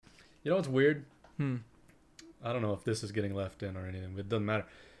You know what's weird? I don't know if this is getting left in or anything, but it doesn't matter.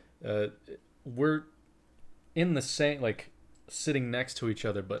 We're in the same, like, sitting next to each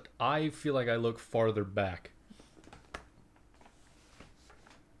other, but I feel like I look farther back.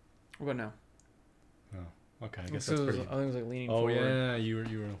 What about now? Oh, okay. I guess So that's I pretty... think it was like leaning Oh, forward. yeah, you were...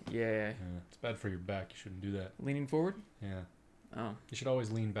 Yeah. It's bad for your back. You shouldn't do that. Leaning forward? Yeah. Oh. You should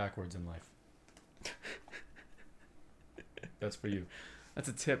always lean backwards in life. That's for you. That's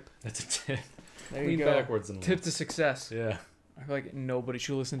a tip. That's a tip. There Lean you go. backwards in life. Tip to success. Yeah. I feel like nobody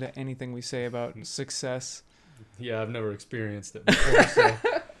should listen to anything we say about success. Yeah, I've never experienced it before, so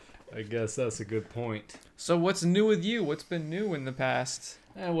I guess that's a good point. So what's new with you? What's been new in the past?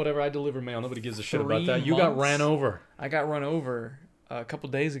 Whatever. I deliver mail. Nobody gives a shit about 3 that. You got months? ran over. I got run over a couple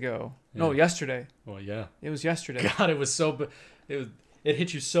days ago. Yeah. No, yesterday. Well, yeah. It was yesterday. God, it was so... It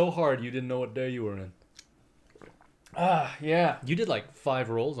hit you so hard you didn't know what day you were in. Yeah. You did like 5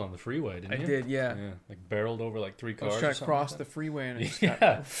 rolls on the freeway, didn't you? I did, yeah. Yeah, like barreled over like 3 I cars. was trying to cross the freeway and I just Yeah.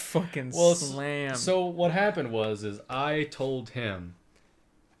 got fucking slammed. So what happened was I told him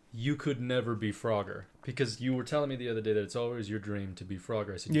you could never be Frogger because you were telling me the other day that it's always your dream to be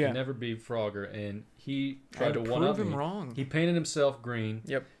Frogger. I said you Yeah. can never be Frogger, and he I tried to one up prove him me. wrong. He painted himself green.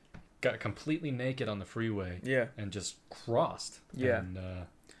 Yep. Got completely naked on the freeway. Yeah. And just crossed. Yeah. And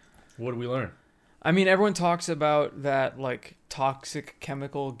what did we learn? I mean, everyone talks about that like toxic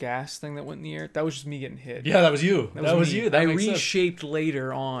chemical gas thing that went in the air. That was just me getting hit. Yeah, that was you. That was me. you. That I makes sense. reshaped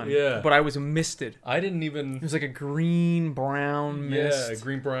later on. Yeah. But I was misted. I didn't even... It was like a green brown mist. Yeah,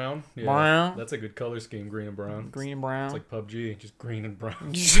 green brown. Yeah. Brown. That's a good color scheme, green and brown. Green and brown. It's like PUBG, just green and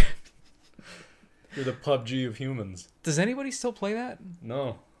brown. You're the PUBG of humans. Does anybody still play that?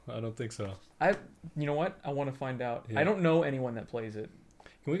 No, I don't think so. You know what? I want to find out. Yeah. I don't know anyone that plays it.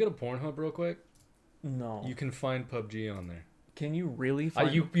 Can we go to Pornhub real quick? No. You can find PUBG on there. Can you really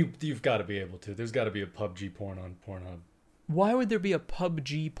find You've got to be able to. There's got to be a PUBG porn on Pornhub. Why would there be a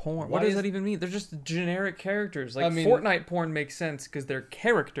PUBG porn? What Why does is- that even mean? They're just generic characters. Like I mean- Fortnite porn makes sense because they're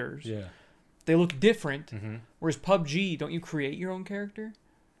characters. Yeah. They look different. Mm-hmm. Whereas PUBG, don't you create your own character?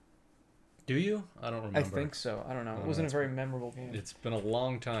 Do you? I don't remember. I think so. I don't know. It wasn't a that's very memorable game. It's been a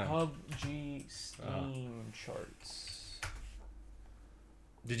long time. PUBG Steam charts.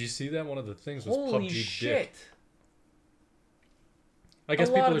 Did you see that? One of the things was Holy PUBG shit! Dick. I guess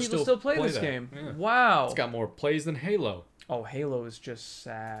a lot people of are people still play this that. game. Yeah. Wow. It's got more plays than Halo. Oh, Halo is just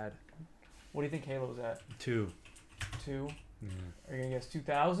sad. What do you think Halo's at? 2. 2? Yeah. Are you gonna guess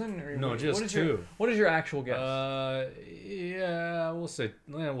 2,000? Or No, just 2. What is your actual guess? Yeah, we'll say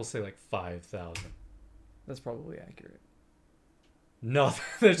like 5,000. That's probably accurate. No,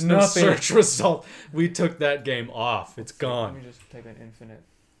 there's no Nothing. search result. We took that game off. It's Let gone. me just type in infinite.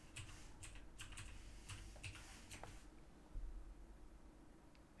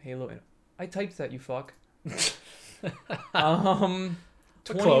 Halo. I typed that, you fuck.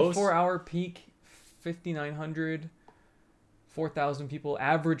 24-hour peak, 5,900, 4,000 people.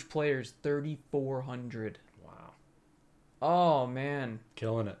 Average players, 3,400. Wow. Oh, man.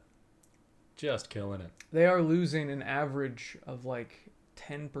 Killing it. Just killing it. They are losing an average of like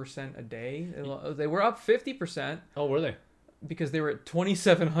 10% a day. They were up 50% Oh, were they? because they were at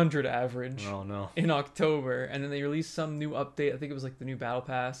 2,700 average Oh, no. in October. And then they released some new update. I think it was like the new Battle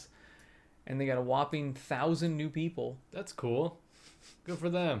Pass. And they got a whopping 1,000 new people. That's cool. Good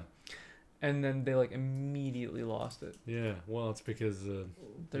for them. And then they like immediately lost it. Yeah, well, it's because...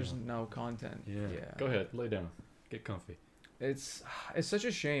 There's no content. yeah. Go ahead. Lay down. Get comfy. It's such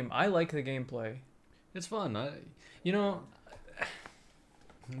a shame. I like the gameplay. It's fun.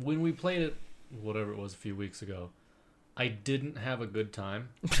 When we played it, whatever it was, a few weeks ago, I didn't have a good time.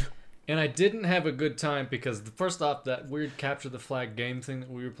 And I didn't have a good time because, first off, that weird capture the flag game thing that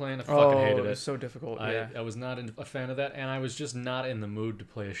we were playing, I fucking hated it it. was so difficult. Yeah. I was not a fan of that, and I was just not in the mood to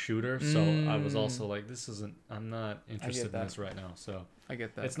play a shooter, so I was also like, I'm not interested in this right now. So I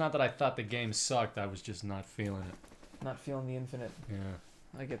get that. it's not that I thought the game sucked, I was just not feeling it. Not feeling the infinite. Yeah.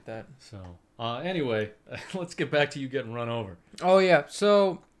 I get that. So, anyway, let's get back to you getting run over. Oh, yeah.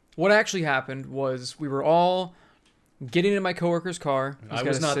 So what actually happened was we were all getting in my coworker's car. I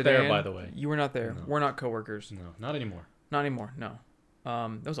was not there, by the way. You were not there. No. We're not coworkers. No, not anymore. Not anymore. No.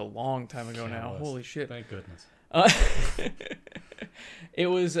 That was a long time ago Yeah, now. it was. Holy shit. Thank goodness. It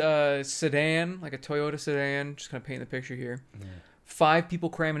was a sedan, like a Toyota sedan. Just kind of paint the picture here. Yeah. 5 people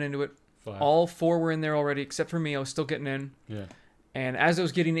cramming into it. 5. All 4 were in there already, except for me. I was still getting in. Yeah. And as I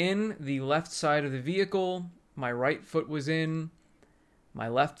was getting in, the left side of the vehicle, my right foot was in, my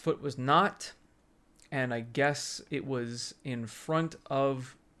left foot was not, and I guess it was in front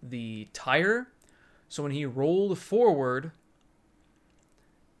of the tire. So when he rolled forward,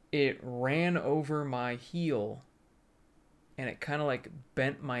 it ran over my heel, and it kind of like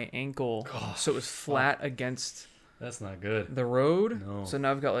bent my ankle, so it was flat against That's not good. the road. No. So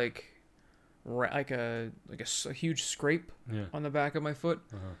now I've got like a huge scrape Yeah. on the back of my foot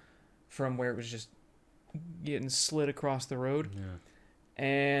Uh-huh. from where it was just getting slid across the road. Yeah.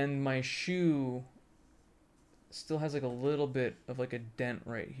 And my shoe still has like a little bit of like a dent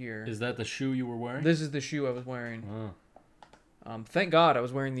right here. Is that the shoe you were wearing? This is the shoe I was wearing. Oh. Thank God I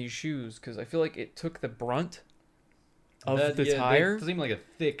was wearing these shoes, because I feel like it took the brunt of the tire. They seem like a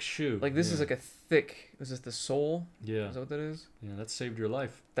thick shoe. Like this is like a thick. Is this the sole? Yeah. Is that what that is? Yeah, that saved your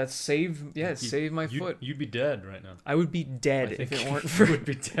life. That saved. Yeah, it saved my foot. You'd be dead right now. I would be dead I if think it weren't you for. would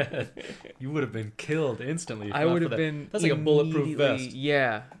be dead. You would have been killed instantly. If I not would for have that. been. That's like a bulletproof immediately- vest.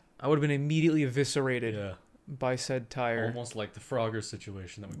 Yeah, I would have been immediately eviscerated Yeah. by said tire. Almost like the Frogger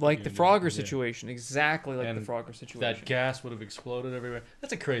situation that we put Like you the in. Frogger Yeah. situation, exactly like And the Frogger situation. That gas would have exploded everywhere.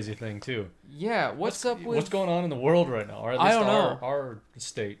 That's a crazy thing too. Yeah, what's up with What's going on in the world right now? Or at I least don't know. Our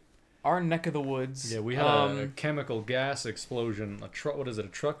state. our neck of the woods? Yeah, we had a chemical gas explosion. A truck. What is it? A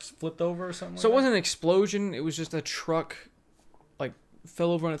truck flipped over or something? So it like wasn't an explosion. It was just a truck, like,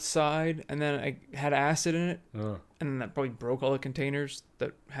 fell over on its side, and then I had acid in it, that? Oh, and then that probably broke all the containers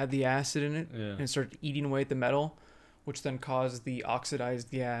that had the acid in it, yeah. and it started eating away at the metal, which then caused the oxidized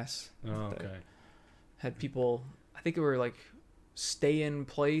gas. Oh, that okay. Had people, I think it were like stay in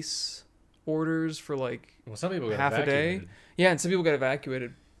place orders for like Well, some people got half a day. evacuated. Yeah, and some people got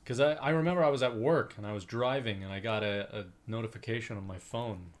evacuated. Because I remember I was at work and I was driving and I got a notification on my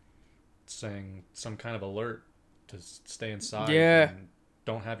phone saying some kind of alert to stay inside. Yeah. And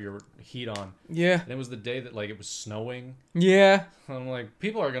don't have your heat on. Yeah, And it was the day that like it was snowing. yeah. I'm like,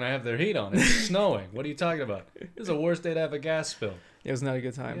 people are gonna have their heat on. It's snowing. What are you talking about? This is the worst day to have a gas spill. It was not a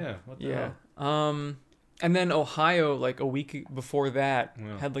good time. Yeah. What the Yeah. hell? And then Ohio, like a week before that,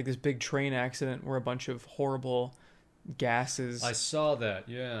 Yeah. had like this big train accident where a bunch of horrible gases I saw that.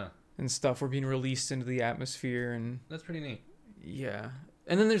 Yeah. and stuff were being released into the atmosphere, and That's pretty neat. yeah.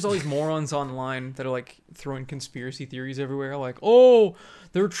 And then there's all these morons online that are like throwing conspiracy theories everywhere, like, oh,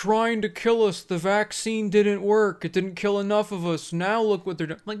 they're trying to kill us. The vaccine didn't work. It didn't kill enough of us. Now look what they're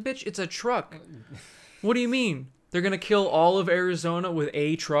doing. Like, bitch, it's a truck. What do you mean? They're gonna kill all of Arizona with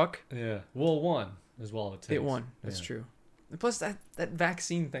a truck? Yeah. Well, one is all it takes. It won. That's Yeah. true. And plus, that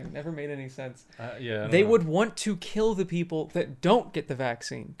vaccine thing never made any sense. Yeah. I don't They know. would want to kill the people that don't get the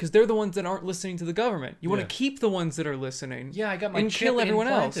vaccine because they're the ones that aren't listening to the government. You want Yeah. to keep the ones that are listening. Yeah, I got my and chip kill everyone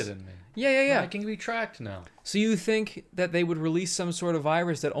implanted else. in me. Yeah. I can be tracked now. So you think that they would release some sort of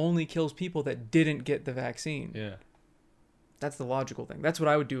virus that only kills people that didn't get the vaccine? Yeah. That's the logical thing. That's what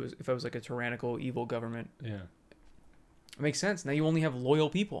I would do if I was like a tyrannical, evil government. Yeah. It makes sense. Now you only have loyal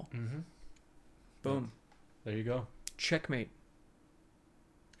people. Mm-hmm. Boom. There you go. Checkmate.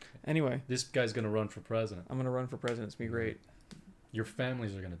 Anyway, This guy's gonna run for president. I'm going to run for president. It's going to be great. Your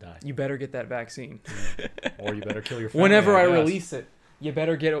families are gonna die. You better get that vaccine. Yeah. Or you better kill your family. Whenever I guess. release it, you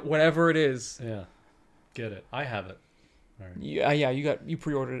better get it, whatever it is. Yeah. Get it. I have it. All right. Yeah, you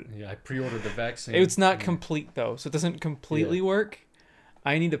pre-ordered it. Yeah, I pre-ordered the vaccine. It's not Yeah. complete though, so it doesn't completely work.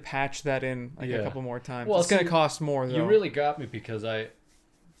 I need to patch that in like a Yeah. couple more times. Well, It's gonna see, cost more though. You really got me because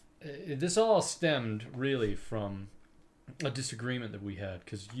this all stemmed really from a disagreement that we had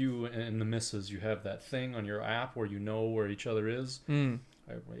because you and the missus, you have that thing on your app where you know where each other is,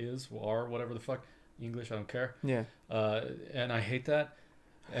 or whatever the fuck, English, I don't care. Yeah. And I hate that.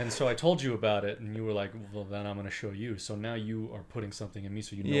 And so I told you about it, and you were like, well, then I'm going to show you. So now you are putting something in me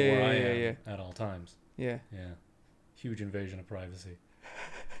so you know where I am at all times. Yeah. Yeah. Huge invasion of privacy.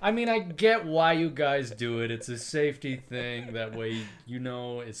 I mean, I get why you guys do it. It's a safety thing. That way, you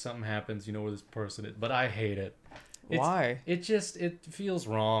know, if something happens, you know where this person is. But I hate it. Why? It feels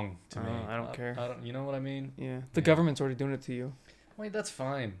wrong to me. I don't care. I don't. You know what I mean? Yeah. The Yeah. government's already doing it to you. Wait, that's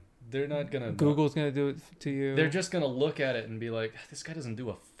fine. They're not gonna. Google's gonna do it to you. They're just gonna look at it and be like, "This guy doesn't do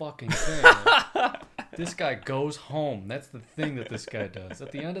a fucking thing." This guy goes home. That's the thing that this guy does.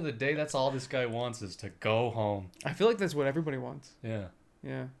 At the end of the day, that's all this guy wants is to go home. I feel like that's what everybody wants. Yeah.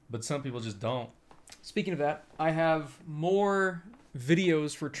 Yeah. But some people just don't. Speaking of that, I have more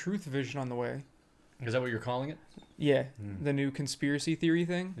videos for Truth Vision on the way. Is that what you're calling it? Yeah, Mm. the new conspiracy theory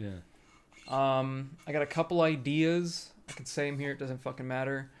thing. Yeah. I got a couple ideas. I can say them here. It doesn't fucking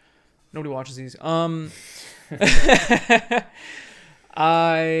matter. Nobody watches these.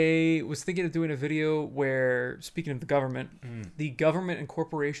 I was thinking of doing a video where, speaking of the government, the government and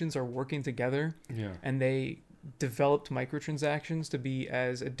corporations are working together, Yeah. and they developed microtransactions to be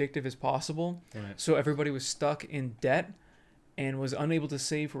as addictive as possible. Right. So everybody was stuck in debt and was unable to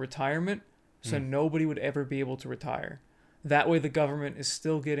save for retirement. So nobody would ever be able to retire. That way the government is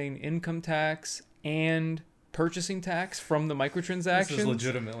still getting income tax and purchasing tax from the microtransactions. This is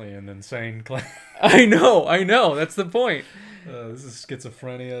legitimately an insane claim. I know. That's the point. This is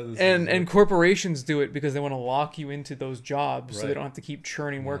schizophrenia. And corporations do it because they want to lock you into those jobs so they Right. don't have to keep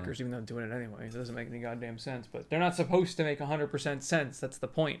churning workers, even though they're doing it anyway. It doesn't make any goddamn sense. But they're not supposed to make 100% sense. That's the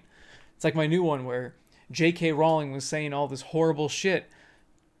point. It's like my new one where J.K. Rowling was saying all this horrible shit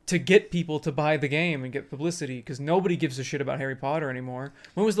to get people to buy the game and get publicity because nobody gives a shit about Harry Potter anymore.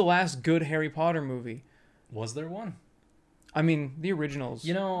 When was the last good Harry Potter movie? Was there one? I mean, the originals.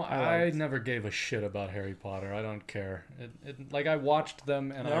 You know, I liked. never gave a shit about Harry Potter. I don't care. Like, I watched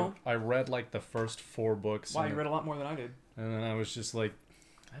them, and No? I read, like, the first 4 books. Wow, and, you read a lot more than I did. and then I was just like,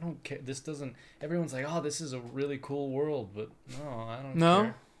 I don't care. This doesn't... Everyone's like, oh, this is a really cool world, but no, I don't No?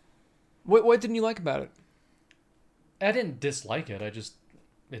 care. What didn't you like about it? I didn't dislike it.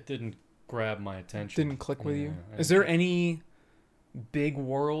 It didn't grab my attention. Didn't click with you? I Is there any big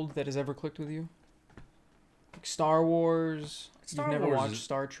world that has ever clicked with you? Like Star Wars? Star You've never Wars watched is-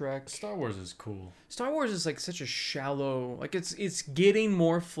 Star Trek? Star Wars is cool. Star Wars is like such a shallow... Like it's getting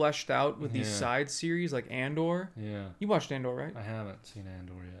more fleshed out with these Yeah. side series like Andor. Yeah. You watched Andor, right? I haven't seen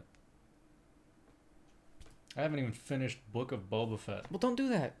Andor yet. I haven't even finished Book of Boba Fett. Well, don't do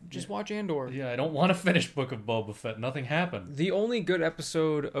that. Just watch Andor. Yeah, I don't want to finish Book of Boba Fett. Nothing happened. The only good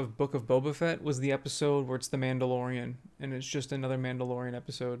episode of Book of Boba Fett was the episode where it's the Mandalorian, and it's just another Mandalorian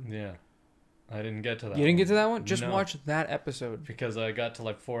episode. Yeah. I didn't get to that You didn't one. get to that one? Just No. watch that episode. Because I got to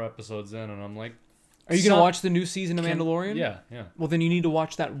like 4 episodes in and I'm like... Are you going to watch the new season of Can- Mandalorian? Yeah. Well, then you need to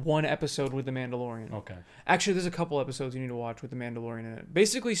watch that one episode with the Mandalorian. Okay. Actually, there's a couple episodes you need to watch with the Mandalorian in it.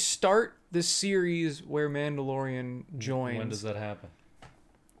 Basically, start the series where Mandalorian joins. When does that happen?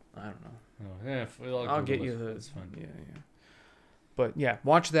 I don't know. Oh, yeah, I'll Google get it. you the... It's fine. Yeah. But yeah,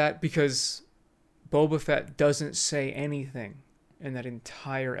 watch that because Boba Fett doesn't say anything in that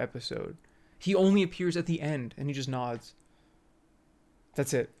entire episode. He only appears at the end, and he just nods.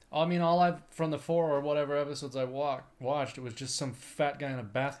 That's it. I mean, from the 4 or whatever episodes I watched, it was just some fat guy in a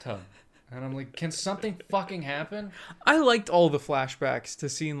bathtub. And I'm like, can something fucking happen? I liked all the flashbacks to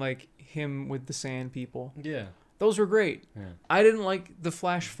seeing like him with the sand people. Yeah. Those were great. Yeah. I didn't like the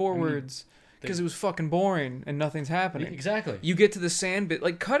flash forwards because they- it was fucking boring and nothing's happening. Exactly. You get to the sand bit,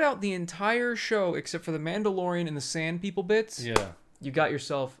 like cut out the entire show except for the Mandalorian and the sand people bits. Yeah. You got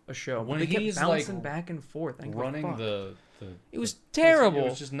yourself a show. When They kept he's, bouncing like, back and forth. I go, Running fuck. It was It terrible.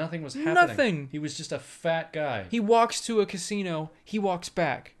 was just nothing was happening. Nothing. He was just a fat guy. He walks to a casino. He walks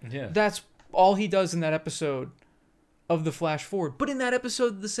back. Yeah. That's all he does in that episode of the flash forward. But in that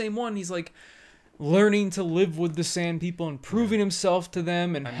episode, the same one, he's like learning to live with the sand people and proving himself to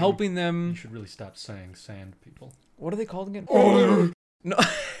them and helping You them. should really stop saying sand people. What are they called again? No.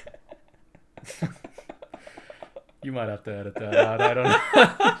 You might have to edit that out. I don't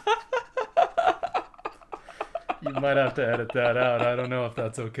know. You might have to edit that out. I don't know if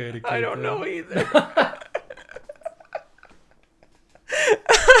that's okay to keep. I don't in. know either.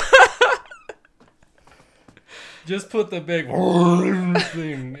 Just put the big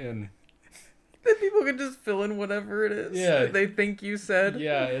thing in. Then people can just fill in whatever it is that they think you said.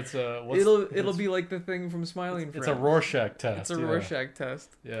 Yeah, it's a. It'll be like the thing from Smiling Friends. It's a Rorschach test. It's a Rorschach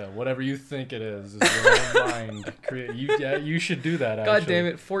test. Yeah, whatever you think it is your own mind. You should do that. God Actually. damn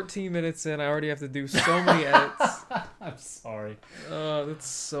it! 14 minutes in, I already have to do so many edits. I'm sorry. Oh, that's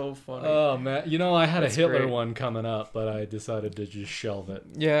so funny. Oh man, I had That's a Hitler great. one coming up, but I decided to just shelve it.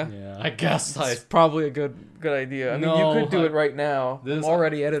 Yeah. Yeah, I guess It's probably a good idea. I mean, No, you could do it right now. I'm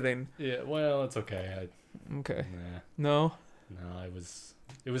already editing. Yeah, well, it's okay. Okay. No, No?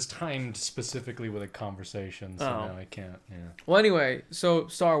 it was timed specifically with a conversation, so Oh. now I can't. Yeah. Well, anyway, so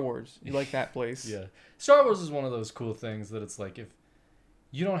Star Wars. You like that place? Yeah. Star Wars is one of those cool things that it's like if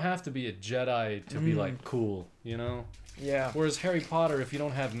you don't have to be a Jedi to be like cool, Yeah. Whereas Harry Potter, if you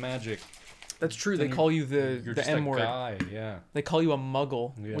don't have magic, That's true. They then call you you're the just M a word. guy. Yeah. They call you a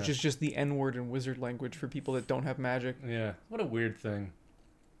muggle, Yeah. which is just the N word in wizard language for people that don't have magic. Yeah. What a weird thing.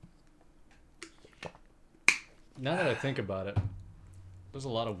 Now that I think about it, there's a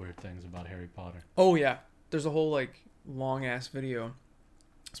lot of weird things about Harry Potter. Oh yeah, there's a whole like long ass video,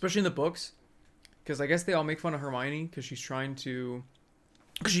 especially in the books, because I guess they all make fun of Hermione because she's trying to,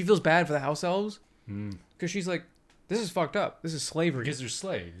 because she feels bad for the house elves, because she's like, this is fucked up, this is slavery, Because they're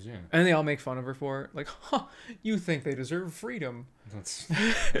slaves, yeah. and they all make fun of her for it, like, huh, you think they deserve freedom? That's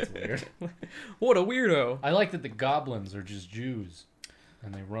weird. What a weirdo. I like that the goblins are just Jews,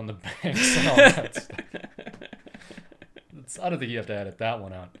 and they run the banks and all that stuff. I don't think you have to edit that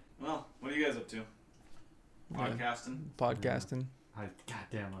one out. Well, what are you guys up to? Podcasting? Podcasting. God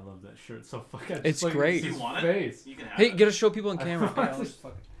damn, I love that shirt. So fucking. It's great. Do you want it? Face. You can have Hey, it. gotta show people on camera. I just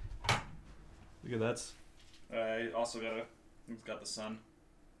fucking... Look at that. I also he's got the sun.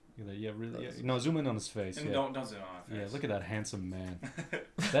 Look at that. Yeah, really. Yeah. No, zoom in on his face. And Yeah. don't zoom on it. Yeah, look at that handsome man.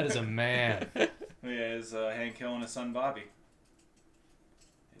 That is a man. Yeah, his Hank Hill and his son Bobby.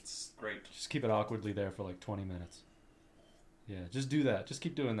 It's great. Just keep it awkwardly there for like 20 minutes. Yeah, just do that. Just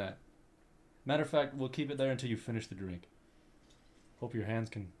keep doing that. Matter of fact, we'll keep it there until you finish the drink. Hope your hands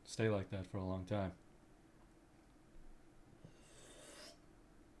can stay like that for a long time.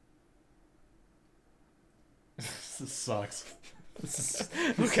 This sucks. This is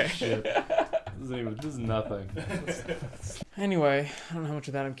Okay. shit. This is nothing. Anyway, I don't know how much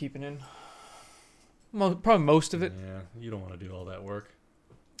of that I'm keeping in. Probably most of it. Yeah, you don't want to do all that work.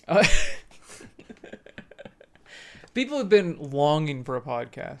 People have been longing for a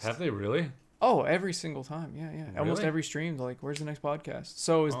podcast. Have they really? Oh, every single time. Yeah. Almost Really? every stream, they're like, where's the next podcast?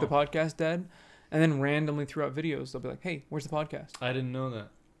 So is the podcast dead? And then randomly throughout videos, they'll be like, hey, where's the podcast? I didn't know that.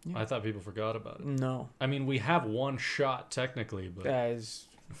 Yeah. I thought people forgot about it. No. I mean, we have one shot technically, but That is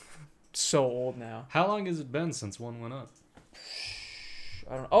so old now. how long has it been since one went up?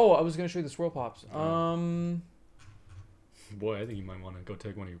 I don't know. Oh, I was going to show you the Swirl Pops. Boy, I think you might want to go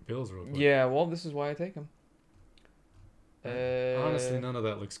take one of your pills real quick. Yeah, well, this is why I take them. Honestly, none of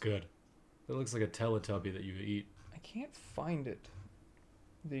that looks good. That looks like a Teletubby that you eat. I can't find it.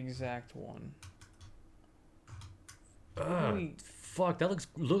 The exact one. Ugh, Wait. fuck, that looks...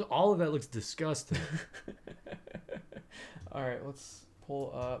 Look, all of that looks disgusting. Alright, let's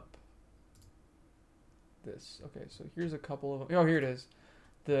pull up this. Okay, so here's a couple of them. Oh, here it is.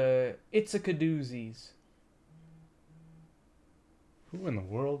 The It's a Kadoozies. Who in the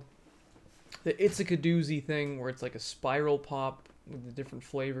world? The It's a Kadoozie thing where it's like a spiral pop with the different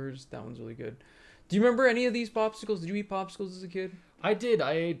flavors. That one's really good. Do you remember any of these popsicles? Did you eat popsicles as a kid? I did.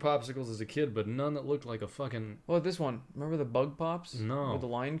 I ate popsicles as a kid, but none that looked like a fucking... What about this one? Remember the Bug Pops? No. With the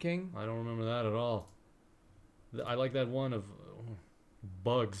Lion King? I don't remember that at all. I like that one of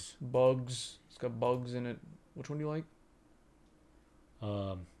bugs. Bugs. It's got bugs in it. Which one do you like?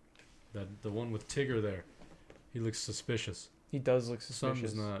 The one with Tigger there. He looks suspicious. He does look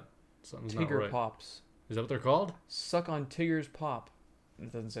suspicious. Something's Tigger not right. Pops. Is that what they're called? Suck on Tigger's Pop.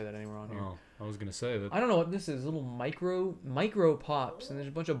 It doesn't say that anywhere on here. Oh, I was gonna say that. I don't know what this is. Little micro pops, and there's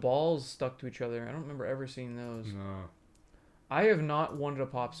a bunch of balls stuck to each other. I don't remember ever seeing those. No. I have not wanted a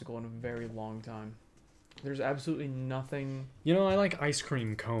popsicle in a very long time. There's absolutely nothing. You know, I like ice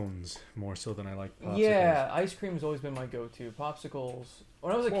cream cones more so than I like popsicles. Yeah, ice cream has always been my go-to. Popsicles.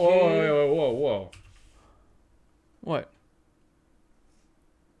 When I was a Whoa, kid. whoa. What?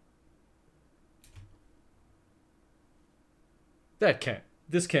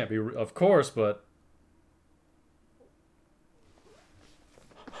 This can't be, of course, but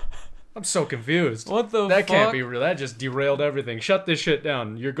I'm so confused. What the That fuck? can't be real. That just derailed everything. Shut this shit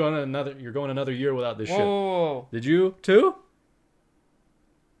down. You're going another year without this shit. Whoa. Did you too?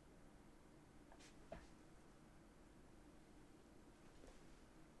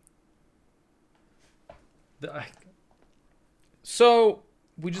 So,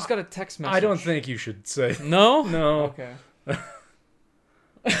 we just got a text message. I don't think you should say. No? No. Okay.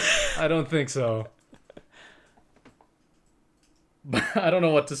 I don't think so. But I don't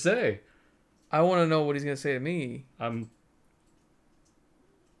know what to say. I want to know what he's going to say to me.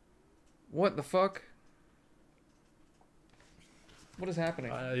 What the fuck? What is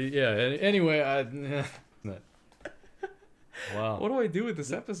happening? Yeah. Anyway, wow. What do I do with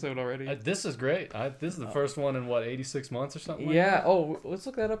this episode already? This is great. This is the first one in what, 86 months or something? Like Yeah. that? Oh, let's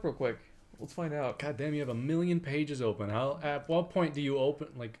look that up real quick. Let's find out. God damn, you have 1 million pages open. At what point do you open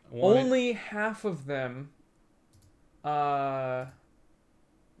like Only half of them were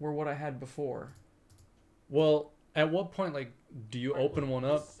what I had before. Well, at what point like do you open one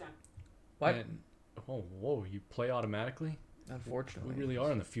up? What? And, whoa, you play automatically? Unfortunately. We really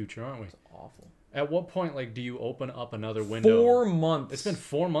are in the future, aren't we? It's awful. At what point like do you open up another window? 4 months. It's been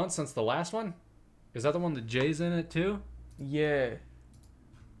 4 months since the last one? Is that the one that Jay's in it too? Yeah.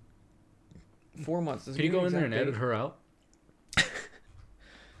 4 months. Does it Can you give go me in there exact and edit date? her out?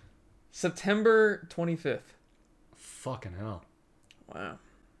 September 25th. Fucking hell. Wow.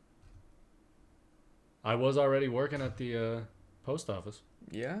 I was already working at the post office.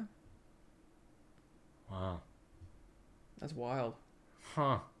 Yeah? Wow. That's wild.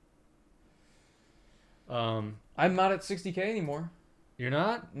 Huh. I'm not at 60K anymore. You're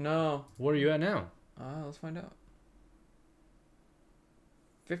not? No. What are you at now? Let's find out.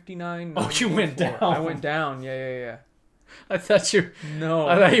 59. Oh, you went down. I went down. Yeah. I thought you No.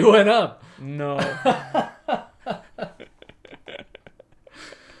 went up. No.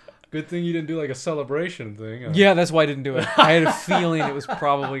 Good thing you didn't do like a celebration thing. Yeah, that's why I didn't do it. I had a feeling it was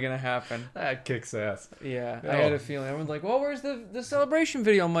probably gonna happen. That kicks ass. Yeah, Oh. I had a feeling. Everyone's like, "Well, where's the celebration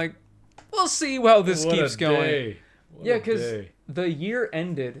video?" I'm like, "We'll see how this What keeps a going." day. What Yeah, a because day. the year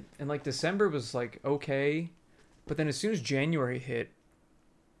ended and like December was like okay, but then as soon as January hit,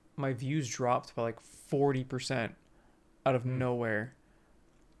 my views dropped by like 40% out of nowhere.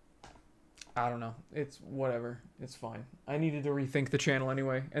 I don't know. It's whatever. It's fine. I needed to rethink the channel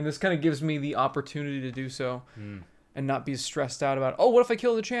anyway, and this kind of gives me the opportunity to do so and not be stressed out about, oh, what if I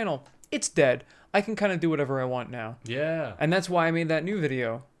kill the channel? It's dead. I can kind of do whatever I want now. Yeah. And that's why I made that new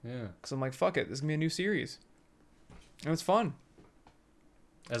video. Yeah. Because I'm like, fuck it. This is going to be a new series. And it's fun.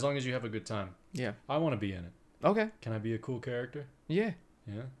 As long as you have a good time. Yeah. I want to be in it. Okay. Can I be a cool character? Yeah.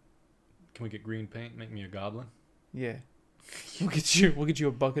 Yeah. Can we get green paint? Make me a goblin? Yeah. We'll get you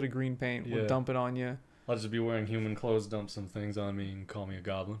a bucket of green paint. We'll Yeah. dump it on you. I'll just be wearing human clothes, dump some things on me, and call me a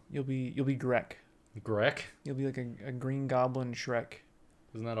goblin. You'll be Grek. Grek? You'll be like a green goblin Shrek.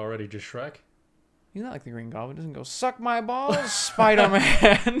 Isn't that already just Shrek? He's not like the Green Goblin. Doesn't go, suck my balls,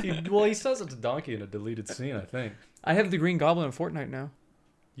 Spider-Man. Well, he says it to Donkey in a deleted scene, I think. I have the Green Goblin in Fortnite now.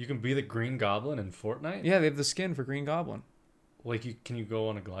 You can be the Green Goblin in Fortnite? Yeah, they have the skin for Green Goblin. Like, can you go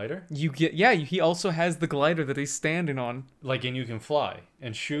on a glider? He also has the glider that he's standing on. Like, and you can fly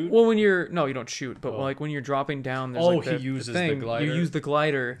and shoot? Well, no, you don't shoot, but Oh. like when you're dropping down, there's Oh, like he uses the thing. glider? You use the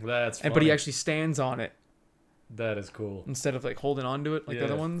glider, That's funny. but he actually stands on it That is cool. instead of like holding onto it like the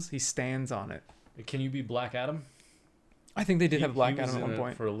other Yeah. ones. He stands on it. Can you be Black Adam? I think they did have Black He was Adam at in one it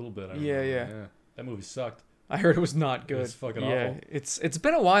point. for a little bit. I Yeah, remember. yeah. That movie sucked. I heard it was not good. was fucking yeah, awful. it's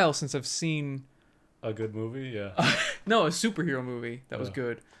been a while since I've seen A good movie? Yeah. a superhero movie that was Yeah.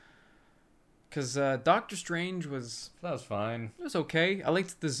 good. Because Doctor Strange was That was fine. okay. I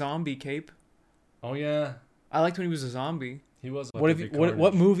liked the zombie cape. Oh, yeah. I liked when he was a zombie. He was like What a have you? big What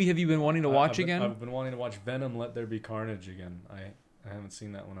Carnage. movie have you been wanting to watch I've been- again? I've been wanting to watch Venom Let There Be Carnage again. I haven't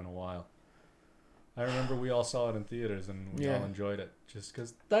seen that one in a while. I remember we all saw it in theaters and we Yeah. all enjoyed it. Just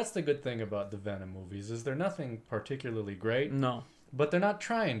because that's the good thing about the Venom movies is they're nothing particularly great, No. but they're not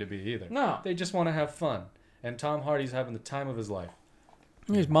trying to be either. No. They just want to have fun. And Tom Hardy's having the time of his life.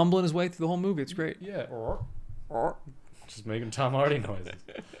 He's mumbling his way through the whole movie. It's great. Yeah. Just making Tom Hardy noises.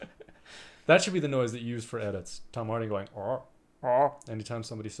 That should be the noise that you use for edits. Tom Hardy going, anytime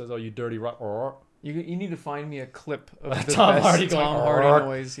somebody says, oh, you dirty rock. You need to find me a clip of the Tom best Hardy going, Tom Hardy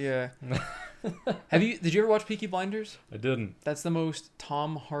noise. Yeah. Did you ever watch Peaky Blinders? I didn't. That's the most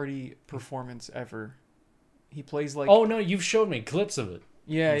Tom Hardy performance ever. He plays like Oh, no, you've showed me clips of it.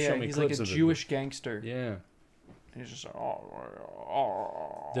 yeah, you yeah. showed me He's like clips a of it. Jewish gangster. Yeah. And he's just like,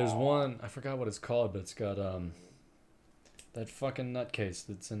 There's one, I forgot what it's called, but it's got that fucking nutcase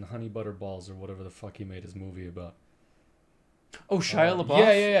that's in Honey Butter Balls or whatever the fuck he made his movie about. Oh, Shia LaBeouf.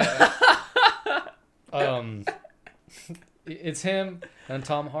 Yeah. It's him and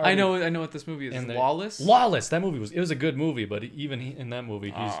Tom Hardy. I know what this movie is. And Lawless. Lawless. That movie was a good movie, but even in that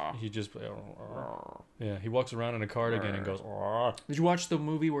movie, he just he walks around in a cardigan and goes. Did you watch the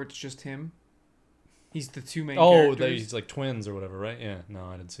movie where it's just him? He's the two main Oh, characters. he's like twins or whatever, right? Yeah. No,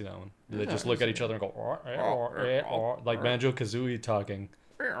 I didn't see that one. They Yeah, just look at each other and go like Banjo Kazooie talking.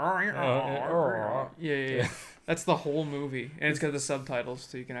 Yeah. That's the whole movie, and it's got the subtitles,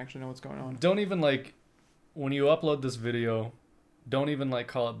 so you can actually know what's going on. Don't even like when you upload this video. Don't even like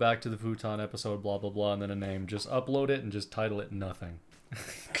call it Back to the Futon episode, blah blah blah, and then a name. Just upload it and just title it nothing,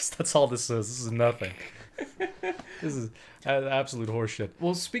 because that's all this is. This is nothing. This is absolute horseshit.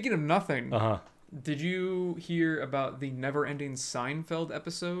 Well, speaking of nothing, Did did you hear about the never-ending Seinfeld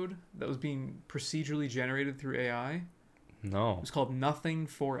episode that was being procedurally generated through AI? It No. was called Nothing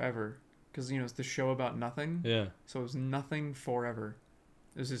Forever, because it's the show about nothing. Yeah. So it was Nothing Forever.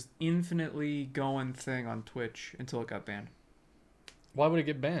 It was this infinitely going thing on Twitch until it got banned. Why would it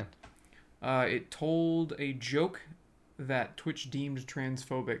get banned? It told a joke that Twitch deemed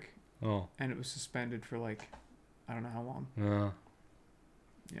transphobic, Oh. and it was suspended for like, I don't know how long. Yeah.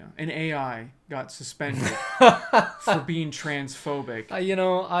 Yeah, an AI got suspended for being transphobic.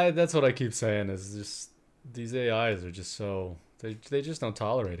 That's what I keep saying is just these AIs are just so they just don't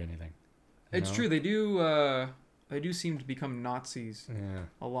tolerate anything. It's true. They do seem to become Nazis Yeah.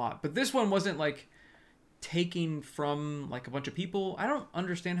 a lot. But this one wasn't like taking from like a bunch of people. I don't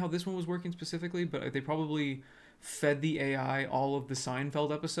understand how this one was working specifically, but they probably fed the AI all of the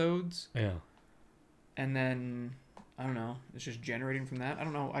Seinfeld episodes, Yeah. and then I don't know. It's just generating from that. I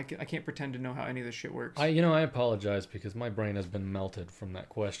don't know. I can't pretend to know how any of this shit works. I apologize because my brain has been melted from that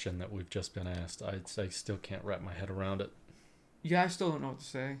question that we've just been asked. I still can't wrap my head around it. Yeah, I still don't know what to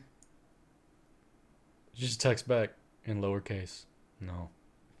say. Just text back in lowercase. No.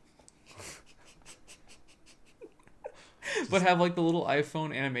 But have like the little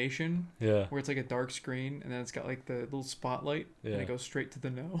iPhone animation Yeah. where it's like a dark screen and then it's got like the little spotlight Yeah. and it goes straight to the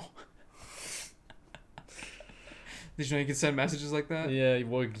no. Did you know you can send messages like that? Yeah,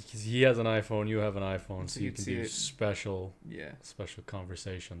 well, 'cause he has an iPhone, you have an iPhone, so So you you'd can see do it. special Yeah.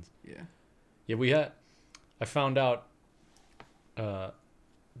 conversations. Yeah. Yeah, I found out the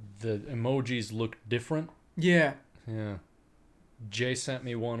emojis look different. Yeah. Yeah. Jay sent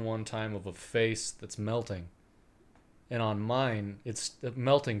me one time of a face that's melting. And on mine, it's a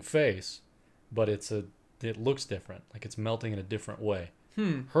melting face, but it looks different. Like it's melting in a different way.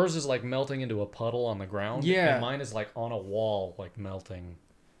 Hers is like melting into a puddle on the ground. Yeah. And mine is like on a wall, like melting.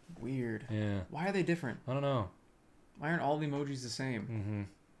 Weird. Yeah. Why are they different? I don't know. Why aren't all the emojis the same?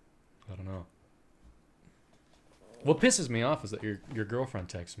 Mm-hmm. I don't know. What pisses me off is that your girlfriend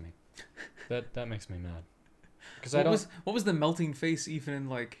texts me. That makes me mad. Because What was the melting face even in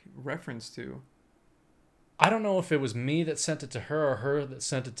like reference to? I don't know if it was me that sent it to her or her that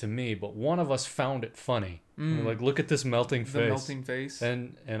sent it to me, but one of us found it funny. We're like, look at this melting face. The melting face.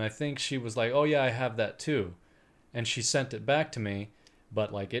 And I think she was like, oh yeah, I have that too. And she sent it back to me,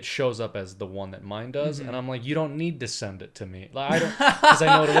 but like it shows up as the one that mine does. And I'm like, you don't need to send it to me. Like, I don't, because I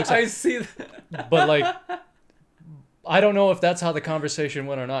know what it looks like. I see that. But like, I don't know if that's how the conversation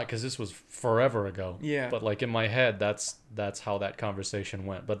went or not, because this was forever ago. Yeah. But like in my head, that's how that conversation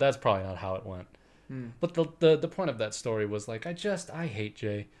went. But that's probably not how it went. But the point of that story was like, I hate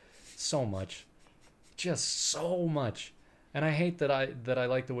Jay so much, just so much, and I hate that I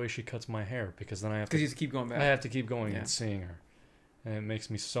like the way she cuts my hair, because then I have to keep going back. I have to keep going Yeah. and seeing her, and it makes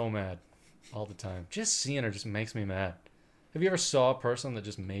me so mad all the time. Just seeing her just makes me mad. Have you ever saw a person that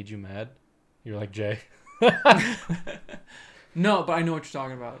just made you mad? You're like, Jay. No, but I know what you're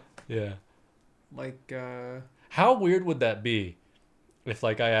talking about. Yeah. Like, How weird would that be? If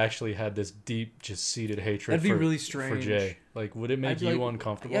like I actually had this deep, just seated hatred that'd be really for strange. Jay, like would it make I'd be you like,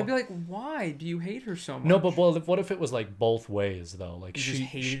 uncomfortable? Yeah, I'd be like, why do you hate her so much? No, but what if it was like both ways though? Like You she just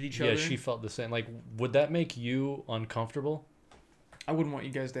hated each Yeah, other? she felt the same. Like, would that make you uncomfortable? I wouldn't want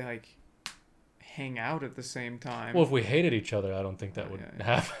you guys to like hang out at the same time. Well, if we hated each other, I don't think that would yeah,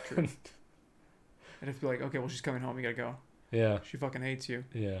 happen. And if you're like, okay, well, she's coming home, you gotta go. Yeah, She fucking hates you.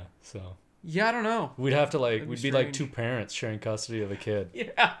 yeah. So Yeah, I don't know. we'd have to like That'd be we'd be like strange. two parents sharing custody of a kid.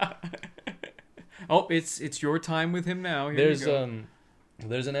 Yeah. Oh, it's your time with him now. Here you go.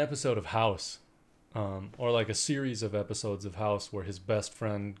 There's an episode of House, or like a series of episodes of House where his best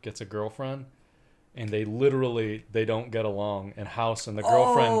friend gets a girlfriend, and they don't get along, and House and the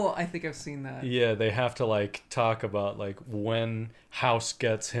girlfriend. Oh, I think I've seen that. Yeah, they have to like talk about like when House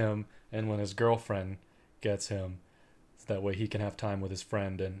gets him and when his girlfriend gets him. So that way he can have time with his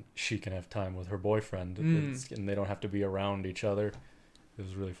friend and she can have time with her boyfriend, and they don't have to be around each other. It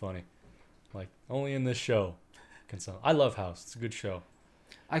was really funny. Like only in this show can some. I love House. It's a good show.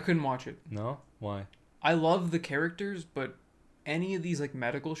 I couldn't watch it. No? Why? I love the characters, but any of these like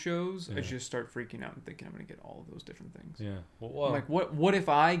medical shows, I Yeah. just start freaking out and thinking I'm gonna get all of those different things. Yeah. Well, I'm like, what if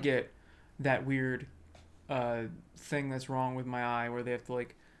I get that weird thing that's wrong with my eye where they have to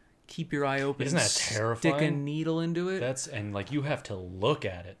like keep your eye open Isn't and that stick a terrifying? needle into it? and like you have to look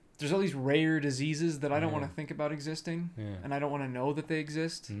at it. There's all these rare diseases that I don't Yeah. want to think about existing, Yeah. and I don't want to know that they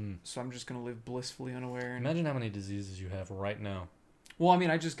exist. Mm. So I'm just gonna live blissfully unaware. And Imagine how many diseases you have right now. well, I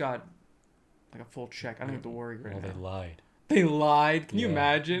mean, I just got like a full check. I don't have to worry right Well, now. they lied. They lied. Can you Yeah.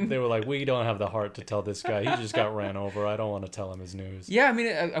 imagine? They were like, we don't have the heart to tell this guy. He just got ran over. I don't want to tell him his news. Yeah, I mean,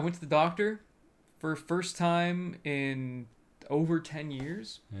 I went to the doctor for first time in over 10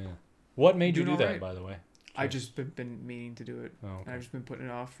 years. Yeah. What made you do Doing that, alright. by the way? I just been meaning to do it, Oh, and okay. I've just been putting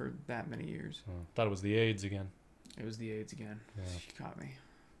it off for that many years. Oh, thought it was the AIDS again. It was the AIDS again. Yeah. She got me.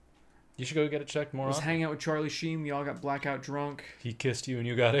 You should go get it checked I more was often. hanging out with Charlie Sheen. We all got blackout drunk. He kissed you and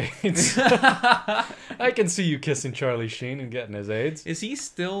you got AIDS. I can see you kissing Charlie Sheen and getting his AIDS. Is he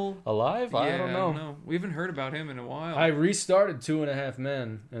still Alive? I don't know. We haven't heard about him in a while. I restarted 2.5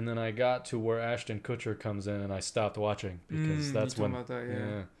 Men, and then I got to where Ashton Kutcher comes in, and I stopped watching because you that's told when. me about that,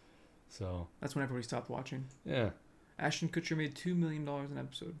 yeah. So That's when everybody stopped watching. yeah, Ashton Kutcher made $2 million an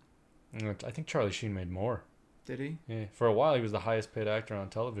episode. I think Charlie Sheen made more. Did he? Yeah, for a while he was the highest paid actor on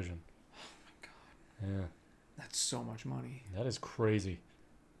television. Oh my god, Yeah, that's so much money. that is crazy.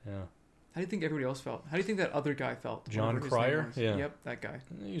 Yeah, How do you think everybody else felt? How do you think that other guy felt? John Whatever his name Cryer? was. Yeah. Yep, that guy.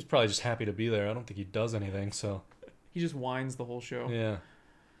 he was probably just happy to be there. I don't think he does anything. So He just whines the whole show. yeah,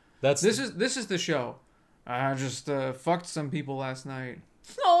 that's This is the show. I just fucked some people last night.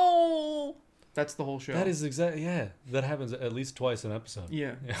 No, that's the whole show. that is exactly that happens at least twice an episode.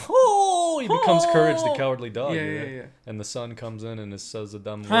 Yeah. Yeah. Oh, he becomes Courage the Cowardly Dog. Yeah, you yeah, know? yeah. And the son comes in and says a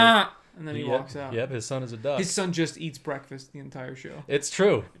dumb word. Ha! and then he walks out. Yep, his son is a duck. His son just eats breakfast the entire show. It's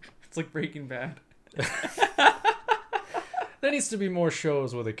true. It's like Breaking Bad. There needs to be more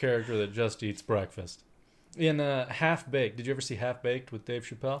shows with a character that just eats breakfast. In Half Baked, did you ever see Half Baked with Dave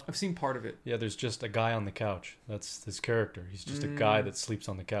Chappelle? I've seen part of it. Yeah, there's just a guy on the couch. That's his character. He's just a guy that sleeps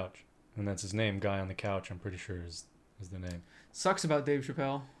on the couch. And that's his name, Guy on the Couch, I'm pretty sure is the name. Sucks about Dave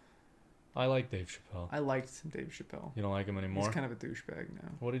Chappelle. I like Dave Chappelle. I liked Dave Chappelle. You don't like him anymore? He's kind of a douchebag now.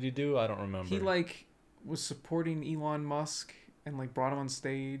 What did he do? I don't remember. He like was supporting Elon Musk and like brought him on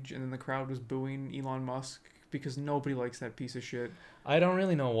stage, and then the crowd was booing Elon Musk because nobody likes that piece of shit. I don't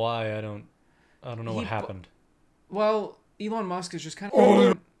really know why. I don't know what happened. Well, Elon Musk is just kind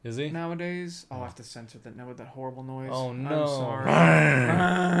of Is he? nowadays. I'll have to censor that now with that horrible noise. Oh no.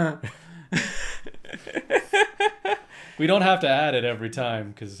 I'm sorry. We don't have to add it every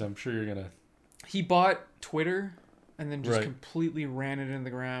time because I'm sure you're gonna. He bought Twitter and then just Right. completely ran it in the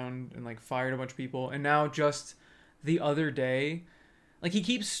ground and like fired a bunch of people. And now just the other day, like he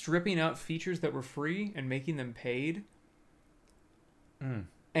keeps stripping out features that were free and making them paid.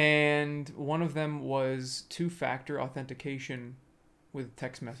 And one of them was 2-factor authentication with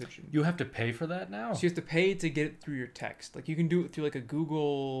text messaging. You have to pay for that now? So you have to pay to get it through your text. Like you can do it through like a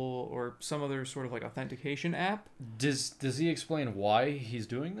Google or some other sort of like authentication app. Does he explain why he's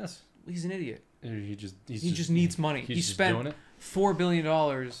doing this? He's an idiot. Or he just needs money. He just doing spent it? $4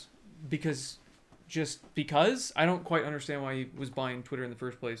 billion because I don't quite understand why he was buying Twitter in the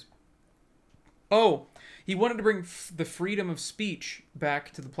first place. Oh, he wanted to bring the freedom of speech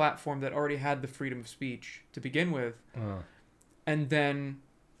back to the platform that already had the freedom of speech to begin with, and then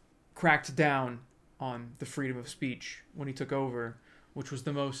cracked down on the freedom of speech when he took over, which was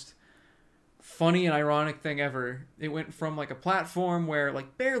the most funny and ironic thing ever. It went from like a platform where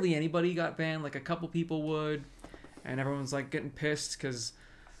like barely anybody got banned, like a couple people would, and everyone's like getting pissed because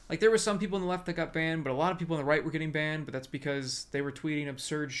like there were some people on the left that got banned, but a lot of people on the right were getting banned, but that's because they were tweeting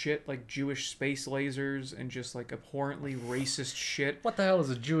absurd shit like Jewish space lasers and just like abhorrently racist shit. What the hell is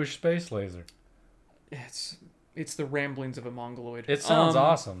a Jewish space laser? It's the ramblings of a mongoloid. It sounds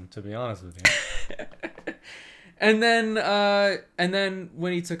awesome, to be honest with you. And then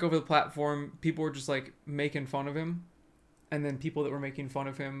when he took over the platform, people were just like making fun of him. And then people that were making fun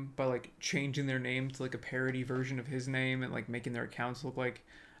of him by like changing their name to like a parody version of his name and like making their accounts look like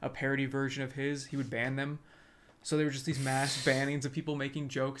a parody version of his, he would ban them. So there were just these mass bannings of people making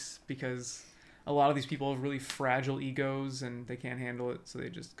jokes because a lot of these people have really fragile egos and they can't handle it, so they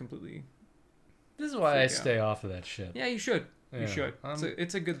just completely. This is why I stay off of that shit. Yeah, you should. Yeah, you should.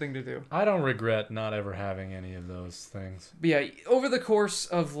 It's a good thing to do. I don't regret not ever having any of those things. But yeah, over the course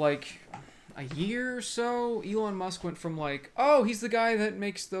of like a year or so, Elon Musk went from like, oh, he's the guy that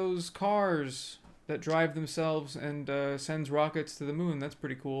makes those cars that drive themselves and sends rockets to the moon. That's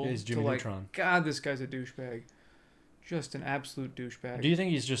pretty cool. Yeah, he's Jimmy Neutron. God, this guy's a douchebag. Just an absolute douchebag. Do you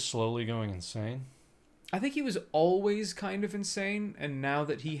think he's just slowly going insane? I think he was always kind of insane, and now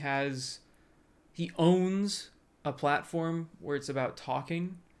that he owns a platform where it's about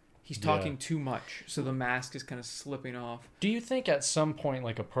talking, he's talking too much, so the mask is kind of slipping off. Do you think at some point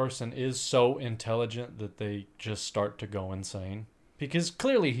like a person is so intelligent that they just start to go insane? Because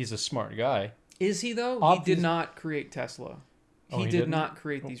clearly he's a smart guy. Is he though? He did not create Tesla. He did not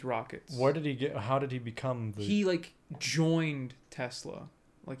create these rockets. Where did he get? How did he become the? He like joined Tesla.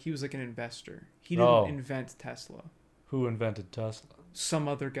 Like he was like an investor. He didn't invent Tesla. Who invented Tesla? Some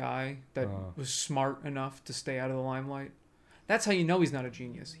other guy that was smart enough to stay out of the limelight. That's how you know he's not a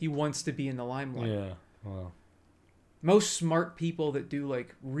genius. He wants to be in the limelight. Yeah. Well. Most smart people that do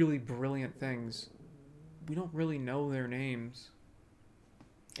like really brilliant things, we don't really know their names.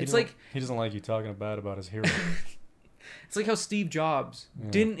 It's like he doesn't like you talking bad about his hero. It's like how Steve Jobs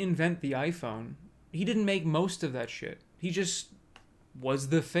didn't invent the iPhone. He didn't make most of that shit. He just was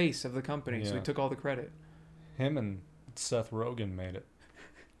the face of the company, so he took all the credit. Him and Seth Rogen made it.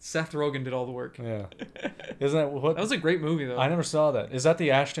 Seth Rogen did all the work. Yeah. Isn't that what? That was a great movie, though. I never saw that. Is that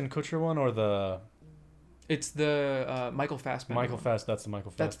the Ashton Kutcher one or the? It's the Michael Fassbender. That's the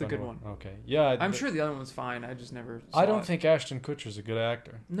Michael Fassbender. That's the good one. Okay. Yeah. I'm sure the other one's fine. I just never saw I don't think Ashton Kutcher's a good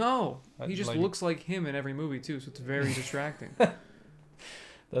actor. No. He just looks like him in every movie, too, so it's very distracting.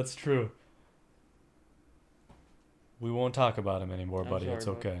 That's true. We won't talk about him anymore, buddy. It's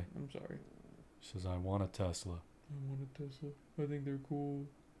okay. I'm sorry. He says, I want a Tesla. I want a Tesla. I think they're cool.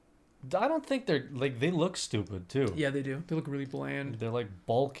 I don't think they're, like, they look stupid, too. Yeah, they do. They look really bland. They're, like,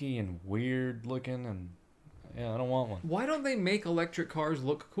 bulky and weird looking, and, yeah, I don't want one. Why don't they make electric cars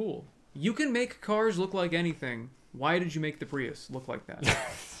look cool? You can make cars look like anything. Why did you make the Prius look like that?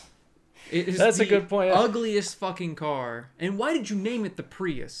 It is That's a good point. Ugliest fucking car. And why did you name it the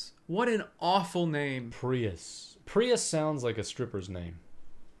Prius? What an awful name. Prius. Prius sounds like a stripper's name.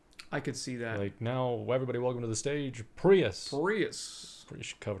 I could see that. Like, now, everybody welcome to the stage, Prius. Prius.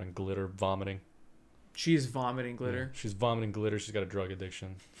 She's covered in glitter, vomiting. She is vomiting glitter. Yeah, she's vomiting glitter. She's got a drug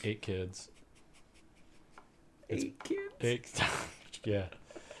addiction. 8 kids. 8 kids? 8. Yeah.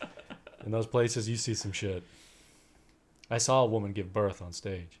 In those places, you see some shit. I saw a woman give birth on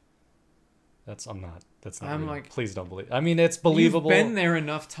stage. That's not I'm real. like, please don't believe. I mean, it's believable. You've been there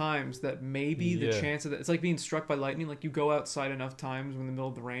enough times that maybe the Yeah. chance of that, it's like being struck by lightning. Like, you go outside enough times in the middle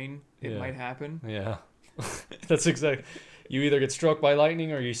of the rain, it Yeah. might happen. Yeah. That's exactly. You either get struck by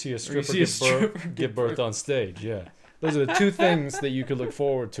lightning or you see a stripper, give birth on stage. Yeah. Those are the two things that you could look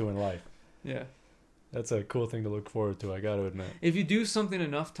forward to in life. Yeah. That's a cool thing to look forward to, I got to admit. If you do something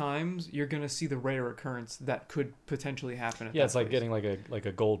enough times, you're going to see the rare occurrence that could potentially happen at Yeah, that it's like place. getting like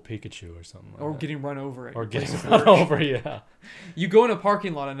a gold Pikachu or something like Or that. getting run over at Or your place getting of run work. over, yeah. You go in a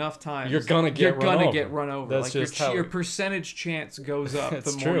parking lot enough times, You're gonna get run over. Like That's just how your percentage chance goes up the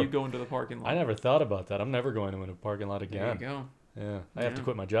It's more true. you go into the parking lot. I never thought about that. I'm never going to a parking lot There you again. go. Yeah. I have to Yeah.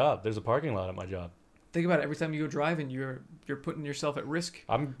 quit my job. There's a parking lot at my job. Think about it. Every time you go driving, you're putting yourself at risk.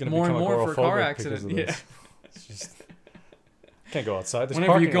 I'm going to More and become more for a car agoraphobic accident. because of Yeah. this. It's just can't go outside. There's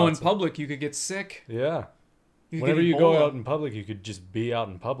Whenever you parking go in lots. public, you could get sick. Yeah. You could Whenever get you go Ebola. out in public, you could just be out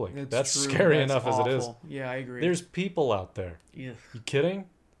in public. It's That's true. scary That's enough as it is. awful. Yeah, I agree. There's people out there. Yeah. You kidding?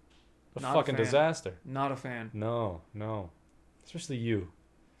 Not a Fucking fan. disaster. Not a fan. No. Especially you.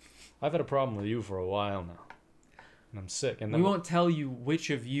 I've had a problem with you for a while now. And I'm sick. And We won't tell you which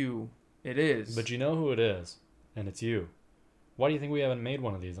of you it is. But you know who it is. And it's you. Why do you think we haven't made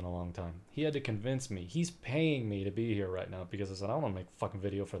one of these in a long time? He had to convince me. He's paying me to be here right now because I said, I don't want to make a fucking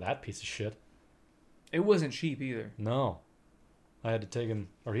video for that piece of shit. It wasn't cheap either. No. I had to take him,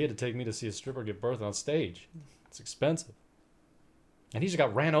 or he had to take me to see a stripper give birth on stage. It's expensive. And he just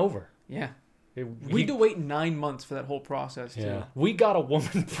got ran over. Yeah. He- We had to wait 9 months for that whole process, too. Yeah. We got a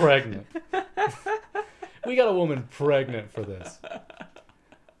woman pregnant. We got a woman pregnant for this.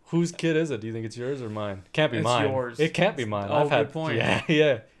 Whose kid is it? Do you think it's yours or mine? Can't be It's mine. yours. It can't be mine. Oh, I've had good point.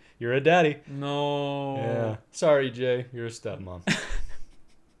 Yeah. You're a daddy. No. Yeah. Sorry, Jay. You're a stepmom.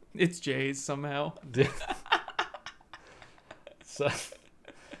 It's Jay's somehow. So,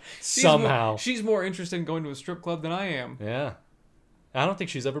 She's somehow. she's more interested in going to a strip club than I am. Yeah. I don't think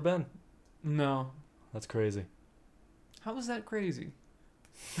she's ever been. No. That's crazy. How is that crazy?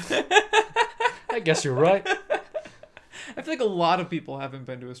 I guess you're right. I feel like a lot of people haven't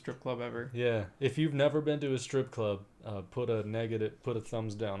been to a strip club ever. Yeah. If you've never been to a strip club, put a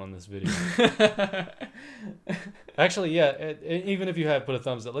thumbs down on this video. Actually, yeah. Even if you have, put a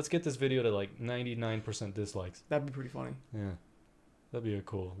thumbs up. Let's get this video to like 99% dislikes. That'd be pretty funny. Yeah. That'd be a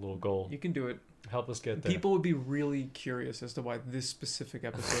cool little goal. You can do it. Help us get there. People would be really curious as to why this specific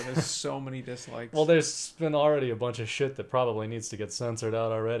episode has so many dislikes. Well, there's been already a bunch of shit that probably needs to get censored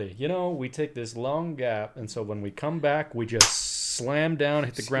out already. You know, we take this long gap, and so when we come back, we just slam down,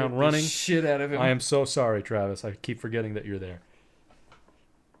 hit the ground Scared running. shit out of him. I am so sorry, Travis. I keep forgetting that you're there.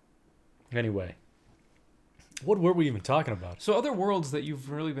 Anyway, what were we even talking about? So other worlds that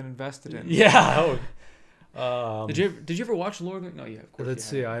you've really been invested in. Yeah. Did you ever watch Lord of the... No, yeah, of course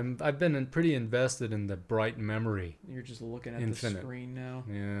Let's you see. have. I've been pretty invested in the Bright Memory. You're just looking at Infinite. the screen now.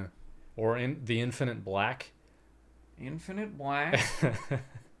 Yeah. Or in the Infinite Black. Infinite Black.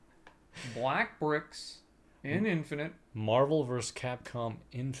 Black bricks. In Infinite. Marvel vs. Capcom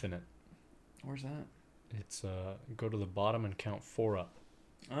Infinite. Where's that? It's go to the bottom and count 4 up.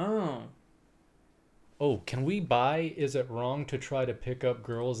 Oh. Oh, can we buy Is It Wrong to Try to Pick Up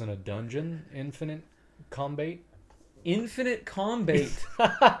Girls in a Dungeon? Infinite Combat? Infinite Combat.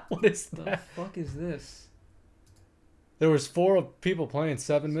 What is The that? fuck is this? There was 4 people playing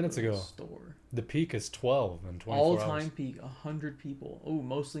 7 minutes ago. Store. The peak is 12 in 24 All-time hours. peak, 100 people. Oh,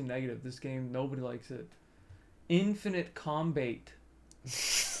 mostly negative. This game, nobody likes it. Infinite Combat.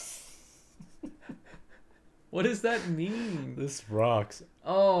 What does that mean? This rocks.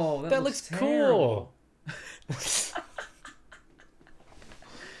 Oh, that looks terrible. cool. A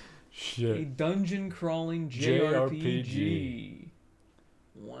Shit. dungeon crawling JRPG.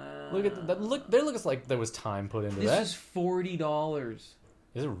 Wow. Look at that. Look, there looks like there was time put into This that. is $40.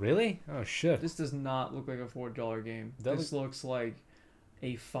 Is it really? Oh shit. This does not look like a $4 game. That This looks like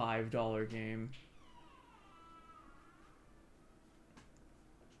a $5 game.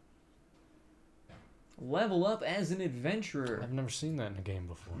 Level up as an adventurer. I've never seen that in a game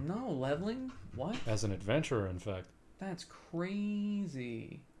before. No, leveling? What? As an adventurer, in fact. That's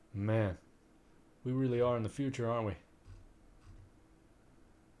crazy. Man, we really are in the future, aren't we?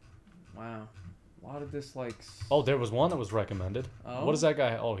 Wow. A lot of dislikes. Oh, there was one that was recommended. Oh? What is that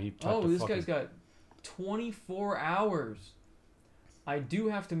guy? Oh, he typed This guy's got 24 hours. I do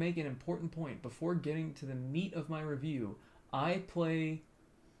have to make an important point before getting to the meat of my review. I play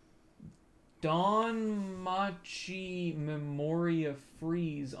Don Machi Memoria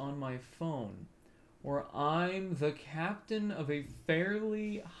Freeze on my phone, where I'm the captain of a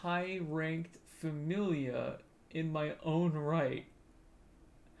fairly high-ranked familia in my own right.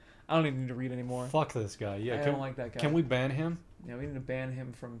 I don't even need to read anymore. Fuck this guy. Yeah, I don't like that guy. Can we ban him? Yeah, we need to ban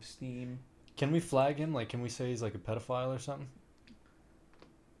him from Steam. Can we flag him? Like, can we say he's like a pedophile or something?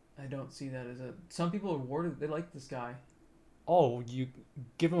 I don't see that as a... Some people are awarded... They like this guy. Oh, you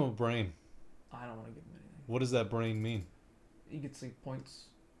give him a brain. I don't want to give him anything. What does that brain mean? He gets like points.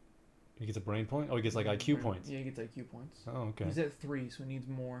 He gets a brain point? Oh, he gets like IQ points. Yeah, he gets IQ points. Oh, okay. He's at 3, so he needs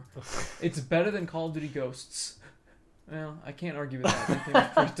more. It's better than Call of Duty Ghosts. Well, I can't argue with that. That game was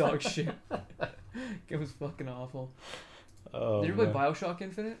pretty dog shit. It was fucking awful. Oh, Did you ever play Bioshock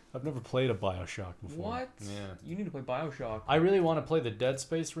Infinite? I've never played a Bioshock before. What? Yeah. You need to play Bioshock. I really want to play the Dead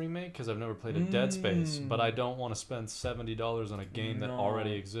Space remake because I've never played a Dead Space, but I don't want to spend $70 on a game that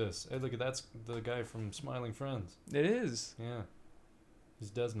already exists. Hey, look, that's the guy from Smiling Friends. It is. Yeah. He's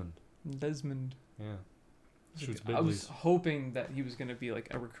Desmond. Desmond. Yeah. Shoots I was hoping that he was going to be like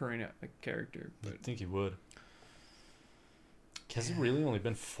a recurring character. But... I think he would. Has it really only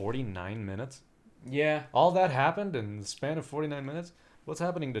been 49 minutes? Yeah. All that happened in the span of 49 minutes? What's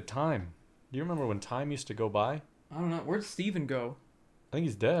happening to time? Do you remember when time used to go by? I don't know. Where'd Steven go? I think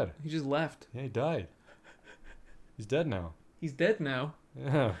he's dead. He just left. Yeah, he died. He's dead now. He's dead now.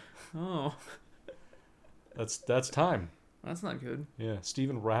 Yeah. Oh. That's time. That's not good. Yeah,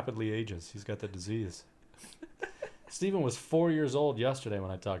 Steven rapidly ages. He's got the disease. Steven was 4 years old yesterday when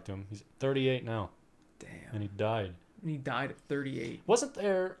I talked to him. He's 38 now. Damn. And he died. And he died at 38. Wasn't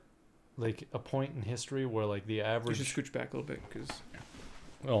there like a point in history where like the average... You should scooch back a little bit because...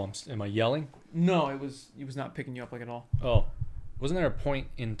 Oh, am I yelling? No, it was not picking you up like at all. Oh. Wasn't there a point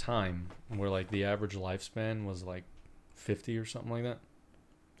in time where like the average lifespan was like 50 or something like that?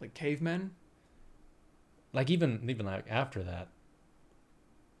 Like cavemen? Like even like after that.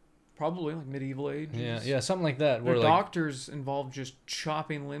 Probably like medieval age. Yeah, something like that. Their where doctors involved just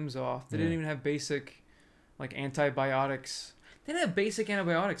chopping limbs off. They didn't even have basic like antibiotics. They didn't have basic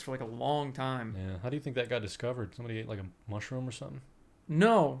antibiotics for like a long time. Yeah. How do you think that got discovered? Somebody ate like a mushroom or something?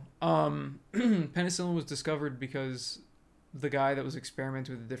 No. Penicillin was discovered because the guy that was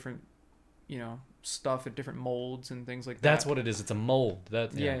experimenting with the different, stuff at different molds and things like that. That's what it is. It's a mold.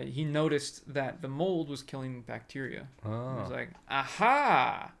 Yeah, he noticed that the mold was killing bacteria. Oh. He was like,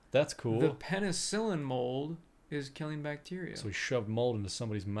 aha! That's cool. The penicillin mold is killing bacteria. So he shoved mold into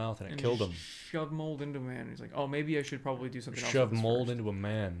somebody's mouth and it killed him. Shoved mold into a man. He's like, oh, maybe I should probably do something else. Shoved mold into a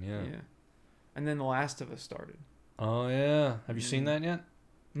man, yeah. And then The Last of Us started. Oh, yeah. Have you seen that yet?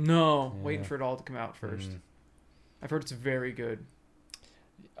 No. Yeah. Waiting for it all to come out first. I've heard it's very good.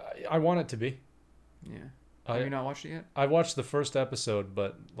 I want it to be. Yeah. Have you not watched it yet? I watched the first episode,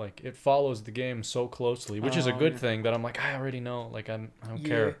 but like it follows the game so closely, which is a good thing. But I'm like, I already know. Like I don't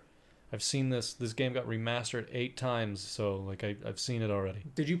care. I've seen this. This game got remastered 8 times, so like I've seen it already.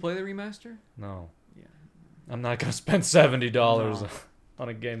 Did you play the remaster? No. Yeah. I'm not gonna spend $70 on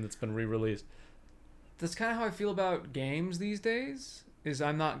a game that's been re-released. That's kind of how I feel about games these days. Is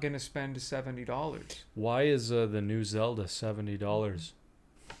I'm not gonna spend $70. Why is the new Zelda $70?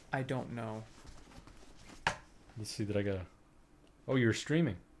 I don't know. Let's see that I gotta... Oh, you're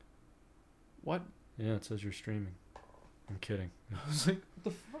streaming. What? Yeah, it says you're streaming. I'm kidding. I was like, what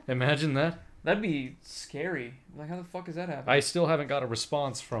the fuck? Imagine that. That'd be scary. Like, how the fuck is that happening? I still haven't got a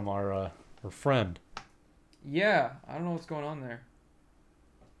response from our friend. Yeah, I don't know what's going on there.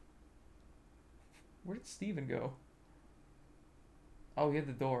 Where did Steven go? Oh, he had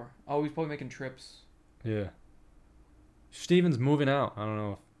the door. Oh, he's probably making trips. Yeah. Steven's moving out. I don't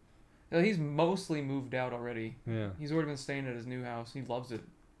know. He's mostly moved out already. Yeah. He's already been staying at his new house. He loves it.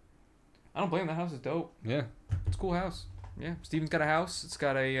 I don't blame him. That house is dope. Yeah. It's a cool house. Yeah. Steven's got a house. It's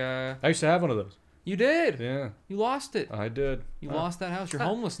got a... I used to have one of those. You did? Yeah. You lost it. I did. You lost that house. You're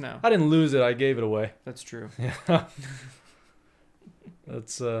homeless now. I didn't lose it. I gave it away. That's true. Yeah.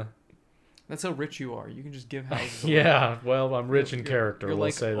 That's how rich you are. You can just give houses away. Yeah. Well, I'm rich in character. You're we'll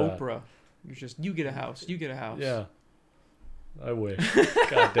like say Oprah. You're just, you get a house. You get a house. Yeah. I wish.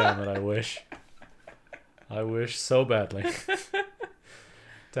 God damn it, I wish. I wish so badly.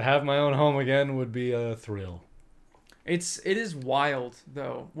 To have my own home again would be a thrill. It is wild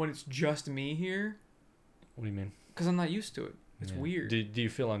though when it's just me here. What do you mean? Because I'm not used to it. It's weird. Do you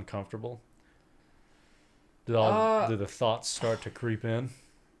feel uncomfortable? Do the thoughts start to creep in?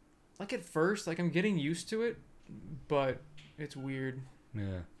 like at first, like I'm getting used to it, but it's weird.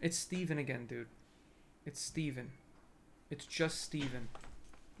 Yeah. It's Steven again, dude. It's Steven. It's just Steven.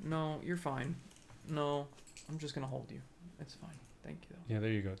 No, you're fine. No, I'm just gonna hold you. It's fine. Thank you. Yeah,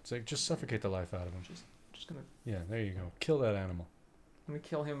 there you go. It's like, just suffocate the life out of him. Just gonna. Yeah, there you go. Kill that animal. I'm gonna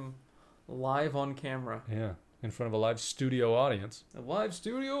kill him live on camera. Yeah, in front of a live studio audience. A live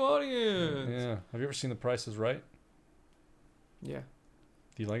studio audience. Yeah. Have you ever seen The Price is Right? Yeah.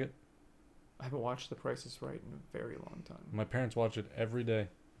 Do you like it? I haven't watched The Price is Right in a very long time. My parents watch it every day.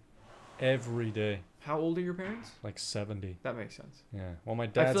 Every day. How old are your parents? Like 70. That makes sense. Yeah. Well, my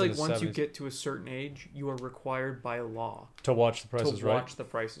dad's I feel in like his once you 70s. get to a certain age, you are required by law To watch The Price is to Right? watch The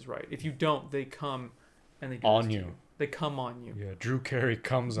Price is Right. If you don't, they come and they do On this to you. They come on you. Yeah, Drew Carey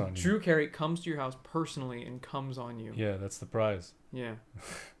comes on you. Drew Carey comes to your house personally and comes on you. Yeah, that's the prize. Yeah.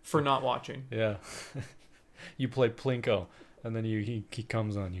 For not watching. Yeah. You play Plinko, and then he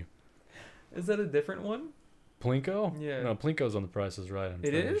comes on you. Is that a different one? Plinko? Yeah. No, Plinko's on The Price is Right. I'm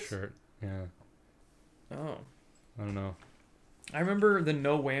It fairly is? sure. Yeah. Oh. I don't know. I remember the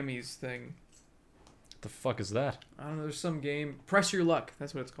no whammies thing. What the fuck is that? I don't know, there's some game. Press Your Luck,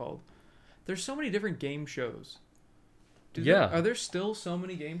 that's what it's called. There's so many different game shows. Yeah. Are there still so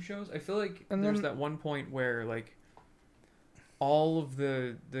many game shows? I feel like And there's then- that one point where like all of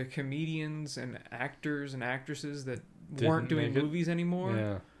the comedians and actors and actresses that weren't Didn't doing make it? movies anymore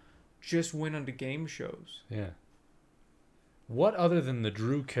Yeah. just went onto game shows. Yeah. What other than the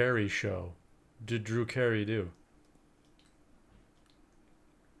Drew Carey show did Drew Carey do?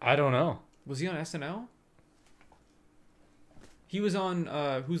 I don't know. Was he on SNL? He was on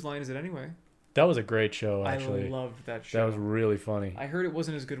Whose Line Is It Anyway? That was a great show, actually. I loved that show. That was really funny. I heard it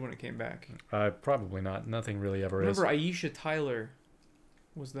wasn't as good when it came back. Probably not. Nothing really ever Remember Aisha Tyler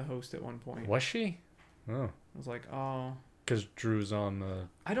was the host at one is. point. Was she? Oh. I was like, oh. Because Drew's on the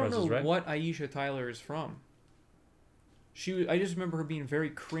I don't Price know is Right? what Aisha Tyler is from. I just remember her being very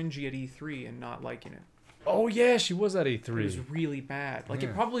cringy at E3 and not liking it. Oh, yeah, she was at It was E3. really bad. Like, Yeah.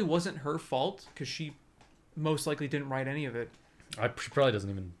 it probably wasn't her fault, because she most likely didn't write any of it. She probably doesn't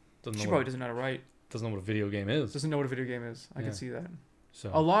even... She probably doesn't know how to write. doesn't know what a video game is. Doesn't know what a video game is. I Yeah. can see that. So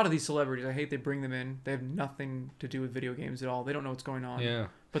A lot of these celebrities, I hate they bring them in. They have nothing to do with video games at all. They don't know what's going on. yeah.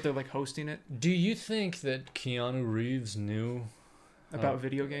 But they're, like, hosting it Do you think that Keanu Reeves knew... about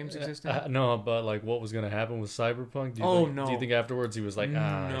video games existing. no, but like what was gonna happen with Cyberpunk? Oh, Do no. you think afterwards he was like, No.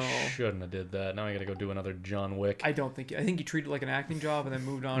 I shouldn't have did that. Now I gotta go do another John Wick. I think he treated it like an acting job and then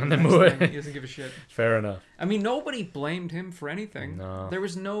moved on. And to then the next moved- thing. He doesn't give a shit. Fair enough. I mean, nobody blamed him for anything. No. There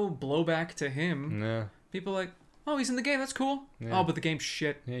was no blowback to him. Yeah. People like, oh, he's in the game. That's cool. Yeah. Oh, but the game's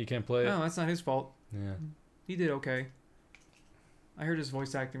shit. Yeah, you can't play it. No, that's not his fault. Yeah. He did okay. I heard his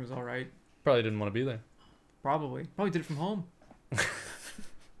voice acting was all right. Probably didn't want to be there. Probably did it from home.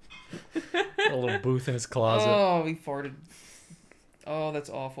 A little booth in his closet. Oh, he farted. Oh, that's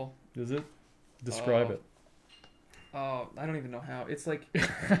awful. Is it? Describe Oh. it. Oh, I don't even know how. It's like,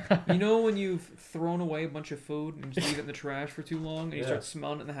 you know when you've thrown away a bunch of food and just leave it in the trash for too long and you Yeah. start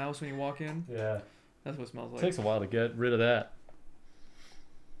smelling it in the house when you walk in? Yeah. That's what it smells It like. takes a while to get rid of that.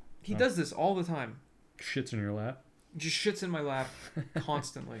 He does this all the time. Shits in your lap. Just shits in my lap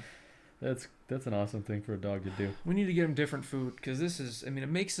constantly. That's an awesome thing for a dog to do. We need to get him different food because this is, I mean, it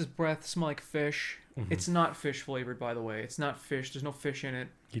makes his breath smell like fish. Mhm. It's not fish flavored, by the way. It's not fish. There's no fish in it.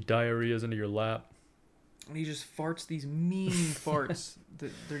 He diarrheas into your lap. And he just farts these mean farts.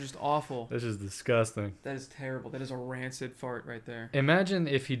 They're just awful. That's just disgusting. That is terrible. That is a rancid fart right there. Imagine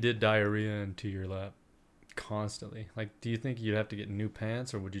if he did diarrhea into your lap constantly. Like, do you think you'd have to get new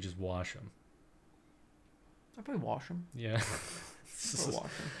pants or would you just wash them? I'd probably wash them. Yeah. This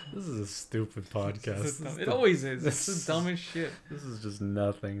is a stupid podcast. It always is. It's the dumbest shit. This is just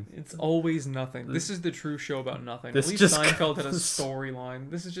nothing. It's always nothing. This is the true show about nothing. This At least just Seinfeld had a goes- storyline.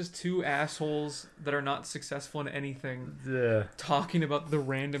 This is just two assholes that are not successful in anything Yeah. talking about the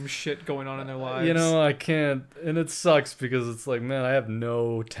random shit going on in their lives. You know, I can't, and it sucks because it's like, man, I have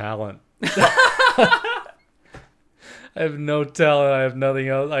no talent. I have no talent. I have nothing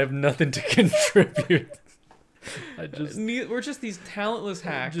else. I have nothing to contribute. We're just these talentless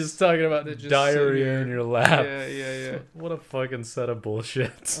hacks. Just talking about that just sit diarrhea here. in your lap. Yeah. What a fucking set of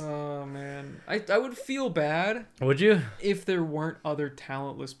bullshit. Oh man, I would feel bad Would you? if there weren't other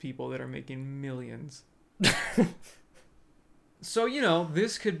talentless people that are making millions. So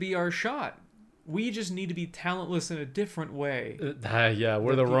this could be our shot. We just need to be talentless in a different way. Yeah,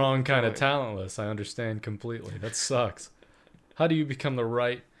 we're That the people wrong kind of enjoy. talentless. I understand completely. That sucks. How do you become the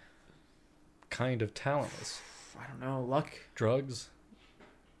right kind of talentless? I don't know. Luck? Drugs?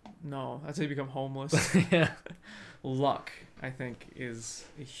 No, that's how you become homeless. Yeah. luck, I think, is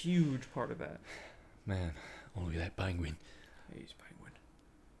a huge part of that. Man, oh, look at that penguin. Hey, he's Penguin.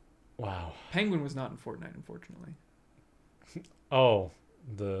 Wow. Penguin was not in Fortnite, unfortunately. Oh,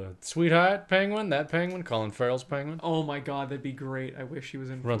 the sweetheart penguin? That penguin? Colin Farrell's penguin? Oh my god, that'd be great. I wish he was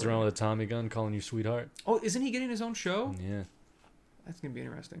in Runs Fortnite. around with a Tommy gun calling you sweetheart. Oh, isn't he getting his own show? Yeah. That's going to be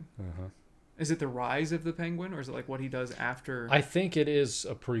interesting. Uh-huh. Is it the rise of the Penguin, or is it like what he does after? I think it is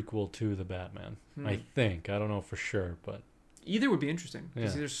a prequel to the Batman. I think. I don't know for sure, but... Either would be interesting,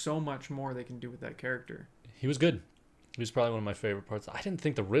 because Yeah. there's so much more they can do with that character. He was good. He was probably one of my favorite parts. I didn't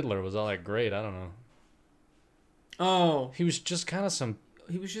think the Riddler was all that great. I don't know. Oh, He was just kind of some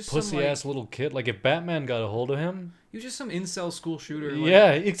he was just pussy-ass little kid. Like, if Batman got a hold of him... he was just some incel school shooter.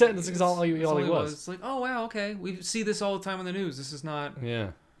 Yeah, exactly. That's That's all he was. It's like, oh wow, okay, we see this all the time on the news. This is not.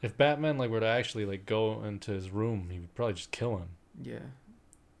 Yeah. If Batman were to actually go into his room, he would probably just kill him. Yeah.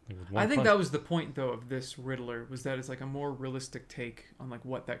 With one I think punch. that was the point though of this Riddler, was that it's like a more realistic take on like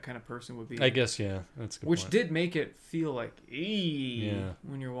what that kind of person would be. I guess, yeah. That's a good Which point. did make it feel like Yeah.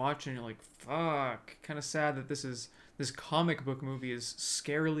 when you're watching, you're like, fuck. Kind of sad that this comic book movie is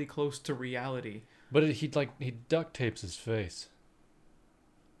scarily close to reality. But he duct tapes his face.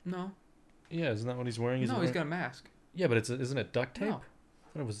 No. Yeah, isn't that what he's wearing? No, he's got a mask. Yeah, but isn't it duct tape? No.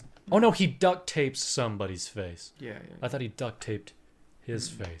 I thought it was. Oh no, he duct tapes somebody's face. Yeah. I thought he duct taped his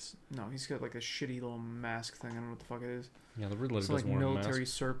face. No, he's got like a shitty little mask thing. I don't know what the fuck it is. Yeah, the Riddler It's doesn't like wear a military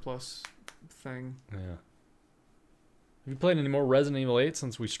mask. surplus thing. Yeah. Have you played any more Resident Evil 8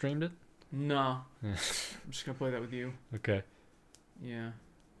 since we streamed it? No. Yeah. I'm just gonna play that with you. Okay. Yeah.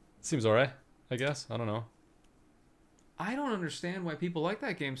 Seems alright, I guess. I don't know. I don't understand why people like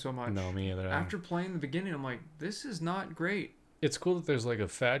that game so much. No, me either. After playing the beginning, I'm like, this is not great. It's cool that there's like a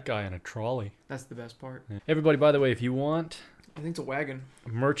fat guy in a trolley. That's the best part. Yeah. Everybody, by the way, if you want I think it's a wagon.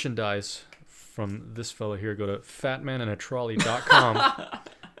 merchandise from this fella here, go to fatmaninatrolley.com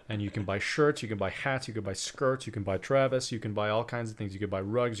and you can buy shirts, you can buy hats, you can buy skirts, you can buy Travis, you can buy all kinds of things. You can buy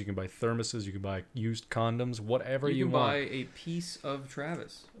rugs, you can buy thermoses, you can buy used condoms, whatever you can want. buy a piece of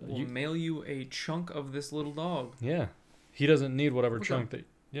Travis. We'll mail you a chunk of this little dog. Yeah. He doesn't need whatever Look chunk up. that...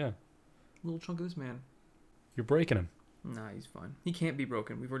 Yeah. Little chunk of this man. You're breaking him. Nah, he's fine. He can't be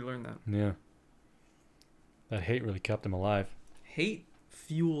broken. We've already learned that. Yeah. That hate really kept him alive. Hate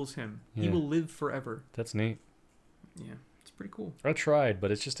fuels him. He Yeah. will live forever. That's neat. Yeah, it's pretty cool. I tried,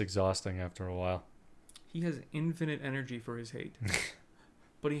 but it's just exhausting after a while. He has infinite energy for his hate.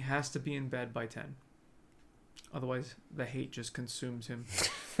 But he has to be in bed by 10. Otherwise, the hate just consumes him.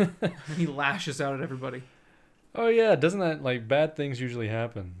 And he lashes out at everybody. Oh yeah, doesn't that bad things usually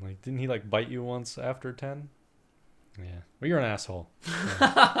happen? Didn't he bite you once after 10? Yeah. Well, you're an asshole.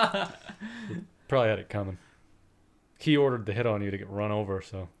 Yeah. You probably had it coming. He ordered the hit on you to get run over,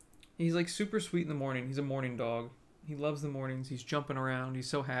 so. He's super sweet in the morning. He's a morning dog. He loves the mornings. He's jumping around. He's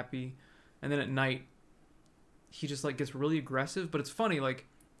so happy. And then at night, he just gets really aggressive. But it's funny, I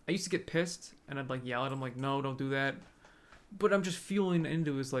used to get pissed and I'd yell at him no, don't do that. But I'm just fueling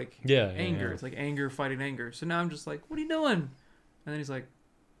into his anger. Yeah. It's anger fighting anger. So now I'm just what are you doing? And then he's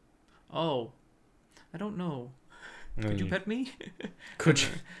oh, I don't know. Could you pet me? Could you?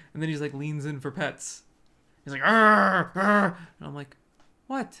 And then he's leans in for pets. He's arr, arr. And I'm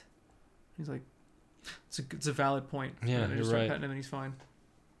what? He's it's a valid point. Yeah, and I you're just start right. petting him and he's fine.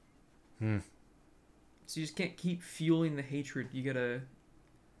 Hmm. So you just can't keep fueling the hatred. You gotta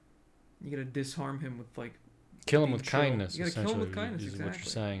disarm him with Kill him being with chill. kindness, You gotta kill him essentially, with kindness, is what you're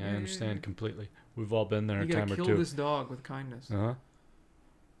exactly. saying. I Yeah, understand yeah. completely. We've all been there You a gotta time or kill two. this dog with kindness. Uh-huh.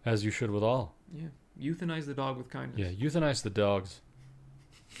 As you should with all. Yeah. Euthanize the dog with kindness. Yeah, euthanize the dogs.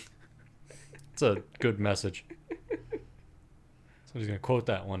 It's a good message. Somebody's going to quote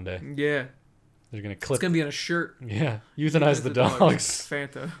that one day. Yeah. They're going to clip. It's gonna be on a shirt. Yeah, euthanize the dogs.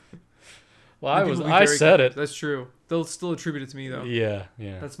 Fanta. Well, And people will be I very said confused. it. That's true. They'll still attribute it to me though. Yeah.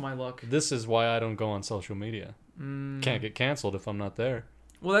 That's my luck. This is why I don't go on social media. Can't get canceled if I'm not there.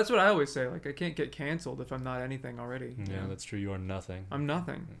 Well, that's what I always say. I can't get canceled if I'm not anything already. Yeah, that's true. You are nothing. I'm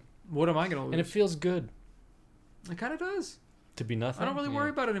nothing. What am I gonna lose? And it feels good It kind of does. to be nothing. I don't really worry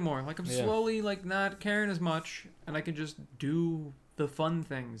about it anymore. I'm Yeah. slowly not caring as much, and I can just do the fun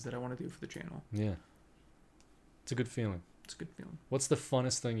things that I want to do for the channel. Yeah. It's a good feeling. It's a good feeling. What's the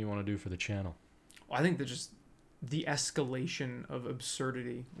funnest thing you want to do for the channel? Well, I think that just the escalation of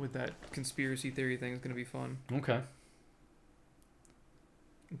absurdity with that conspiracy theory thing is gonna be fun. Okay.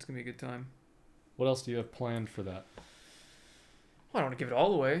 It's gonna be a good time. What else do you have planned for that? Well, I don't want to give it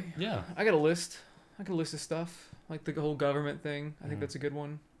all away. Yeah. I got a list. I got a list of stuff. Like the whole government thing. I think that's a good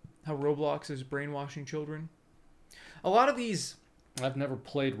one. How Roblox is brainwashing children. A lot of these... I've never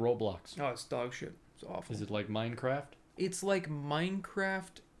played Roblox. Oh, it's dog shit. It's awful. Is it like Minecraft? It's like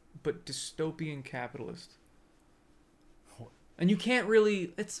Minecraft, but dystopian capitalist. And you can't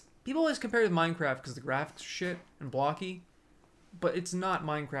really... People always compare it to Minecraft because the graphics are shit and blocky, but it's not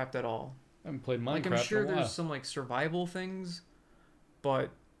Minecraft at all. I haven't played Minecraft Like, I'm sure in a while. there's some, like, survival things, but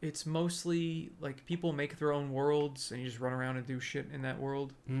it's mostly, like, people make their own worlds, and you just run around and do shit in that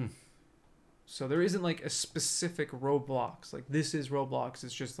world. So there isn't, like, a specific Roblox. Like, this is Roblox.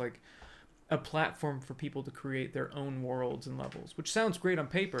 It's just, like, a platform for people to create their own worlds and levels, which sounds great on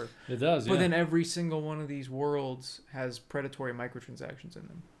paper. It does, But then every single one of these worlds has predatory microtransactions in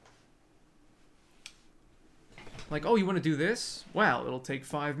them. Like, oh, you want to do this? Well, it'll take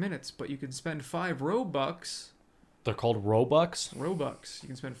 5 minutes, but you can spend 5 Robux. They're called Robux? Robux. You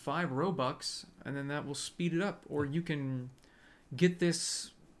can spend 5 Robux, and then that will speed it up. Or you can get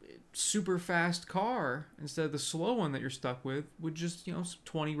this super fast car instead of the slow one that you're stuck with just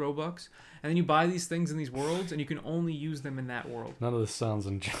 20 Robux, and then you buy these things in these worlds and you can only use them in that world. None of this sounds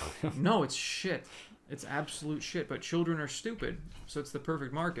enjoyable. No, it's shit. It's absolute shit, but children are stupid, so it's the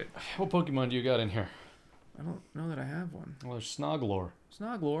perfect market. What Pokemon do you got in here? I don't know that I have one. Well, there's Snoglor.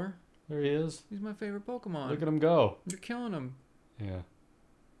 Snoglor. There he is. He's my favorite Pokemon. Look at him go. You're killing him. Yeah.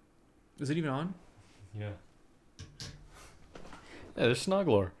 Is it even on? Yeah. Yeah, there's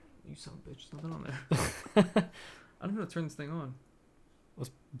Snoglor. You son of a bitch, there's nothing on there. I don't know how to turn this thing on.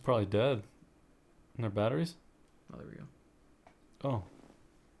 Probably dead. And their batteries? Oh, there we go. Oh.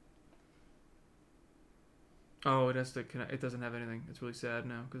 Oh, it has to connect. It doesn't have anything. It's really sad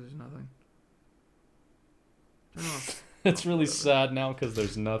now because there's nothing. Turn off. It's really whatever. sad now because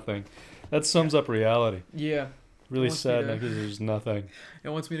there's nothing. That sums up reality. Yeah. Really wants me sad to- now because there's nothing. It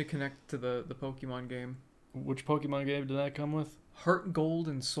wants me to connect to the Pokemon game. Which Pokemon game did that come with? Heart Gold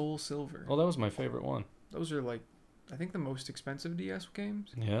and Soul Silver. Oh, that was my favorite one. Those are like, I think the most expensive DS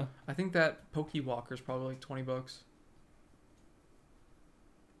games. Yeah? I think that Pokewalker is probably like $20.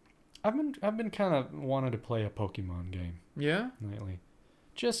 I've been kind of wanting to play a Pokemon game Yeah? lately.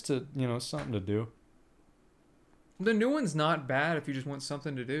 Just to, something to do. The new one's not bad if you just want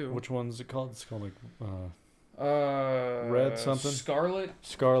something to do. Which one's it called? It's called like Red something? Scarlet.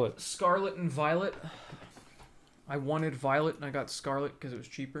 Scarlet. Scarlet and Violet. I wanted Violet and I got Scarlet because it was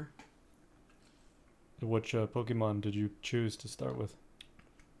cheaper. Which Pokemon did you choose to start with?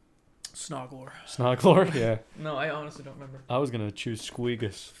 Snoglor. Snoglor? Yeah. No, I honestly don't remember. I was going to choose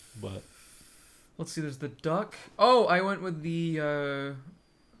Squeagus, but... Let's see, there's the duck. Oh, I went with the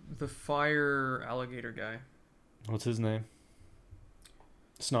fire alligator guy. What's his name?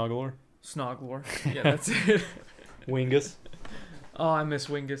 Snoglor? Snoglor. Yeah, that's it. Wingus? Oh, I miss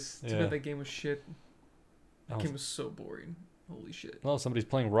Wingus. Too Yeah. bad that game was shit. That Oh. game was so boring. Holy shit. Well, somebody's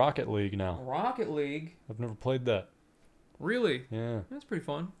playing Rocket League now. Rocket League? I've never played that. Really? Yeah. That's pretty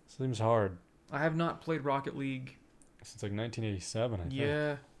fun. Seems hard. I have not played Rocket League. Since like 1987, I think.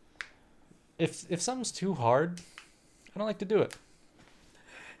 Yeah. If something's too hard, I don't like to do it.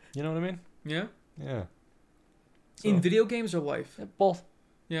 You know what I mean? Yeah? Yeah. In So- video games or life? Yeah, both.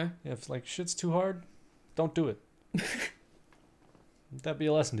 Yeah. If like shit's too hard, don't do it. That'd be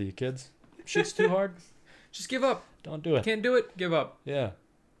a lesson to you, kids. Shit's too hard, Just give up. don't do it. Can't do it? Give up. Yeah.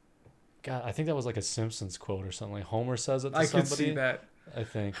 God, I think that was like a Simpsons quote or something. Like Homer says it to I somebody. could see that. I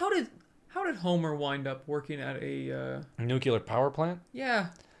think. How did Homer wind up working at a Nuclear power plant? yeah,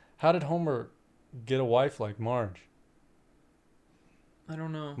 How did Homer get a wife like Marge? I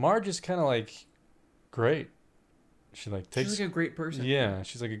don't know. Marge is kind of like great. She like takes She's like a great person. Yeah,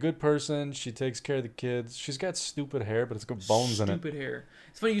 she's like a good person. She takes care of the kids. She's got stupid hair, but it's got bones in it. Stupid hair.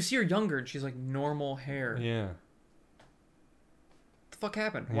 It's funny, you see her younger and she's like normal hair. Yeah. What the fuck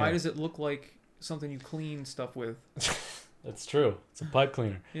happened? Yeah. Why does it look like something you clean stuff with? That's true. It's a pipe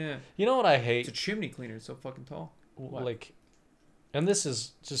cleaner. Yeah. You know what I It's hate? a chimney cleaner, it's so fucking tall. What? Like, and this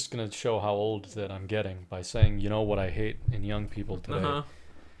is just gonna show how old that I'm getting by saying, you know what I hate in young people today. Uh-huh.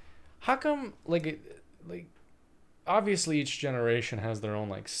 How come, like, obviously each generation has their own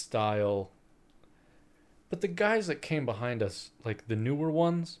like style, but the guys that came behind us, like the newer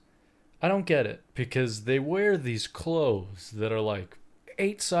ones, I don't get it because they wear these clothes that are like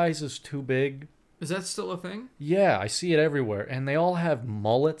 8 sizes too big. Is that still a thing? Yeah, I see it everywhere, and they all have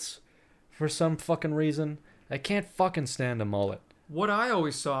mullets for some fucking reason. I can't fucking stand a mullet. What I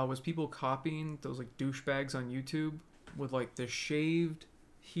always saw was people copying those like douchebags on YouTube with like the shaved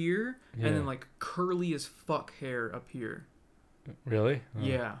here Yeah. and then like curly as fuck hair up here. Really? Oh,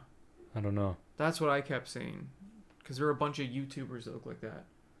 Yeah. I don't know. That's what I kept seeing. Because there are a bunch of YouTubers that look like that.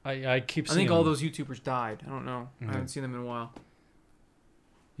 I keep I seeing think all them. those YouTubers died. I don't know. Mhm. I haven't seen them in a while.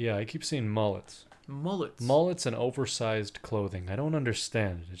 Yeah, I keep seeing mullets. Mullets. Mullets and oversized clothing. I don't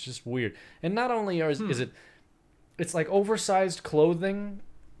understand it. It's just weird. And not only is it, it's like oversized clothing,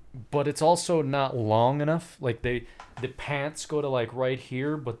 but it's also not long enough. Like the pants go to like right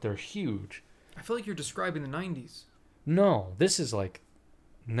here, but they're huge. I feel like you're describing the 90s. No, this is like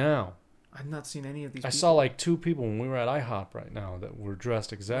now. I've not seen any of these I people. saw like 2 people when we were at IHOP right now that were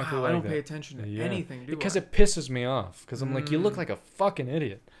dressed exactly Wow, like I don't that. pay attention to anything, do Because I? it pisses me off. Because I'm like, you look like a fucking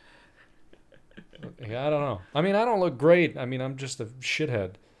idiot. I don't know. I mean, I don't look great. I mean, I'm just a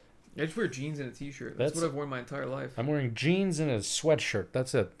shithead. I just wear jeans and a t-shirt. That's what I've worn my entire life. I'm wearing jeans and a sweatshirt.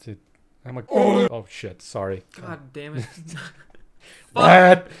 That's it. I'm a... Oh, shit. Sorry. God damn it.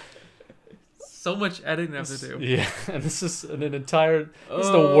 What? So much editing I have to do. Yeah, and this is an entire... This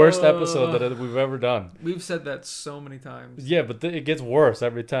is the worst episode that we've ever done. We've said that so many times. Yeah, but it gets worse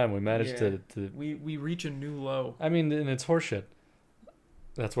every time we manage Yeah. to... We reach a new low. I mean, and it's horseshit.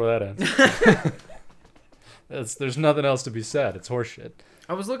 That's where that ends. There's nothing else to be said. It's horseshit.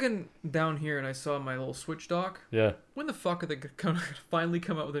 I was looking down here and I saw my little Switch dock. Yeah. When the fuck are they gonna finally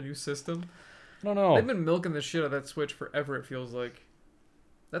come out with a new system? I don't know. They've been milking the shit out of that Switch forever, it feels like.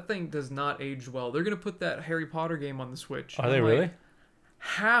 That thing does not age well. They're gonna put that Harry Potter game on the Switch. Are they really?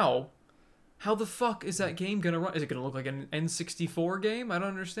 How? How the fuck is that game gonna run? Is it gonna look like an N64 game? I don't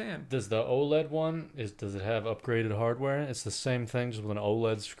understand. Does the OLED one, does it have upgraded hardware? It's the same thing, just with an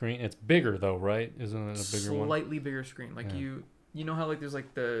OLED screen. It's bigger though, right? Isn't it a bigger one? Slightly bigger screen. Like Yeah. you know how like there's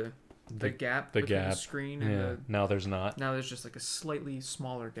like the gap the between the gap. screen and Yeah. Now there's not. now there's just like a slightly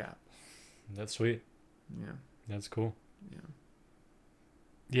smaller gap. That's sweet. Yeah. That's cool. Yeah.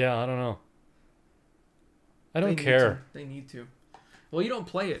 Yeah, I don't know. I They don't need care. to. They need to. Well, you don't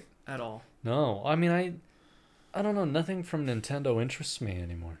play it at all. No, I mean I don't know. Nothing from Nintendo interests me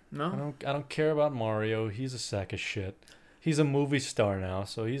anymore. No. I don't care about Mario. He's a sack of shit. He's a movie star now,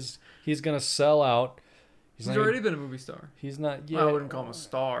 so he's gonna sell out. He's already been a movie star. He's not. Yeah, Well, I wouldn't call him a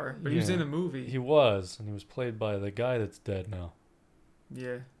star, but he was Yeah. in a movie. He was, and he was played by the guy that's dead now.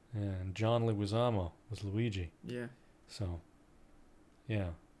 Yeah. Yeah, and John Leguizamo was Luigi. Yeah. So, yeah.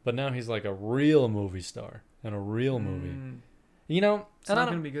 But now he's like a real movie star in a real movie. Mm. You know, It's and not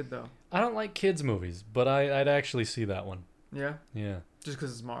gonna be good though. I don't like kids movies, but I'd actually see that one. Yeah. Yeah. Just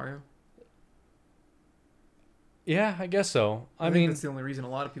because it's Mario. Yeah, I guess so. I think mean, that's the only reason a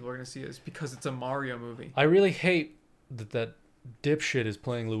lot of people are gonna see it is because it's a Mario movie. I really hate that dipshit is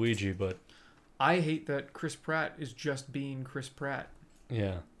playing Luigi, but I hate that Chris Pratt is just being Chris Pratt,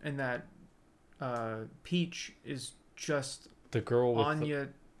 yeah, and that Peach is just the girl with Anya.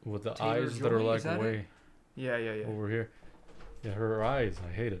 the Taylor eyes that are Joy, like is that way Yeah. over here. Yeah, her eyes.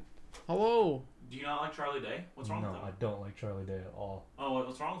 I hate it. Hello. Do you not like Charlie Day? What's wrong No, with him? I don't like Charlie Day at all. Oh,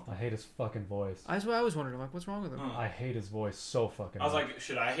 what's wrong with I him? hate his fucking voice. That's what I was wondering. Like, what's wrong with him? Huh. I hate his voice so fucking I was much. like,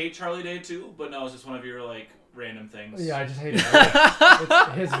 should I hate Charlie Day too? But no, it's just one of your like random things. Yeah, I just hate his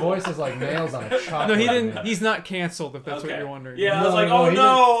voice. His voice is like nails on a chalkboard. No, he man. didn't. He's not canceled. If that's what Okay. you're wondering. Yeah. I was like, he oh, didn't-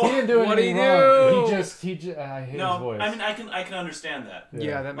 no! He didn't do What'd anything he wrong. do? He just. I hate No, his voice. I mean I can understand that.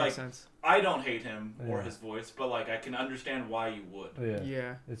 Yeah, that makes Like, sense. I don't hate him or Yeah. his voice, but like I can understand why you would. Yeah.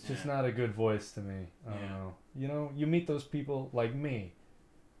 Yeah. It's just Yeah. not a good voice to me. I don't Yeah. know. You know, you meet those people like me.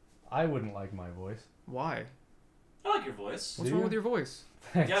 I wouldn't like my voice. Why? I like your voice. What's Do wrong you? with your voice?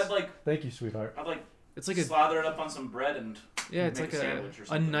 Thanks. Yeah, I'd like Thank you, sweetheart. It's like a slather it up on some bread and yeah. It's make like a sandwich or a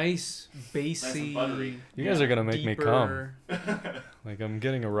something. nice, and bassy. buttery. You guys are gonna make me come. deeper- Like I'm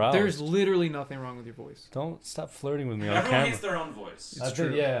getting aroused. There's literally nothing wrong with your voice. Don't stop flirting with me on Everyone camera. hates their own voice, It's I think-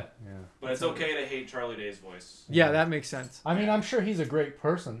 true. Yeah. but it's okay to hate Charlie Day's voice. Yeah, that makes sense. I mean, I'm sure he's a great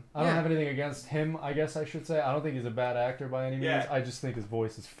person. I don't Yeah. have anything against him, I guess I should say. I don't think he's a bad actor by any means. Yeah. I just think his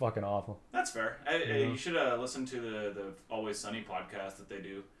voice is fucking awful. That's fair. Yeah. You should listen to the Always Sunny podcast that they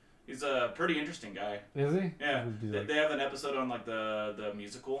do. He's a pretty interesting guy. Is he? Yeah, What does he do, they, like- they have an episode on like the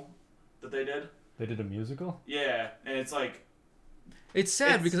musical that they did. They did a musical? Yeah, and it's like It's sad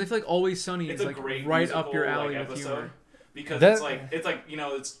It's- because I feel like Always Sunny it's is a like great right musical, up your alley like, with episode humor. because That- it's like you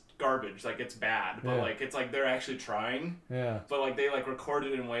know it's garbage, like it's bad, but Yeah. like it's like they're actually trying, Yeah. but like they like record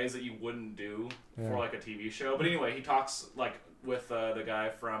it in ways that you wouldn't do Yeah. for like a TV show. But anyway, he talks like with the guy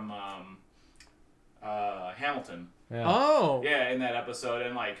from Hamilton. Yeah. Oh. Yeah, in that episode,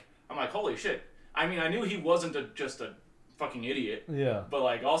 and like I'm like, holy shit. I mean, I knew he wasn't just a fucking idiot, Yeah. but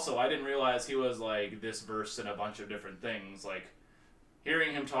like also I didn't realize he was like this versed in a bunch of different things. Like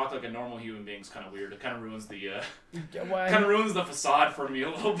hearing him talk like a normal human being is kind of weird. It kind of ruins the kind of ruins the facade for me a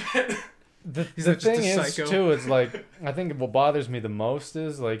little bit. The not just a thing is, psycho. too, it's like, I think what bothers me the most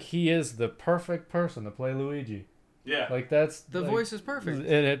is, like, he is the perfect person to play Luigi. Yeah. Like, that's... The like, voice is perfect. And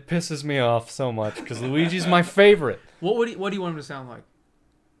it pisses me off so much, because Luigi's my favorite. What do you want him to sound like?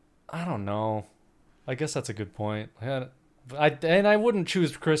 I don't know. I guess that's a good point. I wouldn't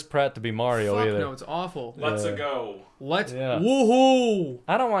choose Chris Pratt to be Mario Fuck either. no, it's awful. Let's go. Woohoo!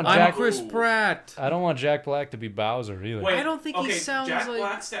 I don't want I'm Jack. Chris Pratt. I don't want Jack Black to be Bowser either. Wait, I don't think he sounds Jack like...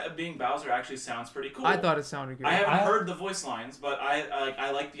 Black being Bowser actually sounds pretty cool. I thought it sounded good. I haven't heard the voice lines, but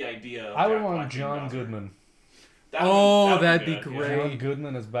I like the idea of I would Jack want Black being John Bowser. Goodman. That'd be good, great. John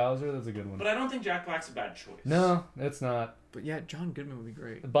Goodman as Bowser. That's a good one. But I don't think Jack Black's a bad choice. No, it's not. But yeah, John Goodman would be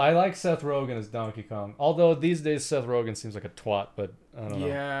great. But I like Seth Rogen as Donkey Kong. Although these days Seth Rogen seems like a twat, but I don't know.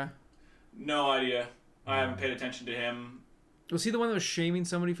 Yeah. No idea. I haven't paid attention to him. Was he the one that was shaming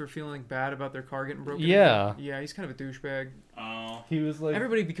somebody for feeling bad about their car getting broken? Yeah. Yeah, he's kind of a douchebag. Oh. He was like...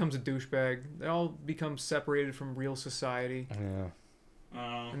 Everybody becomes a douchebag. They all become separated from real society. Yeah.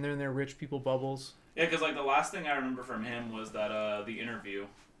 And they're in their rich people bubbles. Yeah, because like the last thing I remember from him was that the interview.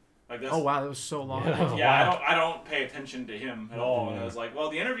 Like that's, Oh wow, that was so long Yeah, ago. Yeah, I don't pay attention to him at all. Yeah. And I was like, well,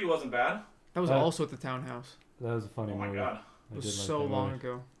 the interview wasn't bad. That was also at the townhouse. That was a funny Oh my movie. god, It was so long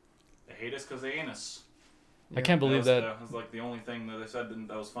ago. they hate us because they ain't us. I can't believe that. That was like the only thing that they said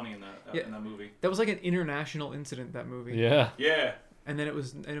that was funny in that movie. That was like an international incident, that movie. Yeah. Yeah. And then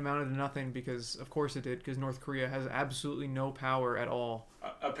it amounted to nothing because, of course it did, because North Korea has absolutely no power at all.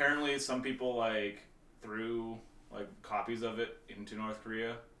 Apparently, some people like threw like copies of it into North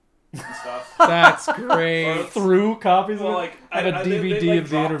Korea and stuff. That's great. Through copies Well, of like I have a DVD they, of the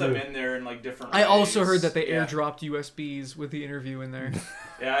dropped interview. them in there in like different. I also ways. heard that they Yeah. airdropped USBs with the interview in there.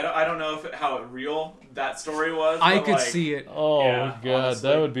 Yeah, I don't know how real that story was. I but, could like, see it. Oh Yeah, god, honestly.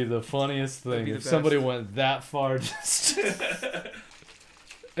 that would be the funniest thing be if the somebody best. went that far. Just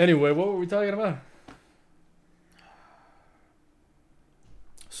anyway, what were we talking about?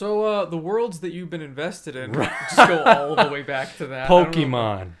 So, the worlds that you've been invested in, Right. just go all the way back to that. I don't know.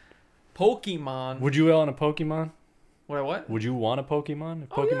 Pokemon. Pokemon. Would you want a Pokemon? What? Would you want a Pokemon if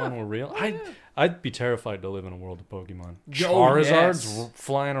Oh, Pokemon yeah. were real? Oh, yeah. I'd be terrified to live in a world of Pokemon. Oh, Charizards yes.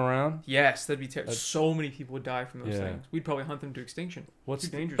 flying around. Yes, that'd be terrible. That's- So many people would die from those Yeah. things. We'd probably hunt them to extinction. What's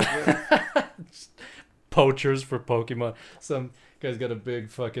Too dangerous. Yeah. poachers for Pokemon? Some guy's got a big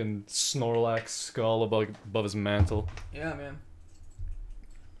fucking Snorlax skull above his mantle. Yeah, man.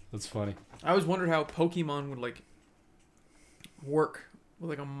 That's funny. I always wondered how Pokemon would like work with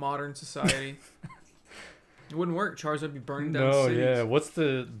like a modern society. It wouldn't work. Charizard would be burning down No, cities. yeah. What's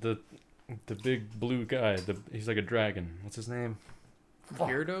the big blue guy? He's like a dragon. What's his name?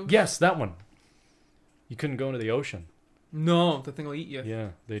 Gyarados? Yes, that one. You couldn't go into the ocean. No, the thing will eat you. Yeah,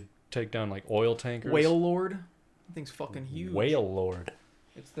 they take down like oil tankers. Whale Lord. That thing's fucking huge. Whale Lord.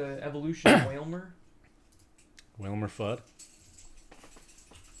 It's the evolution of Whalmer. Whalmer Fudd.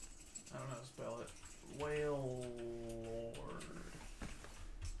 I don't know how to spell it. Whale Lord.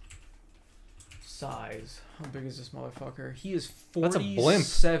 Size. How big is this motherfucker? He is That's a blimp.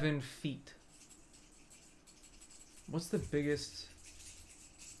 47 feet. What's the biggest?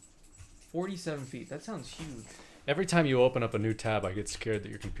 47 feet. That sounds huge. Every time you open up a new tab, I get scared that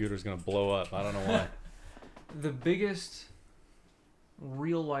your computer's gonna blow up. I don't know why. The biggest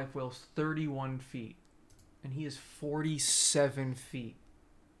real life whale's 31 feet. And he is 47 feet.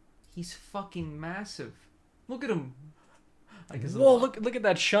 He's fucking massive. Look at him. I guess Whoa! Look at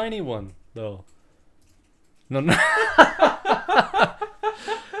that shiny one though. No.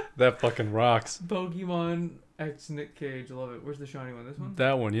 That fucking rocks. Pokemon X Nick Cage. I love it. Where's the shiny one? This one?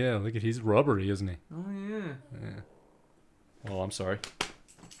 That one, yeah. Look at he's rubbery, isn't he? Oh, yeah. Yeah. Oh, I'm sorry.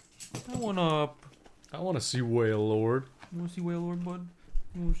 That one up. I want to see Whale Lord. You want to see Whale Lord, bud?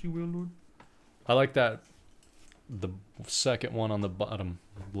 You want to see Whale Lord? I like that. The second one on the bottom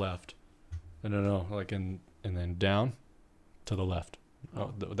left. I don't know, like and then down to the left.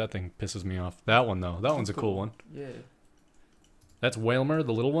 Oh, that thing pisses me off. That one though, that one's a cool one. Yeah. That's Whalmer,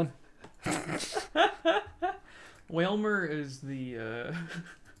 the little one. Whalmer is the.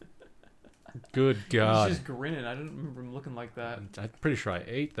 Good God. He's just grinning. I didn't remember him looking like that. I'm pretty sure I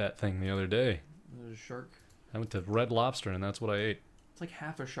ate that thing the other day. There's a shark. I went to Red Lobster and that's what I ate. It's like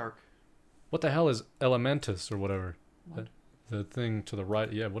half a shark. What the hell is Elementus or whatever? What? The thing to the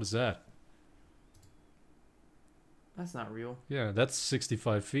right. Yeah, what is that? That's not real. Yeah, that's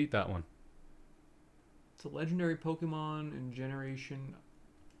 65 feet, that one. It's a legendary Pokemon in Generation.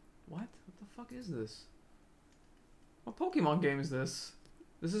 What? What the fuck is this? What Pokemon game is this?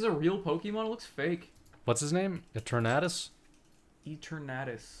 This is a real Pokemon? It looks fake. What's his name? Eternatus?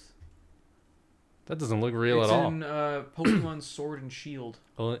 Eternatus. That doesn't look real It's at all. in Pokemon Sword and Shield.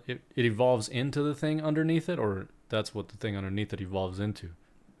 Well, it evolves into the thing underneath it, or that's what the thing underneath it evolves into?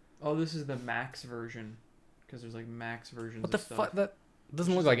 Oh, this is the max version. Because there's like max versions What the of stuff. fuck? That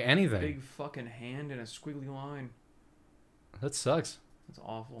doesn't look like anything. Big fucking hand and a squiggly line. That sucks. That's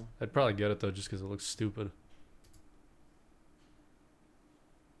awful. I'd probably get it though, just because it looks stupid.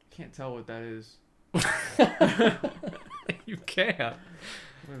 Can't tell what that is. You can't.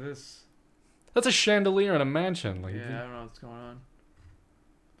 Look at this. That's a chandelier in a mansion. Like, Yeah, I don't know what's going on.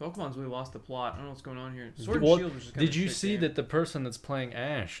 Pokemon's really lost the plot. I don't know what's going on here. Sword Well, and Shield was just kind did of you shit see game. that the person that's playing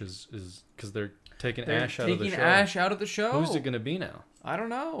Ash is because they're taking Ash out of the show? Taking Ash out of the show? Who's it gonna be now? I don't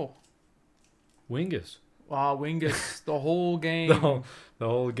know. Wingus. Wow, Wingus, the whole game. The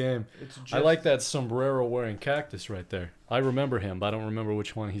whole game. It's just... I like that sombrero wearing cactus right there. I remember him, but I don't remember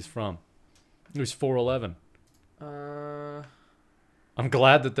which one he's from. He was 4'11". I'm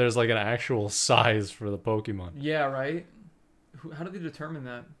glad that there's like an actual size for the Pokemon. Yeah, right? How did they determine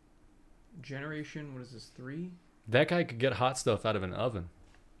that? Generation, what is this, 3? That guy could get hot stuff out of an oven.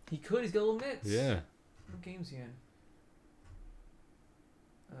 He could, he's got little mitts. Yeah. What game's he in?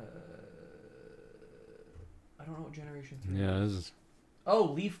 I don't know what Generation 3 Yeah, is. this is... Oh,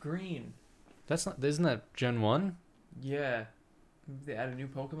 Leaf Green. That's not... Isn't that Gen 1? Yeah. They add a new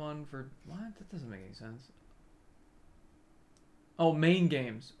Pokemon for... What? That doesn't make any sense. Oh, main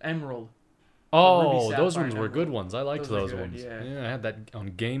games. Emerald. Oh, Ruby, those Sapphire, ones and were Emerald. good ones. I liked Those those were good, ones. yeah. I had that on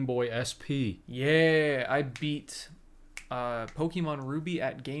Game Boy SP. Yeah, I beat Pokemon Ruby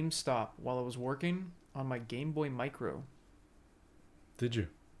at GameStop while I was working on my Game Boy Micro. Did you?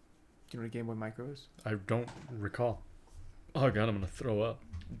 Do you know what a Game Boy Micro is? I don't recall. Oh god, I'm gonna throw up.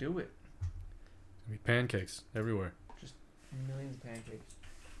 Do it. There'll be pancakes everywhere. Millions of pancakes.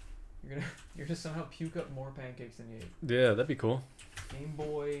 You're gonna somehow puke up more pancakes than you ate. Yeah, that'd be cool. Game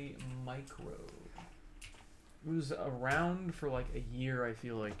Boy Micro. It was around for like a year, I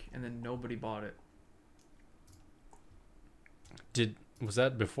feel like, and then nobody bought it. Was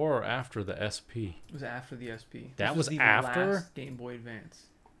that before or after the SP? It was after the SP. That This was the after? last Game Boy Advance.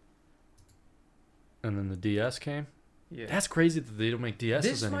 And then the DS came? Yeah. That's crazy that they don't make DSs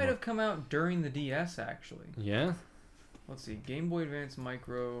This anymore. might have come out during the DS, actually. Yeah? Let's see. Game Boy Advance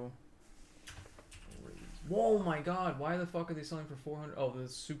Micro. Whoa, my God! Why the fuck are they selling for 400? Oh, the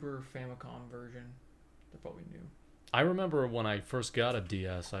Super Famicom version. They're probably new. I remember when I first got a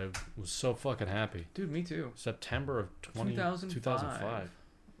DS, I was so fucking happy. Dude, me too. September of 2005.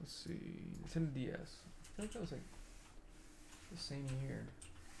 Let's see. Nintendo DS. I feel like that was like the same year.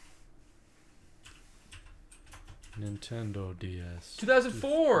 Nintendo DS.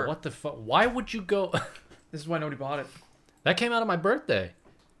 2004! What the fuck? Why would you go... This is why nobody bought it. That came out on my birthday.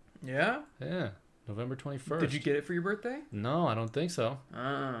 Yeah? Yeah. November 21st. Did you get it for your birthday? No, I don't think so.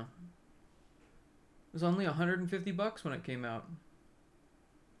 It was only $150 when it came out.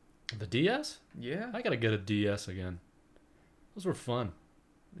 The DS? Yeah. I gotta get a DS again. Those were fun.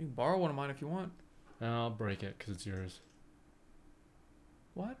 You can borrow one of mine if you want. No, I'll break it because it's yours.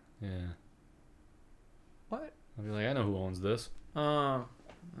 What? Yeah. What? I'll be like, I know who owns this.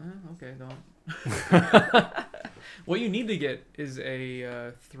 Okay, don't. What you need to get is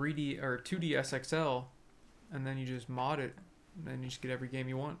a 3D or 2D SXL, and then you just mod it, and then you just get every game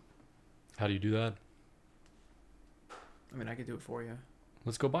you want. How do you do that? I mean, I could do it for you.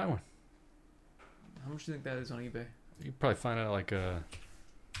 Let's go buy one. How much do you think that is on eBay? You can probably find it at like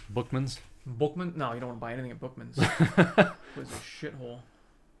Bookman's. Bookman? No, you don't want to buy anything at Bookman's. It's a shithole.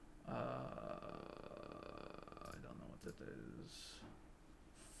 I don't know what that is.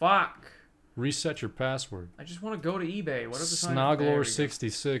 Fuck. Reset your password. I just want to go to eBay. What are the times? There we go.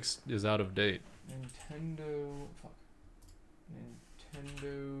 Snoglor66 is out of date. Nintendo. Fuck.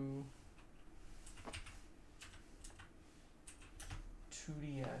 Nintendo.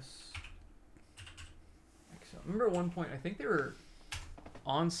 2DS. Remember at one point, I think they were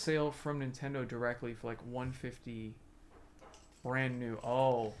on sale from Nintendo directly for like $150 brand new.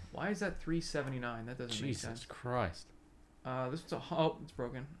 Oh, why is that $379? That doesn't make sense. Jesus Christ. This was it's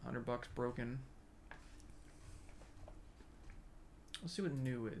broken. $100 broken. Let's see what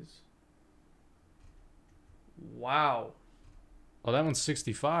new is. Wow. Oh, that one's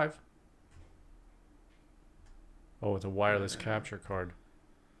 65. Oh, it's a wireless capture card.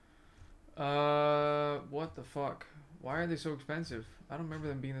 What the fuck? Why are they so expensive? I don't remember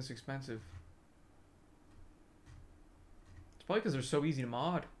them being this expensive. It's probably because they're so easy to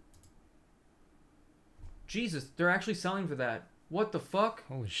mod. Jesus, they're actually selling for that. What the fuck?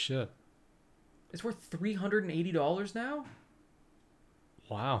 Holy shit. It's worth $380 now?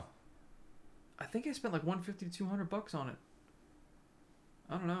 Wow. I think I spent like $150 to $200 on it.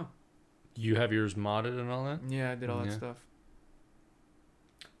 I don't know. You have yours modded and all that? Yeah, I did all that stuff.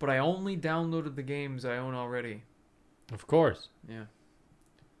 But I only downloaded the games I own already. Of course. Yeah.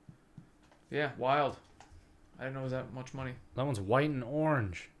 Yeah, wild. I didn't know it was that much money. That one's white and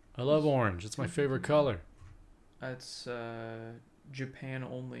orange. I love orange. It's my favorite color. That's Japan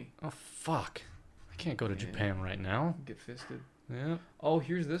only. Oh, fuck. I can't go to Yeah. Japan right now. Get fisted. Yeah. Oh,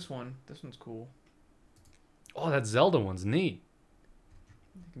 here's this one. This one's cool. Oh, that Zelda one's neat.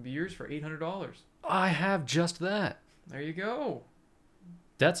 It can be yours for $800. I have just that. There you go.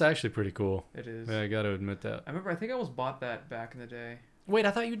 That's actually pretty cool. It is. Yeah, I got to admit that. I remember, I think I almost bought that back in the day. Wait,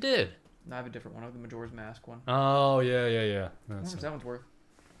 I thought you did. No, I have a different one. I have the Majora's Mask one. Oh, yeah. How much that one's worth?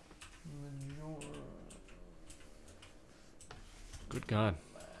 Good God.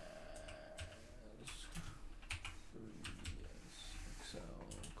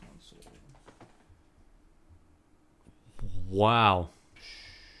 Wow.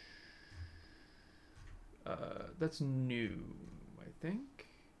 That's new, I think.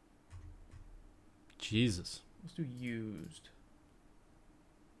 Jesus. Let's do used.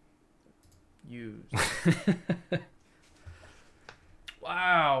 Used.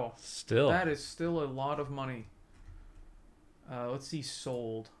 Wow. Still. That is still a lot of money. Let's see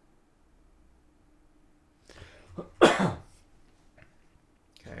sold. Okay,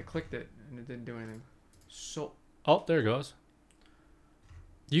 I clicked it and it didn't do anything. So Oh, there it goes.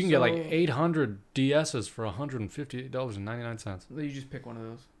 You can get like So- 800 DSs for $158.99. you just pick one of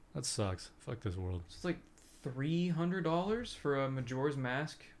those. That sucks. Fuck this world. So it's like $300 for a Majora's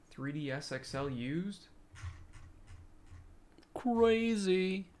Mask 3DS XL used.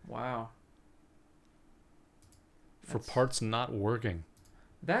 Crazy. Wow. For That's- parts not working.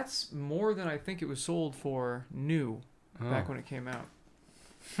 That's more than I think it was sold for new back when it came out.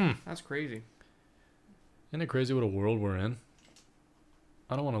 That's crazy. Isn't it crazy what a world we're in?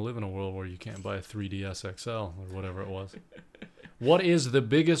 I don't want to live in a world where you can't buy a 3DS XL or whatever it was. What is the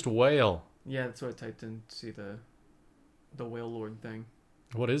biggest whale? Yeah, that's what I typed in to see the whale lord thing.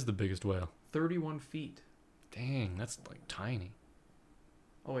 What is the biggest whale? 31 feet. Dang, that's like tiny.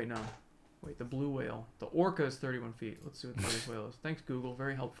 Oh wait, no. Wait, the blue whale. The orca is 31 feet. Let's see what the biggest whale is. Thanks, Google.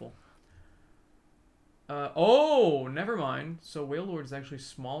 Very helpful. Oh, never mind. So whale lord is actually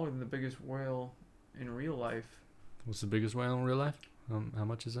smaller than the biggest whale in real life. What's the biggest whale in real life? How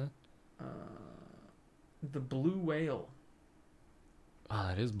much is that? The blue whale. Ah,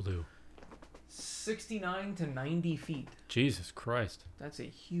 that is blue. 69 to 90 feet. Jesus Christ. That's a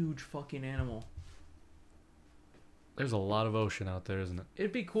huge fucking animal. There's a lot of ocean out there, isn't it?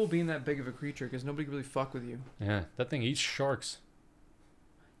 It'd be cool being that big of a creature because nobody could really fuck with you. Yeah, that thing eats sharks.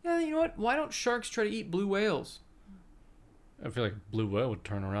 Yeah, you know what? Why don't sharks try to eat blue whales? I feel like a blue whale would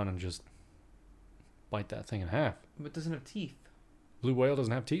turn around and just bite that thing in half. But it doesn't have teeth. Blue whale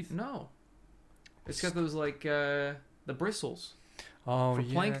doesn't have teeth? No. It's got those, like, the bristles. Oh, For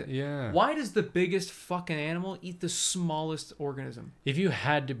yeah, plankton. yeah. Why does the biggest fucking animal eat the smallest organism? If you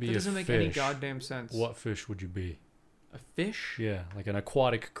had to be That a doesn't make fish, any goddamn sense. what fish would you be? A fish? Yeah, like an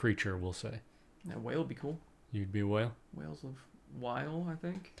aquatic creature, we'll say. A whale would be cool. You'd be a whale? Whales live wild, I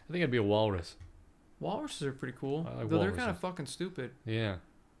think. I think I'd be a walrus. Walruses are pretty cool. I like Though they're kind of walruses. fucking stupid. Yeah.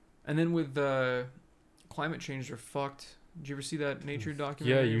 And then with climate change, they're fucked. Did you ever see that nature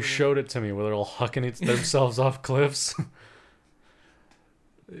documentary? Yeah, you where they- showed it to me where they're all hucking themselves off cliffs.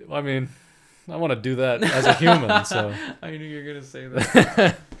 I mean, I want to do that as a human, so. I knew you were gonna say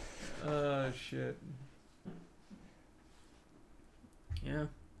that. Shit. Yeah.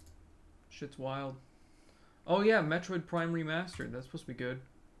 Shit's wild. Oh yeah, Metroid Prime Remastered. That's supposed to be good.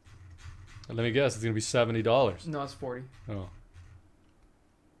 Let me guess, it's going to be $70. No, it's 40. Oh.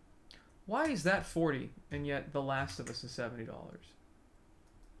 Why is that 40 and yet The Last of Us is $70?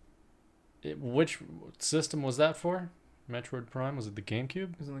 Which system was that for? Metroid Prime? Was it the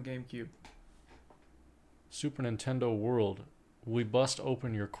GameCube? It was on the GameCube. Super Nintendo World. We bust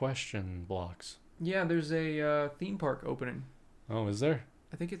open your question blocks. Yeah, there's a theme park opening. Oh, is there?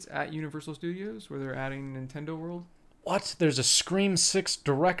 I think it's at Universal Studios where they're adding Nintendo World. What? There's a Scream 6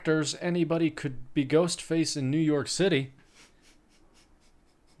 directors. Anybody could be Ghostface in New York City.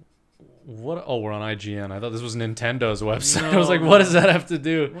 What? Oh, we're on IGN. I thought this was Nintendo's website. I was like, what does that have to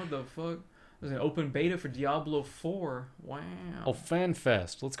do? What the fuck? There's an open beta for Diablo 4. Wow. Oh,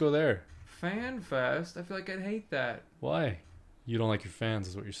 FanFest. Let's go there. FanFest? I feel like I'd hate that. Why? You don't like your fans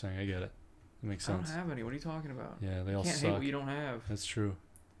is what you're saying. I get it. It makes I don't sense. have any. What are you talking about? Yeah, they all You can't hate suck. what you don't have. That's true.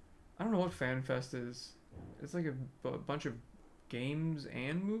 I don't know what FanFest is. It's like a bunch of games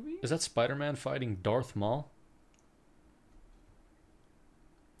and movies? Is that Spider-Man fighting Darth Maul?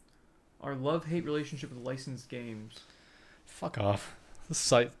 Our love-hate relationship with licensed games. Fuck off. This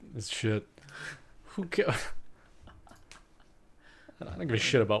site is shit. Who cares? I don't give a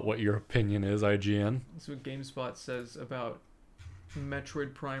shit about what your opinion is, IGN. That's what GameSpot says about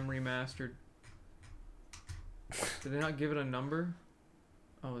Metroid Prime Remastered. Did they not give it a number?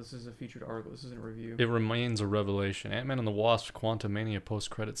 Oh, this is a featured article. This isn't a review. It remains a revelation. Ant-Man and the Wasp: Quantumania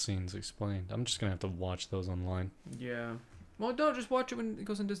post-credit scenes explained. I'm just gonna have to watch those online. Yeah. Well, don't just watch it when it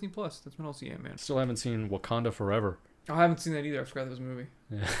goes on Disney Plus. That's when I'll see Ant-Man. Still haven't seen Wakanda Forever. Oh, I haven't seen that either. I forgot that was a movie.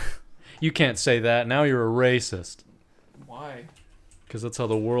 Yeah. You can't say that. Now you're a racist. Why? Because that's how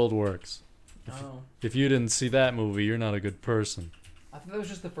the world works. Oh. If you didn't see that movie, you're not a good person. I thought that was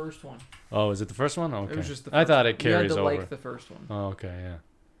just the first one. Oh, is it the first one? Okay. It was just the I first thought one. it carries you had to over. like the first one. Oh, okay,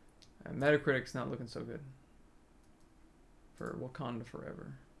 yeah. Metacritic's not looking so good. For Wakanda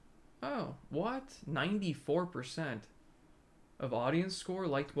Forever. Oh, what? 94% of audience score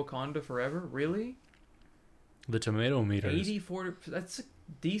liked Wakanda Forever? Really? The tomato meter. 84. That's a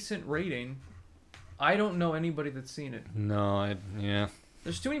decent rating. I don't know anybody that's seen it. No, yeah.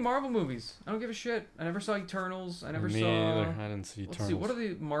 There's too many Marvel movies. I don't give a shit. I never saw Eternals. I never Me saw. either. I didn't see Let's Eternals. see. What are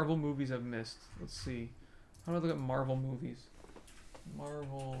the Marvel movies I've missed? Let's see. How do I look at Marvel movies?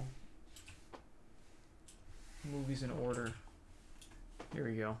 Marvel movies in order. Here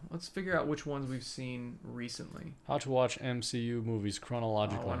we go. Let's figure out which ones we've seen recently. How to watch MCU movies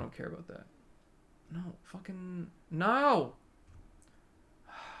chronologically. Oh, I don't care about that. No, fucking no.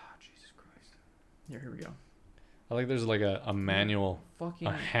 Jesus Christ. Here we go. I think there's like a manual, Fucking.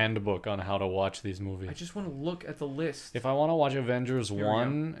 a handbook on how to watch these movies. I just want to look at the list. If I want to watch Avengers Here we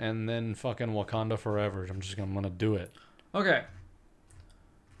 1 and then fucking Wakanda Forever, I'm gonna do it. Okay.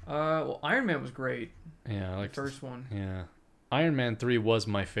 Well, Iron Man was great. Yeah, like The first one. Yeah. Iron Man 3 was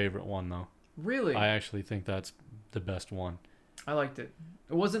my favorite one though. Really? I actually think that's the best one. I liked it.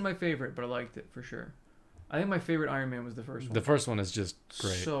 It wasn't my favorite, but I liked it for sure. I think my favorite Iron Man was the first one. The first one is just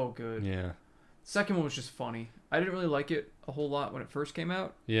great. So good. Yeah. Second one was just funny. I didn't really like it a whole lot when it first came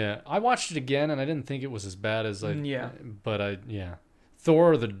out. Yeah. I watched it again and I didn't think it was as bad as I Yeah. But yeah.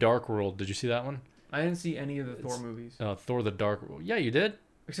 Thor the Dark World. Did you see that one? I didn't see any of the Thor movies. Thor the Dark World. Yeah, you did?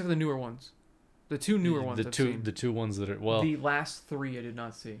 Except for the newer ones. The two newer ones I've seen. The two ones that are well The last three I did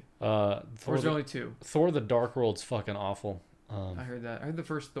not see. Thor Or is there only two? Thor the Dark World's fucking awful. I heard that. I heard the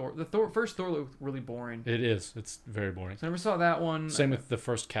first Thor. First Thor looked really boring. It is. It's very boring. So I never saw that one. Same with the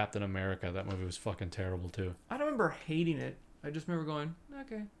first Captain America. That movie was fucking terrible too. I don't remember hating it. I just remember going,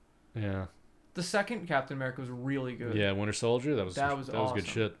 okay. Yeah. The second Captain America was really good. Yeah, Winter Soldier. That was awesome. good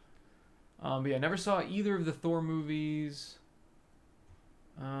shit. But yeah, I never saw either of the Thor movies.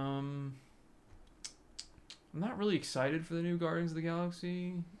 I'm not really excited for the new Guardians of the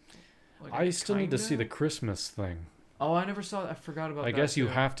Galaxy. Like, I still need to see the kinda. Christmas thing. Oh, I never saw that. I forgot about that. I guess you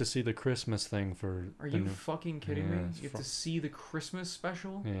too. have to see the Christmas thing for. Are the you new... fucking kidding Yeah, me? it's You have to see the Christmas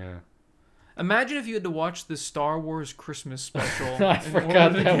special? Yeah. Imagine if you had to watch the Star Wars Christmas special. I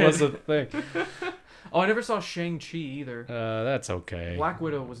forgot that was a thing. Oh, I never saw Shang-Chi either. That's okay. Black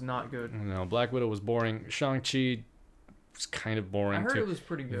Widow was not good. No, Black Widow was boring. Shang-Chi was kind of boring I heard too. it was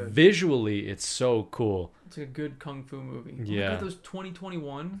pretty good. Visually, it's so cool. It's like a good kung fu movie. Yeah. Look at those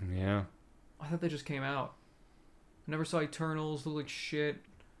 2021. Yeah. I thought they just came out. I never saw Eternals. Look like shit.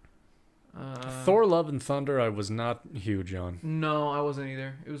 Thor: Love and Thunder, I was not huge on. No, I wasn't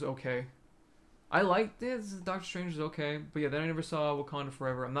either. It was okay. I liked it. Doctor Strange is okay. But yeah, then I never saw Wakanda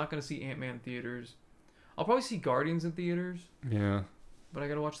Forever. I'm not going to see Ant-Man in theaters. I'll probably see Guardians in theaters. Yeah. But I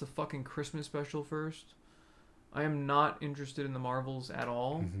got to watch the fucking Christmas special first. I am not interested in the Marvels at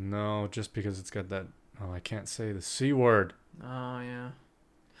all. No, just because it's got that. Oh, I can't say the C word. Oh, yeah.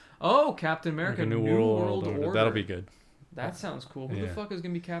 Oh, Captain America, Like a New World Order. That'll be good. That sounds cool. Who Yeah. the fuck is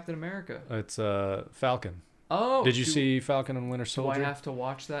going to be Captain America? It's Falcon. Oh. Did you see Falcon and Winter Do Soldier? I have to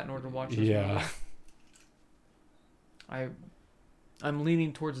watch that in order to watch this Yeah. movie? I'm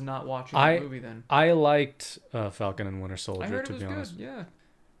leaning towards not watching I- the movie then. I liked Falcon and Winter I Soldier, heard to it was be good, honest. yeah.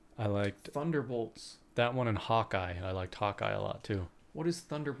 I liked Thunderbolts. that one and Hawkeye. I liked Hawkeye a lot too. What is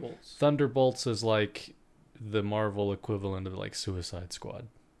Thunderbolts? Thunderbolts is like the Marvel equivalent of like Suicide Squad.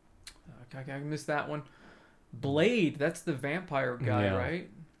 Okay, I missed that one. Blade, that's the vampire guy, Yeah. right?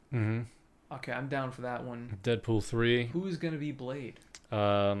 Mm-hmm. Okay, I'm down for that one. Deadpool 3. Who is going to be Blade?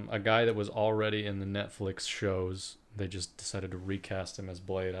 A guy that was already in the Netflix shows. They just decided to recast him as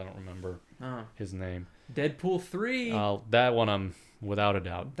Blade. I don't remember Oh. his name. Deadpool 3. That one I'm without a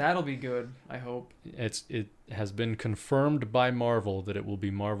doubt. That'll be good, I hope. It has been confirmed by Marvel that it will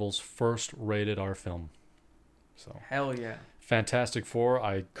be Marvel's first rated R film. So Hell yeah. Fantastic Four,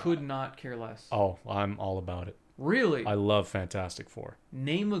 Could not care less. I'm all about it. Really? I love Fantastic Four.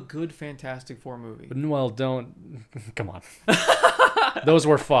 Name a good Fantastic Four movie. But, well, don't come on. Those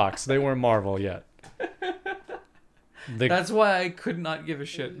were Fox. They weren't Marvel yet. That's why I could not give a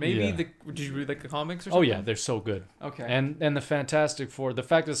shit. Maybe Yeah. did you read like the comics or Oh something? yeah, they're so good. Okay. And the Fantastic Four, the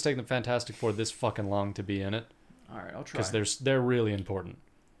fact that it's taken the Fantastic Four this fucking long to be in it, All right, I'll try. because they're really important.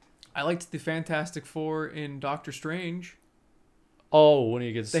 I liked the Fantastic Four in Doctor Strange. Oh, when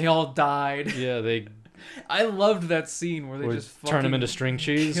he gets... They all died. Yeah, they... I loved that scene where they Or just turn him fucking into string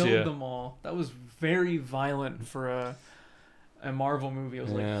cheese. killed Yeah. them all. That was very violent for a Marvel movie. I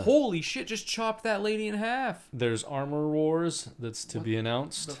was Yeah. like, holy shit, just chopped that lady in half. There's Armor Wars that's to What be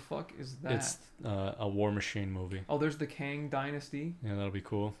announced. The fuck is that? It's a War Machine movie. Oh, there's the Kang Dynasty. Yeah, that'll be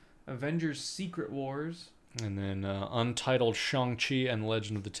cool. Avengers Secret Wars. And then Untitled Shang-Chi and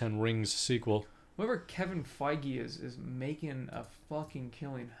Legend of the Ten Rings sequel. Whoever Kevin Feige is making a fucking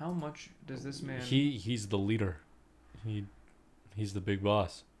killing. How much does this man... He's the leader. He's the big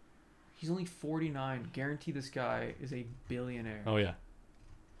boss. He's only 49. Guarantee this guy is a billionaire. Oh yeah.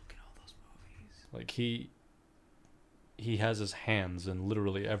 Look at all those movies. Like he has his hands in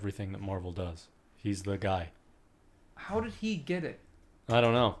literally everything that Marvel does. He's the guy. How did he get it? I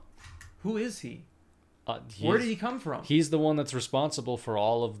don't know. Who is he? Where did he come from? He's the one that's responsible for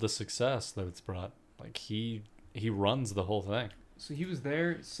all of the success that it's brought. Like he runs the whole thing. So he was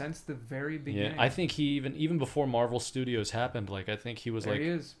there since the very beginning. Yeah, I think he even before Marvel Studios happened, like I think he was there like he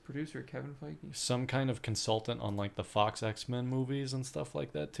is, producer Kevin Feige. some kind of consultant on like the Fox X-Men movies and stuff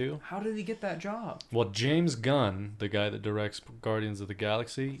like that too. How did he get that job? Well, James Gunn, the guy that directs Guardians of the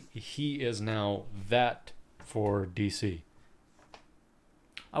Galaxy, he is now that for DC.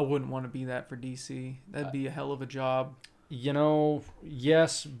 I wouldn't want to be that for DC. That'd be a hell of a job. You know,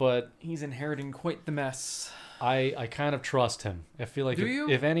 yes, but He's inheriting quite the mess. I kind of trust him. I feel like Do you?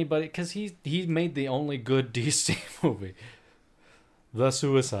 if anybody, because he made the only good DC movie, The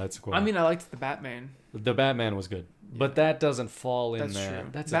Suicide Squad. I mean, I liked the Batman. The Batman was good, but that doesn't fall in That's there. true.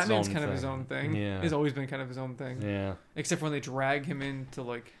 That's Batman's its own kind of thing. his own thing. Yeah, He's always been kind of his own thing. yeah. Except for when they drag him into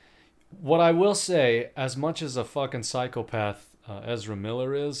like... What I will say, as much as a fucking psychopath Ezra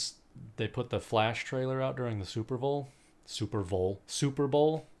Miller is, they put the Flash trailer out during the Super Bowl. Super Bowl.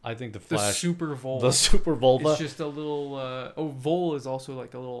 I think the The Flash. Super Vole. The Super Bowl. It's just a little... Vole is also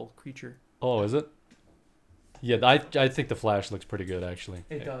like a little creature. Oh, is it? Yeah, I think the Flash looks pretty good actually.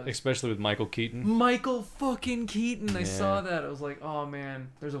 It does. Especially with Michael Keaton. Michael fucking Keaton. I Yeah. saw that. I was like, oh man,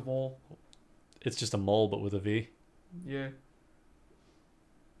 there's a vole. It's just a mole but with a V. Yeah.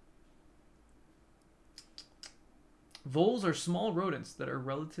 Voles are small rodents that are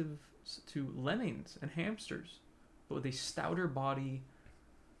relative to lemmings and hamsters, but with a stouter body,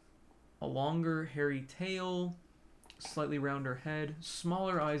 a longer hairy tail, slightly rounder head,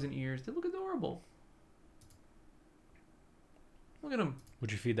 smaller eyes and ears. They look adorable. Look at him.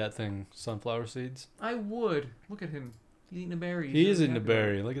 Would you feed that thing sunflower seeds? I would. Look at him. He's eating a berry. He He's is really eating a happy about it.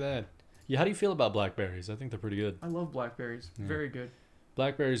 berry. Look at that. Yeah, how do you feel about blackberries? I think they're pretty good. I love blackberries. Yeah. Very good.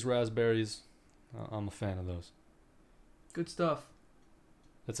 Blackberries, raspberries. I'm a fan of those. Good stuff.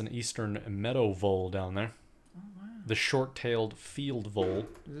 That's an eastern meadow vole down there. Oh wow. The short-tailed field vole.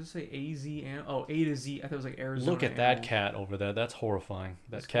 Does this say AZ? A to Z. I thought it was like Arizona. Look at that animal. cat over there. That's horrifying.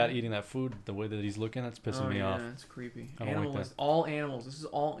 That This cat guy? eating that food, the way that he's looking, that's pissing Oh, me yeah, off. It's creepy. I don't like Animals. that. All animals. This is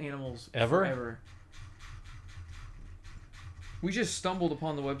all animals. Ever? Forever. We just stumbled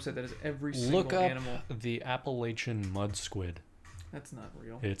upon the website that is every single Look up animal. the Appalachian mud squid. That's not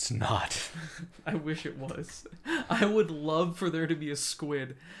real. It's not. I wish it was. I would love for there to be a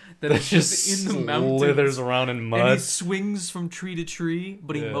squid that That is just in the mountains. slithers around in And he mud. swings from tree to tree,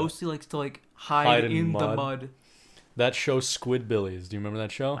 but he Yeah. mostly likes to like hide in in the mud. mud. That show Squidbillies. Do you remember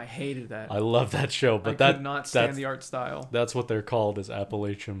that show? I hated that. I love that show, but I that could not stand that's, the art style. that's what they're called is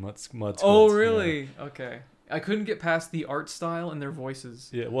Appalachian mud squids. Oh, Yeah. really? Okay. I couldn't get past the art style and their voices.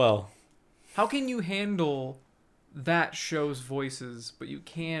 Yeah, well, How can you handle that show's voices, but you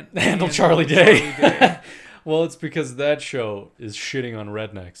can't Handle Charlie Day. Charlie Day? well, it's because that show is shitting on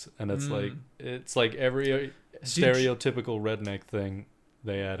rednecks, and it's Mm. like every stereotypical redneck thing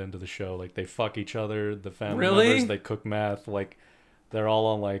they add into the show. Like they fuck each other, the family Really? members, they cook meth, like they're all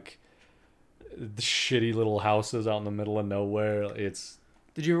on like the shitty little houses out in the middle of nowhere. It's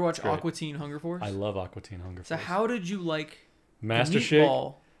Did you ever watch Great. Aqua Teen Hunger Force? I love Aqua Teen Hunger So Force. how did you like Master the Shake?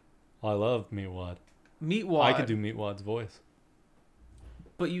 Meatball? I love Meatwad. Meatwad, I could do Meatwad's voice.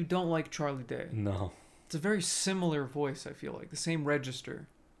 but you don't like Charlie Day. No, It's a very similar voice, I feel like. The same register.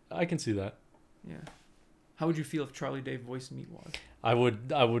 I can see that. Yeah. How would you feel if Charlie Day voiced Meatwad? I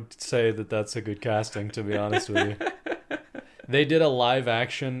would say that that's a good casting, to be honest with you. They did a live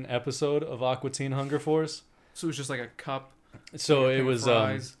action episode of Aqua Teen Hunger Force. So it was just like a cup. So like a it thing of was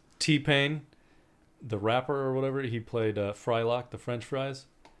fries. T-Pain, the rapper or whatever. He played Frylock, the French fries.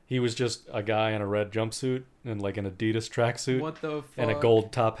 He was just a guy in a red jumpsuit and like an Adidas tracksuit What the fuck? and a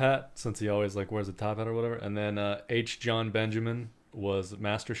gold top hat, since he always like wears a top hat or whatever. And then H. John Benjamin was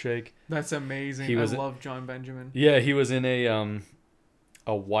Master Shake. That's amazing. He was- I love John Benjamin. Yeah, he was in a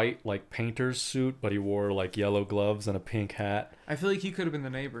a white like painter's suit, but he wore like yellow gloves and a pink hat. I feel like he could have been the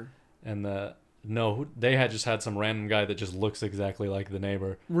neighbor. And they had just had some random guy that just looks exactly like the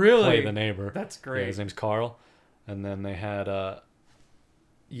neighbor. Really? Play the neighbor. That's great. Yeah, his name's Carl. And then they had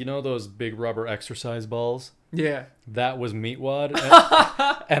you know those big rubber exercise balls? Yeah. That was Meatwad,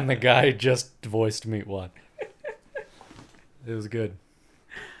 and the guy just voiced Meatwad. It was good.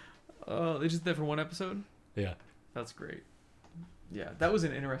 Oh, they just did that for one episode? Yeah. That's great. Yeah, that was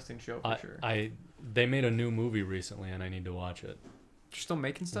an interesting show for sure. They made a new movie recently, and I need to watch it. You're still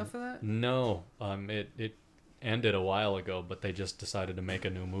making stuff for that? No, it ended a while ago, but they just decided to make a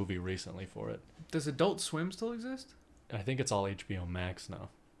new movie recently for it. Does Adult Swim still exist? I think it's all HBO Max now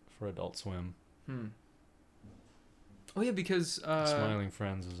for Adult Swim. Oh yeah, because Smiling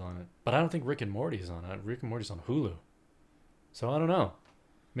Friends is on it, but I don't think Rick and Morty's on it. Rick and Morty's on Hulu, so I don't know.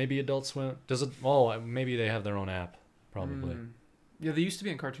 Maybe Adult Swim does it. Oh, maybe they have their own app, probably. Yeah, they used to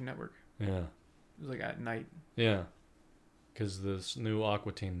be on Cartoon Network. Yeah. It was like at night. Yeah, because this new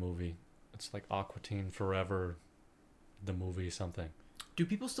Aqua Teen movie, it's like Aqua Teen Forever, the movie something. Do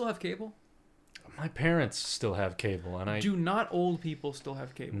people still have cable? My parents still have cable, and Do not old people still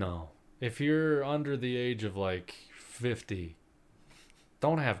have cable? No. If you're under the age of like 50,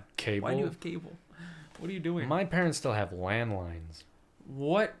 don't have cable. Why do you have cable? What are you doing? My parents still have landlines.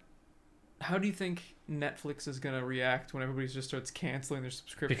 How do you think Netflix is going to react when everybody just starts canceling their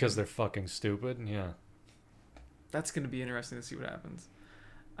subscription? Because they're fucking stupid, yeah. That's going to be interesting to see what happens.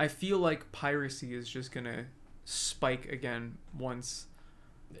 I feel like piracy is just going to spike again once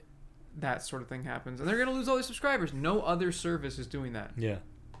that sort of thing happens. And they're going to lose all their subscribers. No other service is doing that. Yeah.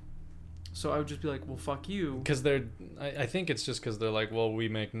 So I would just be like, well, fuck you. Because I think it's just because they're like, well, we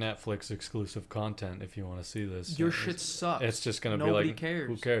make Netflix exclusive content if you want to see this. Your shit sucks. It's just going to be like, nobody cares.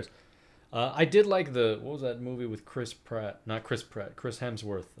 Who cares? I did like what was that movie with Chris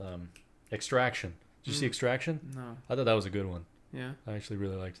Hemsworth, Extraction. Did you see Extraction? No. I thought that was a good one. Yeah. I actually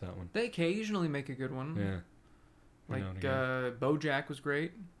really liked that one. They occasionally make a good one. Yeah. Like, BoJack was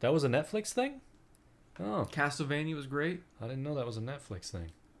great. That was a Netflix thing? Oh. Castlevania was great. I didn't know that was a Netflix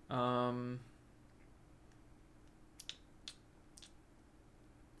thing.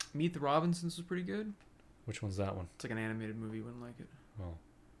 Meet the Robinsons was pretty good. Which one's that one? It's like an animated movie. You wouldn't like it.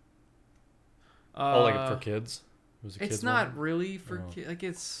 Oh. Like for kids? It was a it's kids not movie? really for kids. Like,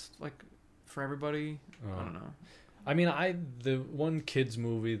 it's like for everybody. I don't know. I mean, the one kids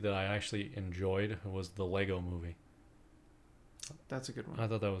movie that I actually enjoyed was the Lego movie. That's a good one. I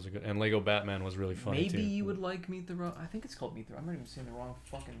thought that was a good... And Lego Batman was really funny, too. Maybe you would like Meet the I think it's called Meet the I'm not even saying the wrong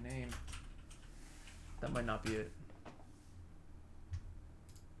fucking name. That might not be it.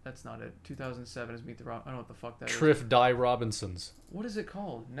 That's not it. 2007 is Meet the I don't know what the fuck that is. Triff Die Robinsons. What is it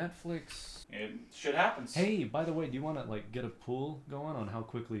called? Netflix. Shit happens. Hey, by the way, do you want to like get a pool going on how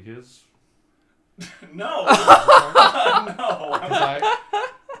quickly his... No. No.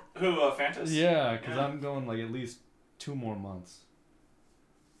 Who, Fantas? Yeah, because I'm going like at least 2 more months.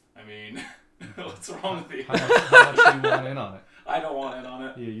 I mean, what's wrong with you? How much do you want in on it? I don't want in on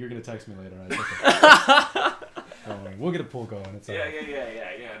it. Yeah, you're going to text me later. Right? Don't worry. We'll get a pool going. It's Yeah.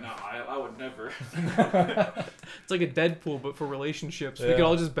 No, I would never. It's like a Deadpool, but for relationships. Yeah. We could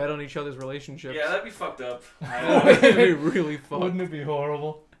all just bet on each other's relationships. Yeah, that'd be fucked up. It'd be really fun. Wouldn't it be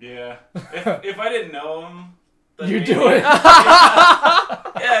horrible? Yeah. If I didn't know him... You do it.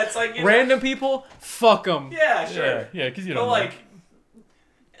 Yeah, it's like... Random people, fuck them. Yeah, sure. Yeah, because you but don't like...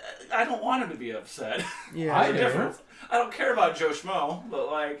 I don't want him to be upset. Yeah, I There's a do. difference. I don't care about Joe Schmo,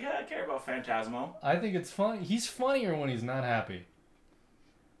 but like, yeah, I care about Phantasmo. I think it's funny. He's funnier when he's not happy.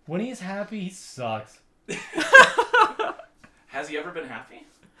 When he's happy, he sucks. Has he ever been happy?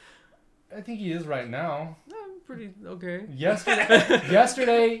 I think he is right now. pretty okay.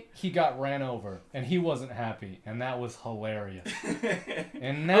 Yesterday he got ran over and he wasn't happy, and that was hilarious.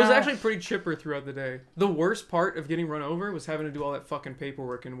 And now I was actually pretty chipper throughout the day. The worst part of getting run over was having to do all that fucking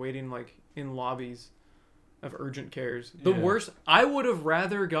paperwork and waiting like in lobbies of urgent cares. The worst. I would have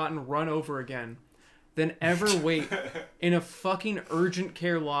rather gotten run over again than ever wait in a fucking urgent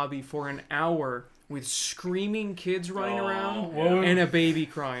care lobby for an hour with screaming kids running around and a baby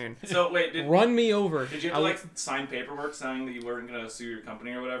crying. So wait, run me over. Did you have to like sign paperwork saying that you weren't gonna sue your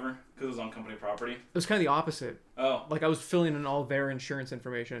company or whatever because it was on company property? It was kind of the opposite. Oh, like I was filling in all their insurance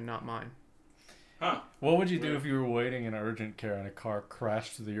information and not mine. Huh. What would you do Weird. if you were waiting in urgent care and a car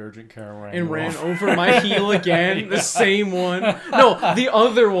crashed to the urgent care and And ran over? over my heel again. The same one. No, the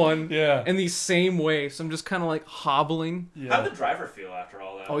other one. Yeah. In the same way. So I'm just kind of like hobbling. Yeah. How'd the driver feel after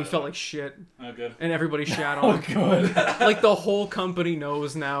all that? Oh, he felt like shit. Oh, good. And everybody shat Oh, on him. good. Like the whole company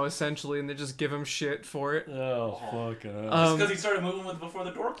knows now, essentially, and they just give him shit for it. Oh, fucking hell. Just because he started moving with before the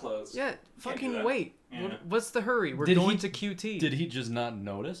door closed. Yeah, do fucking that. wait. Yeah. What's the hurry? We're Did going he- to QT. Did he just not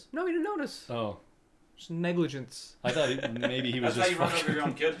notice? No, he didn't notice. Oh. Just negligence. I thought maybe he was That's how just you run fucking... over your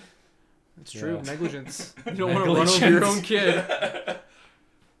own kid. It's true. Yeah. Negligence. You don't want to run over your own kid.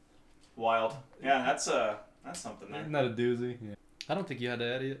 Wild. Yeah, that's something there. Isn't that a doozy? Yeah. I don't think you had to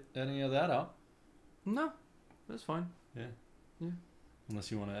edit any of that out. No, that's fine.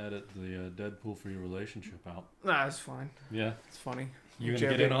 Unless you want to edit the Deadpool for your relationship out. Nah, it's fine. Yeah. It's funny. You gonna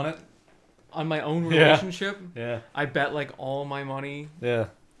get in on it? On my own Yeah. relationship, Yeah. I bet like all my money, Yeah.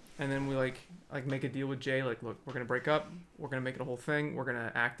 and then we like make a deal with Jay. Like, look, we're gonna break up. We're gonna make it a whole thing. We're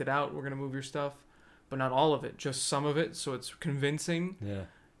gonna act it out. We're gonna move your stuff, but not all of it, just some of it, so it's convincing. Yeah.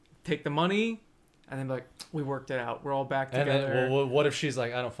 Take the money, and then be like, we worked it out. We're all back And together. then, well, what if she's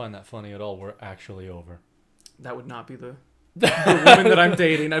like, I don't find that funny at all. We're actually over. That would not be the woman that I'm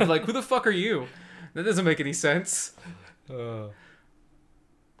dating. I'd be like, who the fuck are you? That doesn't make any sense.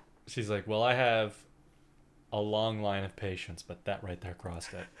 She's like, well, I have a long line of patience, but that right there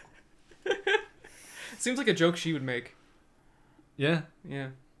crossed it. Seems like a joke she would make. Yeah. Yeah.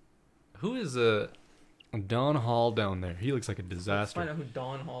 Who is Don Hall down there? He looks like a Let's disaster. find out who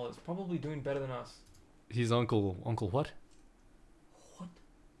Don Hall is. Probably doing better than us. He's Uncle what? What?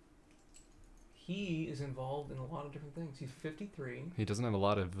 He is involved in a lot of different things. He's 53. He doesn't have a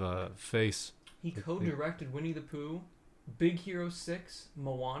lot of face. He co-directed Winnie the Pooh, Big Hero 6,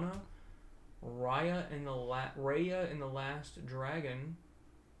 Moana, Raya and the Last Dragon.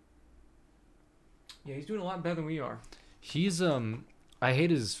 Yeah, he's doing a lot better than we are. He's I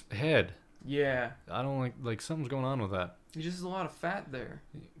hate his head. Yeah. I don't like something's going on with that. He just has a lot of fat there.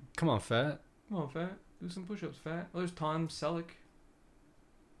 Come on, fat. Come on, fat. Do some push-ups, fat. Oh, there's Tom Selleck.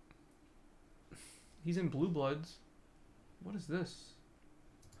 He's in Blue Bloods. What is this?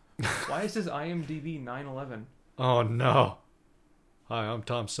 Why is his IMDb 9/11? Oh no. Hi, I'm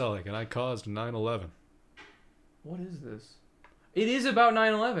Tom Selleck, and I caused 9/11. What is this? It is about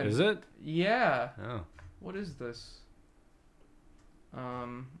 9/11. Is it? Yeah. Oh. What is this?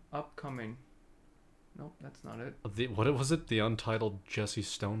 Upcoming. Nope, that's not it. What was it? The Untitled Jesse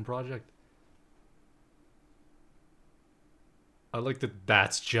Stone Project? I like that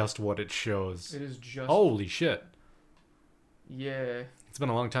that's just what it shows. It is just... Holy shit. Yeah. It's been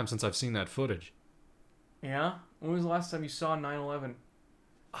a long time since I've seen that footage. Yeah? When was the last time you saw 9/11?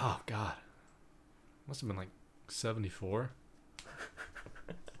 Oh, God. Must have been like 74.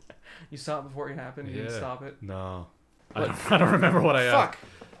 You saw it before it happened? You didn't Yeah. stop it? No. What? I don't remember what I Fuck!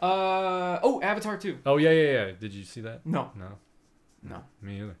 Oh, Avatar 2. Oh, yeah. Did you see that? No. No.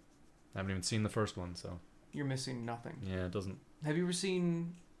 Me either. I haven't even seen the first one, so. You're missing nothing. Yeah, it doesn't. Have you ever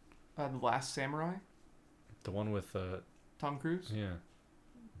seen The Last Samurai? The one with, Tom Cruise? yeah.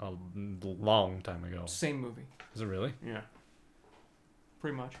 A long time ago. Same movie. Is it really? Yeah.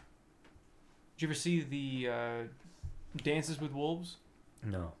 Pretty much. Did you ever see the Dances with Wolves?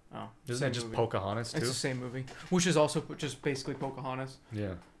 No. Oh. Isn't same that just movie. Pocahontas, too? It's the same movie. Which is also just basically Pocahontas.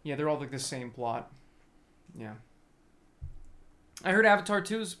 Yeah. Yeah, they're all like the same plot. Yeah. I heard Avatar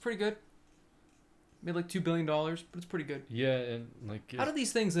 2 is pretty good. Made like $2 billion, but it's pretty good. Yeah, and like... How do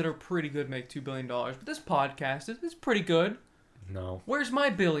these things that are pretty good make $2 billion? But this podcast is pretty good. No. Where's my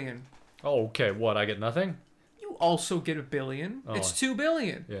billion? Oh, okay. What? I get nothing? You also get $1 billion. Oh, It's $2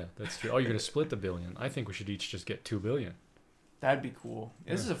 billion. Yeah, that's true. Oh, you're going to split the billion. I think we should each just get $2 billion. That'd be cool.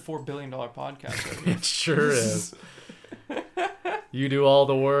 This is a $4 billion podcast. Right here. It sure is. You do all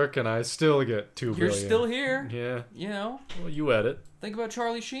the work, and I still get $2 billion. You're still here. Yeah. You know, Well, you edit. think about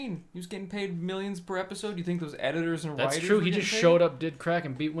Charlie Sheen. He was getting paid millions per episode. You think those editors and That's writers true. were He getting just paid? showed up, did crack,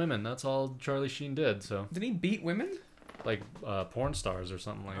 and beat women. That's all Charlie Sheen did. So, Did he beat women? like porn stars or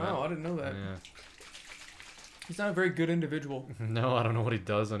something like that. Oh, I didn't know that. Yeah. He's not a very good individual. No, I don't know what he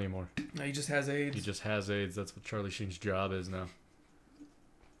does anymore. No, he just has AIDS. He just has AIDS. That's what Charlie Sheen's job is now.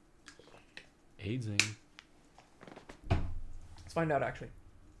 AIDSing. Let's find out, actually.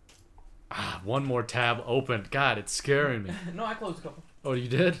 Ah, one more tab opened. God, it's scaring me. No, I closed a couple. Oh, you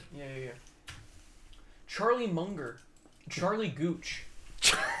did? Yeah. Charlie Munger. Charlie Gooch.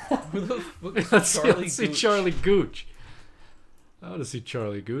 Who the fuck is Let's Charlie see Gooch? Charlie Gooch. I want to see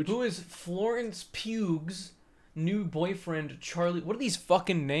Charlie Gooch. Who is Florence Pugh's new boyfriend, Charlie? What are these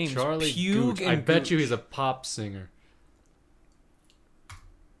fucking names? Charlie Pugh Gooch. and I bet you Gooch. he's a pop singer.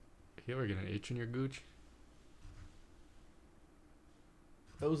 You ever get an H in your gooch?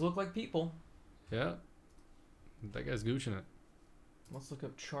 Those look like people. Yeah. That guy's gooching it. Let's look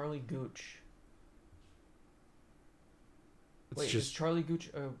up Charlie Gooch. It's Wait, just is Charlie Gooch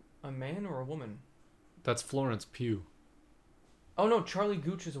a man or a woman? that's Florence Pugh. Oh no, Charlie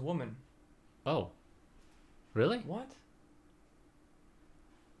Gooch is a woman. Oh. Really? What?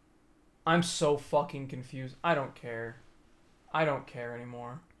 I'm so fucking confused. I don't care. I don't care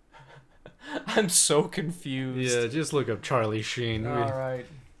anymore. I'm so confused. Yeah, just look up Charlie Sheen. Alright.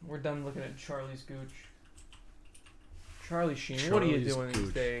 We're done looking at Charlie's Gooch. Charlie Sheen, what are you Charlie's doing these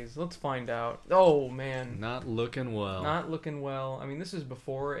Gooch. days? Let's find out. Oh man. Not looking well. Not looking well. I mean, this is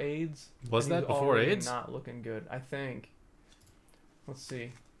before AIDS. Was and that he's before already AIDS? Not looking good, I think. Let's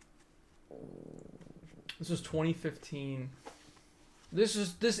see. This was 2015.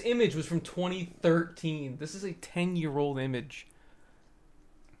 This image was from 2013. This is a 10-year-old image.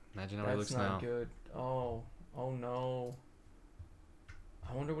 Imagine how he That's looks not now. good. Oh no.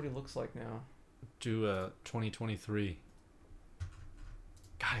 I wonder what he looks like now. Do 2023.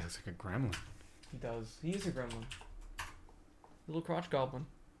 God, he looks like a gremlin. He does. He is a gremlin. Little crotch goblin.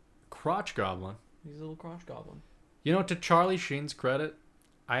 Crotch goblin. He's a little crotch goblin. You know, to Charlie Sheen's credit,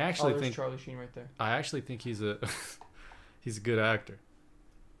 I actually there's think Charlie Sheen right there. I actually think he's a he's a good actor.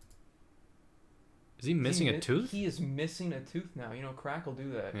 Is he missing a tooth? He is missing a tooth now. You know, crack will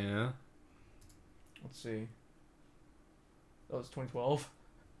do that. Yeah. Let's see. That was 2012.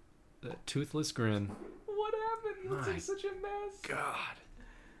 That toothless grin. What happened? He looks My like such a mess. God.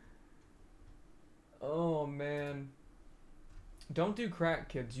 Oh man. Don't do crack,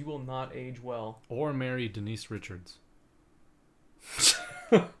 kids. You will not age well. Or marry Denise Richards.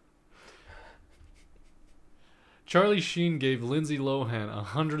 Charlie Sheen gave Lindsay Lohan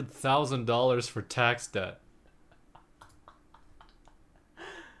 $100,000 for tax debt.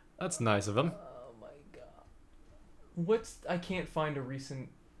 That's nice of him. Oh my god. I can't find a recent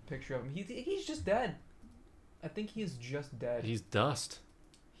picture of him. He's just dead. I think he is just dead. He's dust.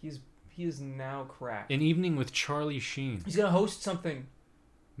 He is now cracked. An Evening with Charlie Sheen. He's gonna host something.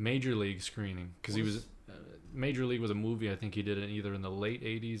 Major League screening. Because he was... Major League was a movie I think he did either in the late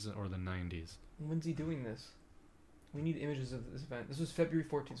 80s or the 90s. When's he doing this? We need images of this event. This was February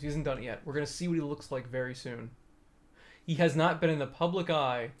 14th, so he hasn't done it yet. We're gonna see what he looks like very soon. He has not been in the public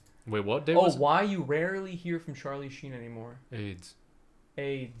eye. Wait, what day was it? Why you rarely hear from Charlie Sheen anymore? AIDS.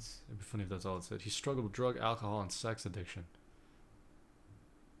 AIDS. It'd be funny if that's all it said. He struggled with drug, alcohol, and sex addiction.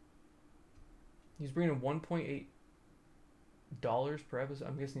 He's bringing in $1.8 per episode.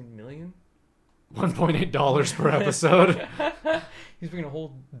 I'm guessing million. $1.8 per episode. He's bringing a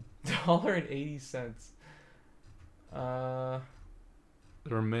whole $1.80. There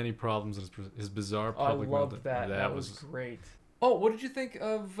were many problems in his bizarre I public loved that. That was great. Oh, what did you think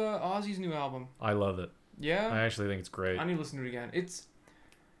of Ozzy's new album? I love it. Yeah? I actually think it's great. I need to listen to it again. It's...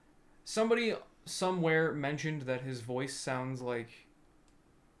 Somebody somewhere mentioned that his voice sounds like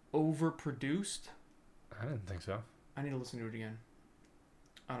overproduced. I didn't think so. I need to listen to it again.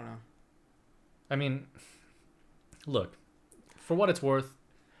 I don't know. I mean, look, for what it's worth,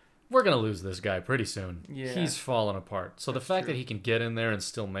 we're going to lose this guy pretty soon. Yeah. He's falling apart. So That's the fact true. that he can get in there and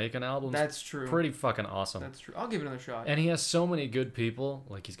still make an album That's is true. pretty fucking awesome. That's true. I'll give it another shot. And he has so many good people.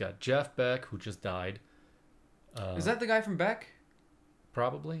 Like, he's got Jeff Beck, who just died. Is that the guy from Beck?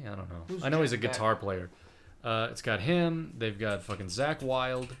 Probably? I don't know. Who's I know he's a Jeff Beck? guitar player. It's got him. They've got fucking Zach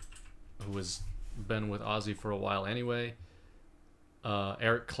Wilde, who has been with Ozzy for a while anyway.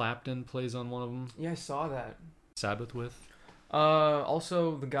 Eric Clapton plays on one of them. Yeah, I saw that. Sabbath with.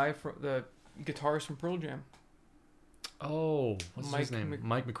 Also, the guy from the guitarist from Pearl Jam. Oh, what's his name?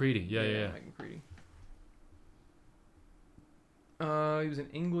 Mike McCready. Yeah. Mike McCready. He was an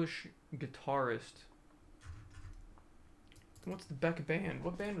English guitarist. What's the Beck band?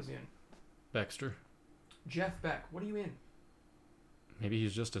 What band was he in? Baxter. Jeff Beck. What are you in? Maybe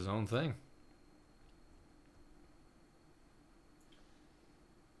he's just his own thing.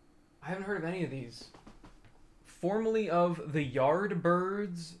 I haven't heard of any of these. Formerly of the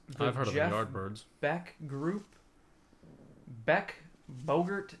Yardbirds, the I've heard Jeff of the Yardbirds. Beck Group, Beck,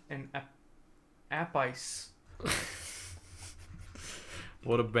 Bogert, and Appice.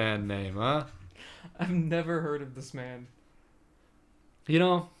 What a band name, huh? I've never heard of this man. You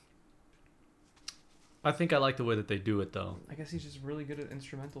know, I think I like the way that they do it, though. I guess he's just really good at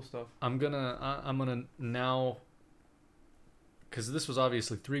instrumental stuff. I'm gonna now, because this was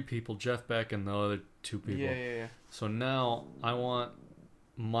obviously 3 people, Jeff Beck and the other 2 people. Yeah. So now I want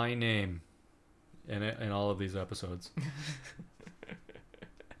my name in all of these episodes.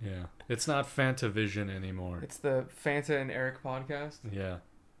 Yeah, it's not Fantavision anymore. It's the Fanta and Eric podcast. Yeah,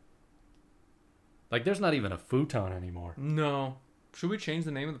 Like, there's not even a futon anymore. No. Should we change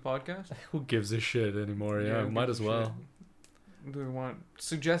the name of the podcast? Who gives a shit anymore? Yeah, who might gives as a well. shit? Do we want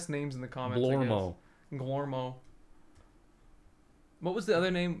suggest names in the comments? Glormo. Glormo. What was the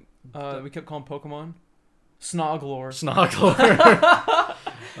other name we kept calling Pokemon? Snoglore.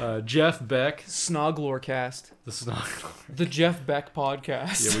 Jeff Beck. Snoglorcast. The Snoglore. The Jeff Beck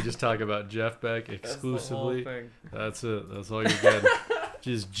podcast. Yeah, we just talk about Jeff Beck exclusively. That's the whole thing. That's it. That's all you're getting.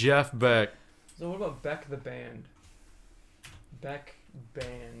 Just Jeff Beck. So what about Beck the band? Beck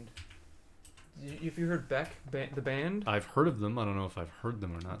band. Have you heard Beck the band? I've heard of them. I don't know if I've heard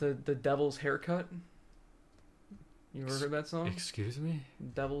them or not. The Devil's Haircut. You ever heard that song? Excuse me?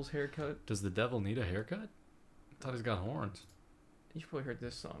 Devil's Haircut. Does the devil need a haircut? I thought he's got horns. You've probably heard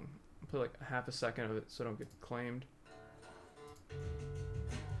this song. I'll play like half a second of it so I don't get claimed.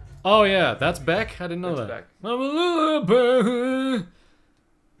 Oh yeah, that's Beck? I didn't know That's that. Beck. I'm a little Beck.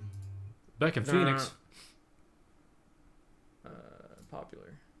 Beck in Phoenix.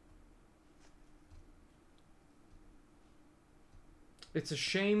 Popular. It's a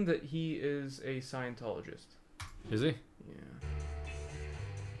shame that he is a Scientologist. Is he? Yeah.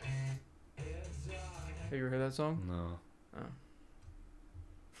 Have you ever heard that song? No. Oh.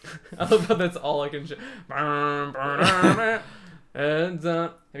 I love how that's all I can and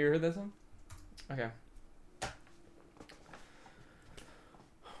have you heard that song? Okay.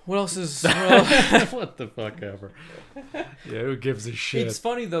 What else is... What the fuck ever. Yeah, who gives a shit? It's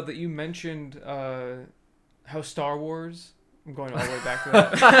funny, though, that you mentioned how Star Wars... I'm going all the way back to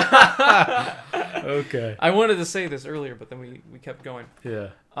that. Okay. I wanted to say this earlier, but then we kept going. Yeah.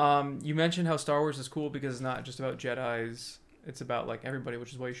 You mentioned how Star Wars is cool because it's not just about Jedis. It's about, like, everybody,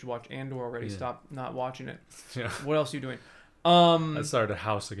 which is why you should watch Andor already. Yeah. Stop not watching it. Yeah. What else are you doing? I started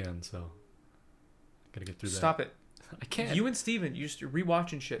House again, so... Gotta get through that. Stop it. I can't. You and Steven, you just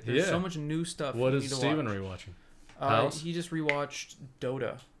rewatching shit. There's so much new stuff. What you is need to Steven watch. rewatching? He just rewatched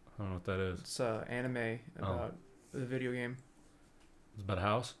Dota. I don't know what that is. It's anime about the video game. It's about a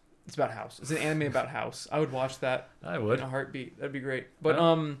house? It's about House. It's an anime about House. I would watch that I would. in a heartbeat. That'd be great.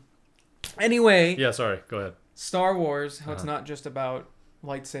 But anyway. Yeah, sorry. Go ahead. Star Wars, how it's not just about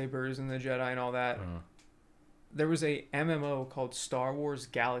lightsabers and the Jedi and all that. There was a MMO called Star Wars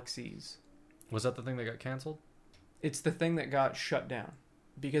Galaxies. Was that the thing that got canceled? It's the thing that got shut down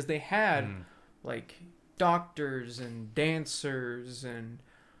because they had like doctors and dancers and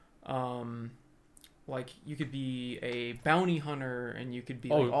like you could be a bounty hunter and you could be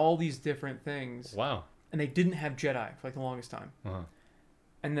like all these different things. Wow. And they didn't have Jedi for like the longest time.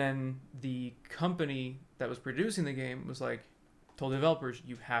 And then the company that was producing the game was like, told the developers,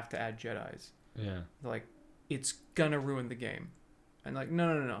 you have to add Jedis. Yeah. They're like, it's gonna ruin the game. And like,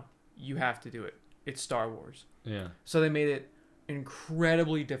 no. You have to do it. It's Star Wars. Yeah. So they made it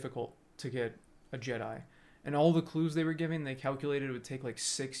incredibly difficult to get a Jedi. And all the clues they were giving, they calculated it would take like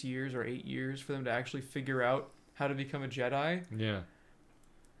 6 years or 8 years for them to actually figure out how to become a Jedi. Yeah.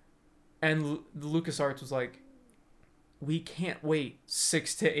 And the LucasArts was like, we can't wait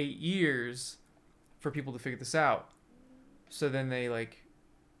 6 to 8 years for people to figure this out. So then they like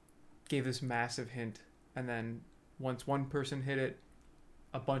gave this massive hint. And then once one person hit it,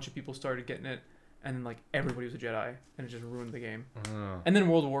 a bunch of people started getting it. And then like everybody was a Jedi. And it just ruined the game. And then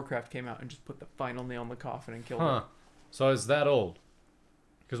World of Warcraft came out and just put the final nail in the coffin and killed it. So it's that old?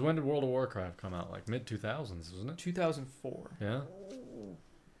 Because when did World of Warcraft come out? Like mid-2000s, wasn't it? 2004. Yeah? What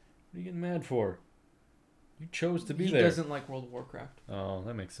are you getting mad for? You chose to be He there. doesn't like World of Warcraft. Oh,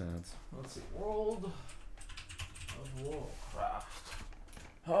 that makes sense. Let's see. World of Warcraft.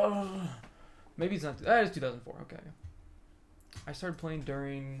 Maybe it's not... it's 2004. Okay. I started playing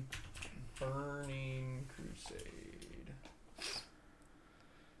during Burning Crusade.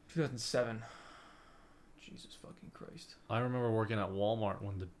 2007. Jesus fucking Christ. I remember working at Walmart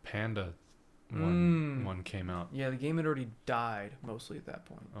when the Panda one came out. Yeah, the game had already died mostly at that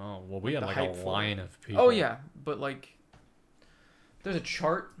point. Oh, well, we had like a line of people. Oh, yeah. But, like, there's a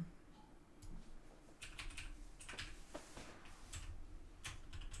chart.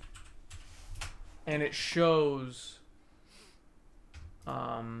 And it shows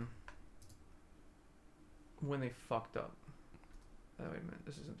when they fucked up. Oh, wait a minute.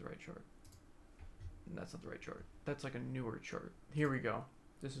 This isn't the right chart. That's not the right chart. That's like a newer chart. Here we go.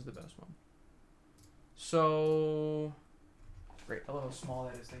 This is the best one. So... Great. I love how small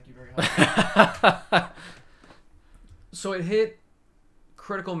that is. Thank you very much. So it hit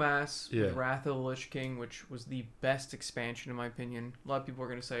critical mass with Wrath of the Lich King, which was the best expansion in my opinion. A lot of people are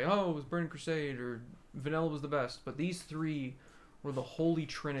going to say, oh, it was Burning Crusade or Vanilla was the best. But these three were the holy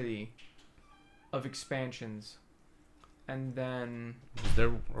trinity of expansions. and then Is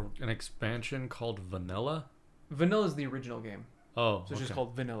there an expansion called Vanilla? Vanilla is the original game. Oh, So it's just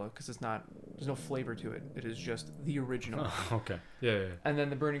called Vanilla because there's no flavor to it. It is just the original. Oh, okay. Yeah. And then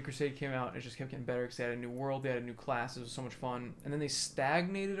the Burning Crusade came out and it just kept getting better because they had a new world, they had a new class, it was so much fun. And then they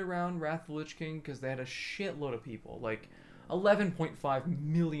stagnated around Wrath of the Lich King because they had a shitload of people. Like, 11.5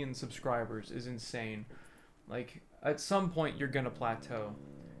 million subscribers is insane. Like, at some point you're going to plateau.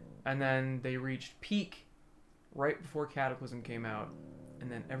 And then they reached peak right before Cataclysm came out. And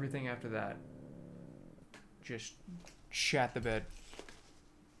then everything after that just shat the bed.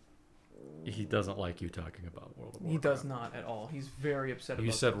 He doesn't like you talking about World of Warcraft. He does not at all. He's very upset about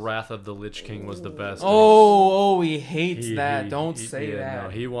You said this. Wrath of the Lich King was the best. He hates that. Don't say that. No,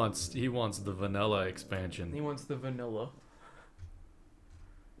 he wants the vanilla expansion. He wants the vanilla.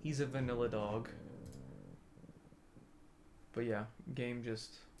 He's a vanilla dog. But yeah, game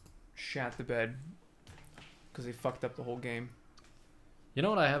just shat the bed because they fucked up the whole game. You know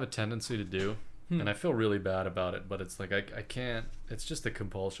what I have a tendency to do? And I feel really bad about it, but it's like I can't. It's just a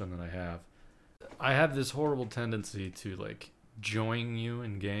compulsion that I have. I have this horrible tendency to like join you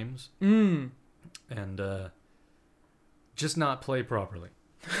in games and just not play properly.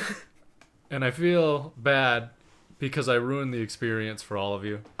 And I feel bad because I ruined the experience for all of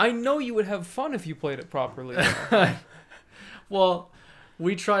you. I know you would have fun if you played it properly. Well,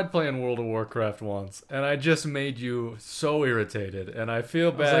 we tried playing World of Warcraft once, and I just made you so irritated, and I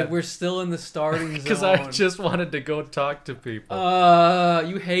feel bad. I was like, we're still in the starting zone. Because I just wanted to go talk to people.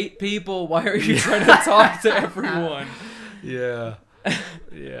 You hate people. Why are you trying to talk to everyone? Yeah.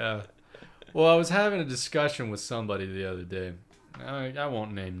 Yeah. Well, I was having a discussion with somebody the other day. I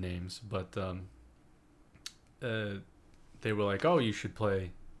won't name names, but they were like, oh, you should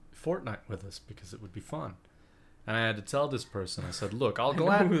play Fortnite with us because it would be fun. And I had to tell this person, I said, look, I know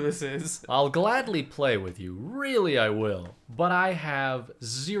who this is. I'll gladly play with you. Really, I will. But I have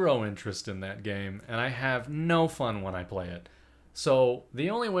zero interest in that game, and I have no fun when I play it. So the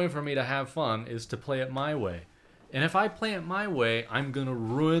only way for me to have fun is to play it my way. And if I play it my way, I'm going to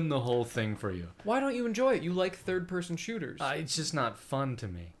ruin the whole thing for you. Why don't you enjoy it? You like third-person shooters. It's just not fun to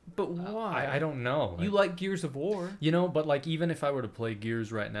me. But why? I don't know. You like Gears of War. You know, but like even if I were to play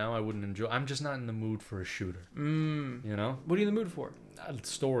Gears right now, I wouldn't enjoy. I'm just not in the mood for a shooter. You know? What are you in the mood for?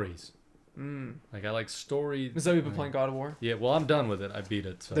 Stories. Like I like story. Is that you've been playing God of War? Yeah, well, I'm done with it. I beat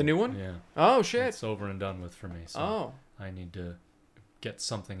it. So, the new one? Yeah. Oh, shit. It's over and done with for me. So I need to get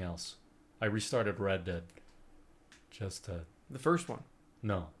something else. I restarted Red Dead. Just to... The first one?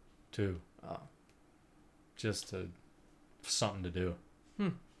 No. 2. Oh. Just to... Something to do.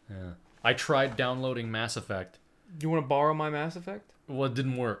 Yeah. I tried downloading Mass Effect. You want to borrow my Mass Effect? Well, it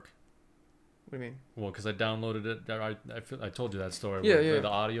didn't work. What do you mean? Well, because I downloaded it. I told you that story. Yeah, where yeah. The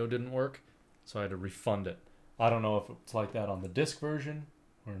audio didn't work, so I had to refund it. I don't know if it's like that on the disc version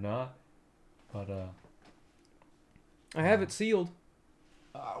or not, but I have it sealed.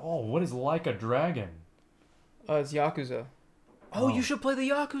 what is Like a Dragon? It's Yakuza. Oh, you should play the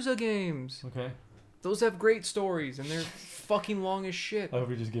Yakuza games. Okay. Those have great stories, and they're fucking long as shit. I hope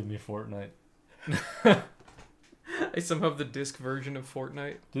you just give me Fortnite. I somehow have the disc version of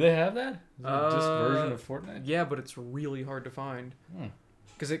Fortnite. Do they have that? Is there a disc version of Fortnite? Yeah, but it's really hard to find.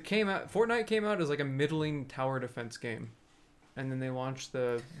 Because Fortnite came out as like a middling tower defense game. And then they launched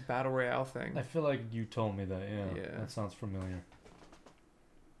the Battle Royale thing. I feel like you told me that, yeah. Yeah. That sounds familiar.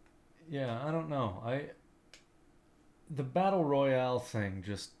 Yeah, I don't know. The Battle Royale thing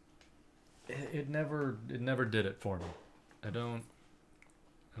just... It never did it for me. I don't...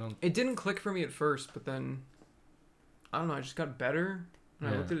 It didn't click for me at first, but then... I don't know, I just got better. And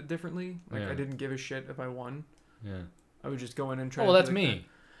I looked at it differently. Like, I didn't give a shit if I won. Yeah. I would just go in and try Well, that's me.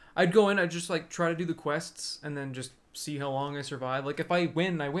 I'd go in, I'd just like try to do the quests and then just see how long I survive. Like if I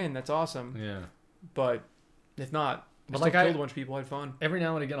win, I win. That's awesome. Yeah. But if not, I But still like killed a bunch of people. I had fun. Every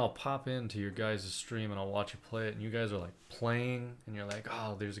now and again, I'll pop into your guys' stream and I'll watch you play it, and you guys are like playing, and you're like,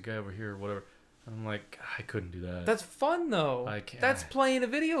 "Oh, there's a guy over here," or whatever. And I'm like, I couldn't do that. That's fun though. I can't. That's playing a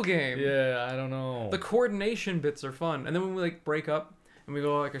video game. Yeah, I don't know. The coordination bits are fun, and then when we like break up and we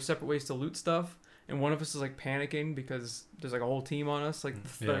go like our separate ways to loot stuff, and one of us is like panicking because there's like a whole team on us, like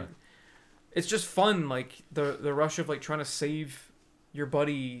it's just fun. Like the rush of like trying to save your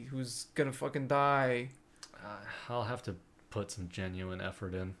buddy who's gonna fucking die. I'll have to put some genuine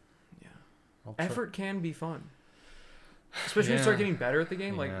effort in. Yeah. Effort can be fun. Especially when you start getting better at the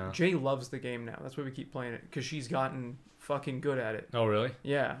game. Like, Jay loves the game now. That's why we keep playing it. Because she's gotten fucking good at it. Oh, really?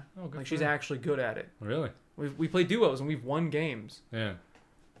 Yeah. Oh, good like, for she's her. actually good at it. Really? We play duos and we've won games. Yeah.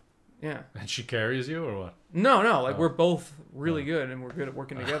 Yeah. And she carries you or what? No, like Oh. we're both really good and we're good at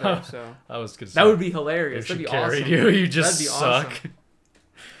working together. So I was gonna say, that would be hilarious. if That'd she be carried awesome. you, you just That'd be suck. awesome.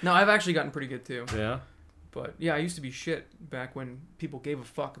 No, I've actually gotten pretty good too. Yeah. But yeah, I used to be shit back when people gave a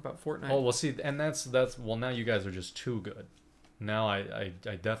fuck about Fortnite. Oh well, see, and that's well. Now you guys are just too good. Now I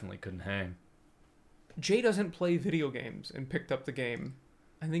definitely couldn't hang. Jay doesn't play video games and picked up the game.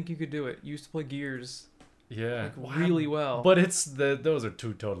 I think you could do it. You used to play Gears Yeah, really well. But those are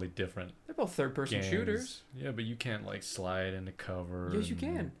two totally different They're both third-person games. shooters. Yeah, but you can't like slide into cover. Yes, you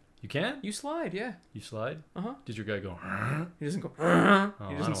can. You can? You slide, yeah. You slide? Uh-huh. Did your guy go? He doesn't go. I He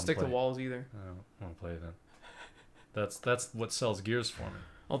don't doesn't stick to play. walls either. I don't want to play then. That's what sells Gears for me.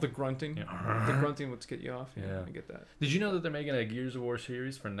 All the grunting. Yeah. The grunting would get you off. Yeah. I get that. Did you know that they're making a Gears of War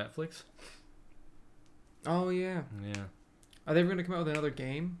series for Netflix? Oh yeah. Yeah. Are they ever gonna come out with another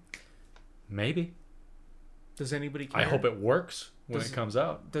game? Maybe. Does anybody care? I hope it works when Does- it comes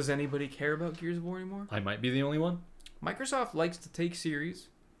out. Does anybody care about Gears of War anymore? I might be the only one. Microsoft likes to take series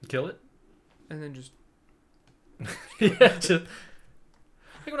Kill it. and then just Yeah. Just,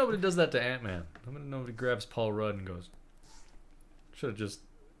 I think nobody does that to Ant-Man. Nobody grabs Paul Rudd and goes. Should have just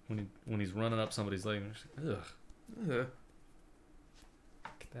when he's running up somebody's leg. Ugh, ugh.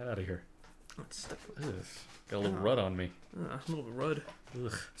 get that out of here. It's stuck. Ugh, got a little Rudd on me. A little Rudd.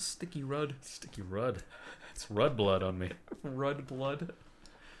 Ugh, Sticky Rudd. sticky Rudd. It's Rudd blood on me. Rudd blood.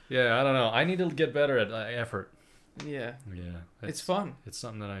 Yeah, I don't know. I need to get better at effort. Yeah. Yeah, It's fun. It's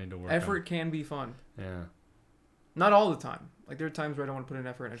something that I need to work Effort can be fun. on. Yeah. Not all the time. Like there are times where I don't want to put in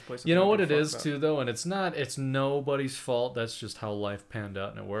effort and I just play something. You know I what give it a fuck is about. too, though, and it's nobody's fault. That's just how life panned out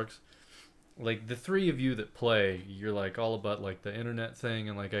and it works. Like the three of you that play, you're like all about like the internet thing,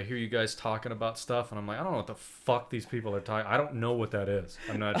 and like I hear you guys talking about stuff, and I'm like, I don't know what the fuck these people are talking. I don't know what that is.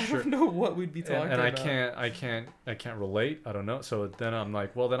 I'm not I sure. don't know what we'd be talking And about. I can't relate. I don't know. So then I'm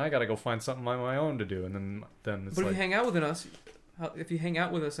like, well, then I gotta go find something on my own to do, and then it's But like, if you hang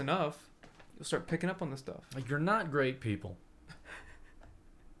out with us enough, you'll start picking up on the stuff. like you're not great people.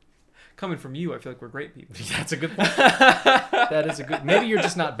 Coming from you, I feel like we're great people. That's a good point. That is a good. Maybe you're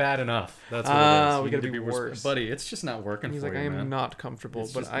just not bad enough. That's what it is. we You gotta need be to worse. buddy. It's just not working And he's for like, you, I am man. not comfortable,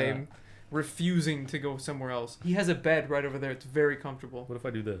 It's but just I am refusing to go somewhere else. He has a bed right over there. It's very comfortable. What if I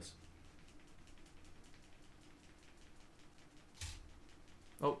do this?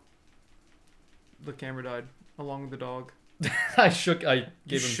 The camera died along with the dog. I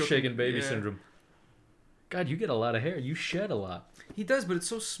gave him shook shaken him, baby yeah. syndrome. God, you get a lot of hair. You shed a lot. He does, but it's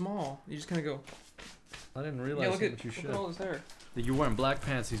so small. You just kind of go. I didn't realize Yeah, look how at, much you look shed. at all his hair. You're wearing black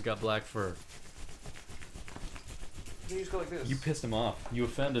pants. He's got black fur. You just go like this. You pissed him off. You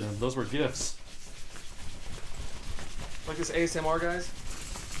offended him. Those were gifts. Like this ASMR, guys.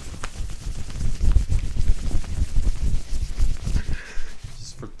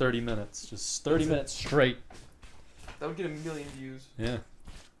 Just for 30 minutes. Just 30 minutes straight. That would get 1 million views. Yeah.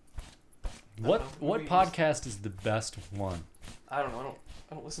 What know. what Movies. podcast is the best one? I don't know.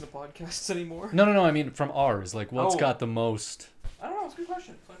 I don't listen to podcasts anymore. No. I mean from ours. Like what's Oh. got the most? I don't know. It's a good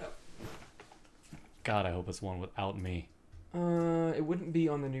question. Find out. God, I hope it's one without me. It wouldn't be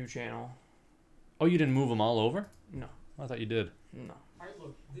on the new channel. Oh, you didn't move them all over? No. I thought you did. No. Alright,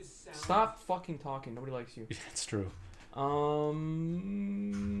 look, this sound. Stop fucking talking. Nobody likes you. It's true.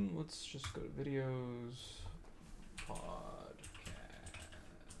 Let's just go to videos. Podcast.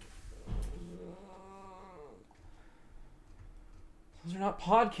 Those are not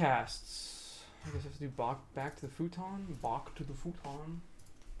podcasts. I guess I have to do back to the futon. Back to the futon.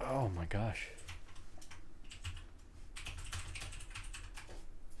 Oh my gosh.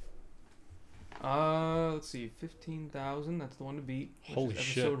 Let's see. 15,000. That's the one to beat. Which Holy is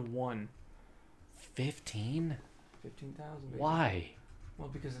shit. episode 1. 15? 15,000. Why? Well,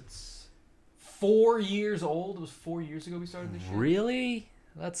 because it's 4 years old. It was 4 years ago we started this shit. Really?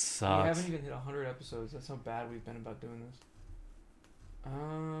 That We sucks. haven't even hit 100 episodes. That's how bad we've been about doing this.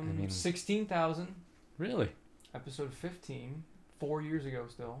 mean- 16,000. Really? Episode 15. 4 years ago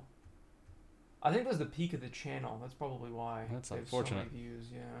still. I think that's the peak of the channel. That's probably why. That's they have unfortunate. So many views,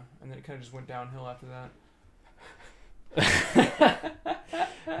 yeah. And then it kind of just went downhill after that.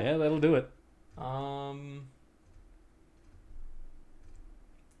 Yeah, that'll do it.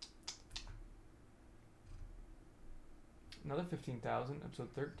 Another 15,000. Episode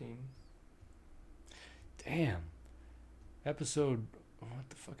 13. Damn. Episode. What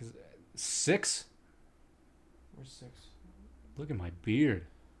the fuck is that? 6? Where's 6? Look at my beard.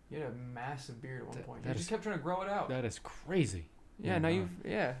 You had a massive beard at one point. that You just is- kept trying to grow it out. That is crazy. Yeah, now you've...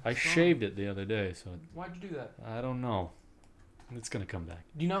 Yeah. I it's gone. shaved it the other day, so Why'd you do that? I don't know. It's gonna come back.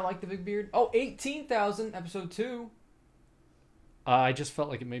 Do you not like the big beard? Oh, 18,000. Episode 2. I just felt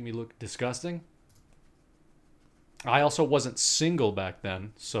like it made me look disgusting. I also wasn't single back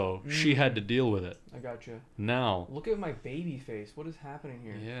then, so she had to deal with it. I gotcha. Now. Look at my baby face. What is happening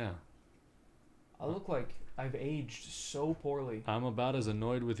here? Yeah. I look like I've aged so poorly. I'm about as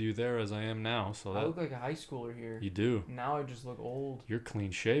annoyed with you there as I am now, so that... I look like a high schooler here. You do. Now I just look old. You're clean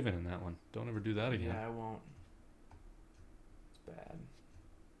shaven in that one. Don't ever do that again. Yeah, I won't. It's bad.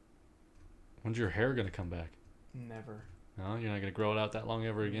 When's your hair going to come back? Never. No, you're not going to grow it out that long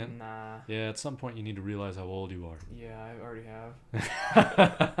ever again? Nah. Yeah, at some point you need to realize how old you are. Yeah, I already have.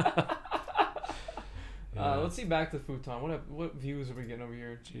 Yeah. Let's see back to the futon. What views are we getting over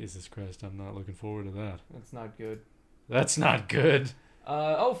here? Jesus Christ, I'm not looking forward to that. That's not good. That's not good.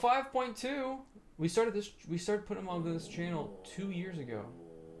 5.2. We started putting them on this channel 2 years ago.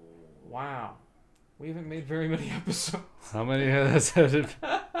 Wow. We haven't made very many episodes. How many has it?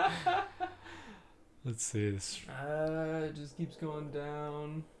 Let's see this. It just keeps going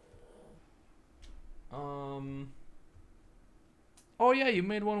down. Oh yeah, you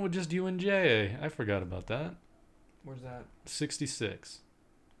made one with just you and Jay. I forgot about that. Where's that? 66.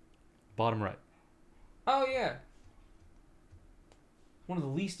 Bottom right. Oh yeah. One of the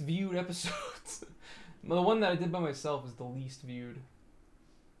least viewed episodes. The one that I did by myself is the least viewed.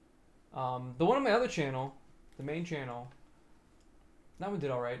 The one on my other channel, the main channel, that one did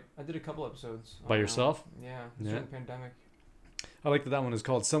alright. I did a couple episodes. By yourself? Yeah, Yeah. during the pandemic. I like that one is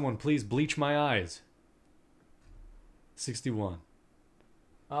called Someone Please Bleach My Eyes. 61.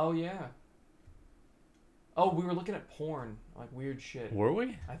 Oh yeah. Oh, we were looking at porn, like weird shit. Were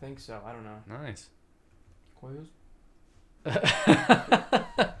we? I think so. I don't know. Nice. Quiz?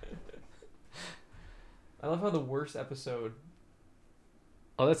 I love how the worst episode.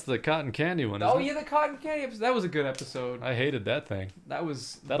 Oh, that's the cotton candy one, Oh isn't yeah, the cotton candy episode. That was a good episode. I hated that thing. That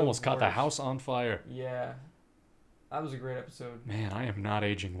was. That the almost caught the worst. house on fire. Yeah. That was a great episode. Man, I am not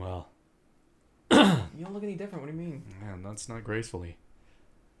aging well. You don't look any different. What do you mean? Man, that's not gracefully.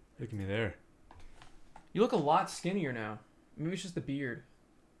 Look at me there. You look a lot skinnier now. Maybe it's just the beard.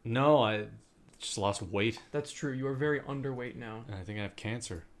 No, I just lost weight. That's true. You are very underweight now. And I think I have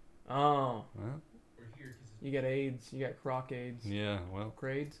cancer. Oh. Well, You got AIDS. You got croc AIDS. yeah, well.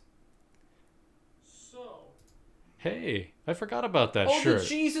 Crades. So. Hey, I forgot about that Oh, shirt. the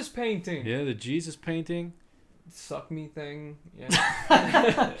Jesus painting. Yeah, the Jesus painting. Suck me thing. Yeah.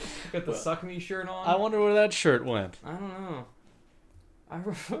 Got the suck me shirt on. I wonder where that shirt went. I don't know. I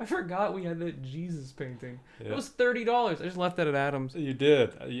forgot we had that Jesus painting. Yeah. It was $30. I just left that at Adam's. You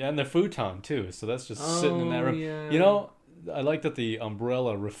did. Yeah, and the futon, too. So that's just sitting in that room. Yeah. You know, I like that the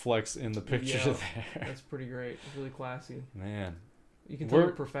umbrella reflects in the picture Yeah. there. That's pretty great. It's really classy. Man. You can tell We're-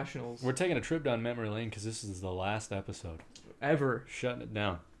 we're professionals. We're taking a trip down memory lane because this is the last episode. Ever. Shutting it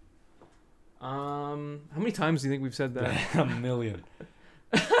down. How many times do you think we've said that? A million.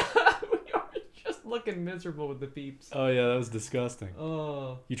 We are just looking miserable with the peeps. Oh, yeah, that was disgusting.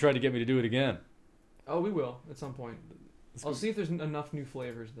 Oh. You tried to get me to do it again. Oh, we will at some point. Let's I'll go- see if there's enough new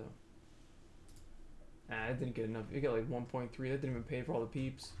flavors though. I didn't get enough. You got like 1.3. That didn't even pay for all the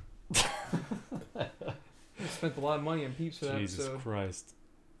peeps. I spent a lot of money on peeps for that Jesus episode. Christ.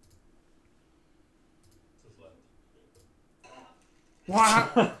 Wow.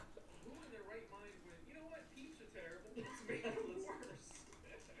 Who in their right mind went, you know what, peeps are terrible. Let's make them worse.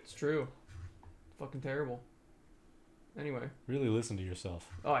 It's true. Fucking terrible. Anyway. Really listen to yourself.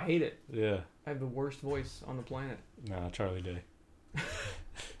 Oh, I hate it. Yeah. I have the worst voice on the planet. Nah, Charlie Day.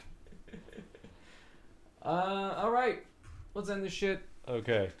 All right. Let's end this shit.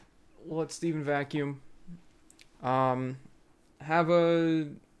 Okay. We'll let Steven vacuum. Have a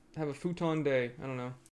futon day. I don't know.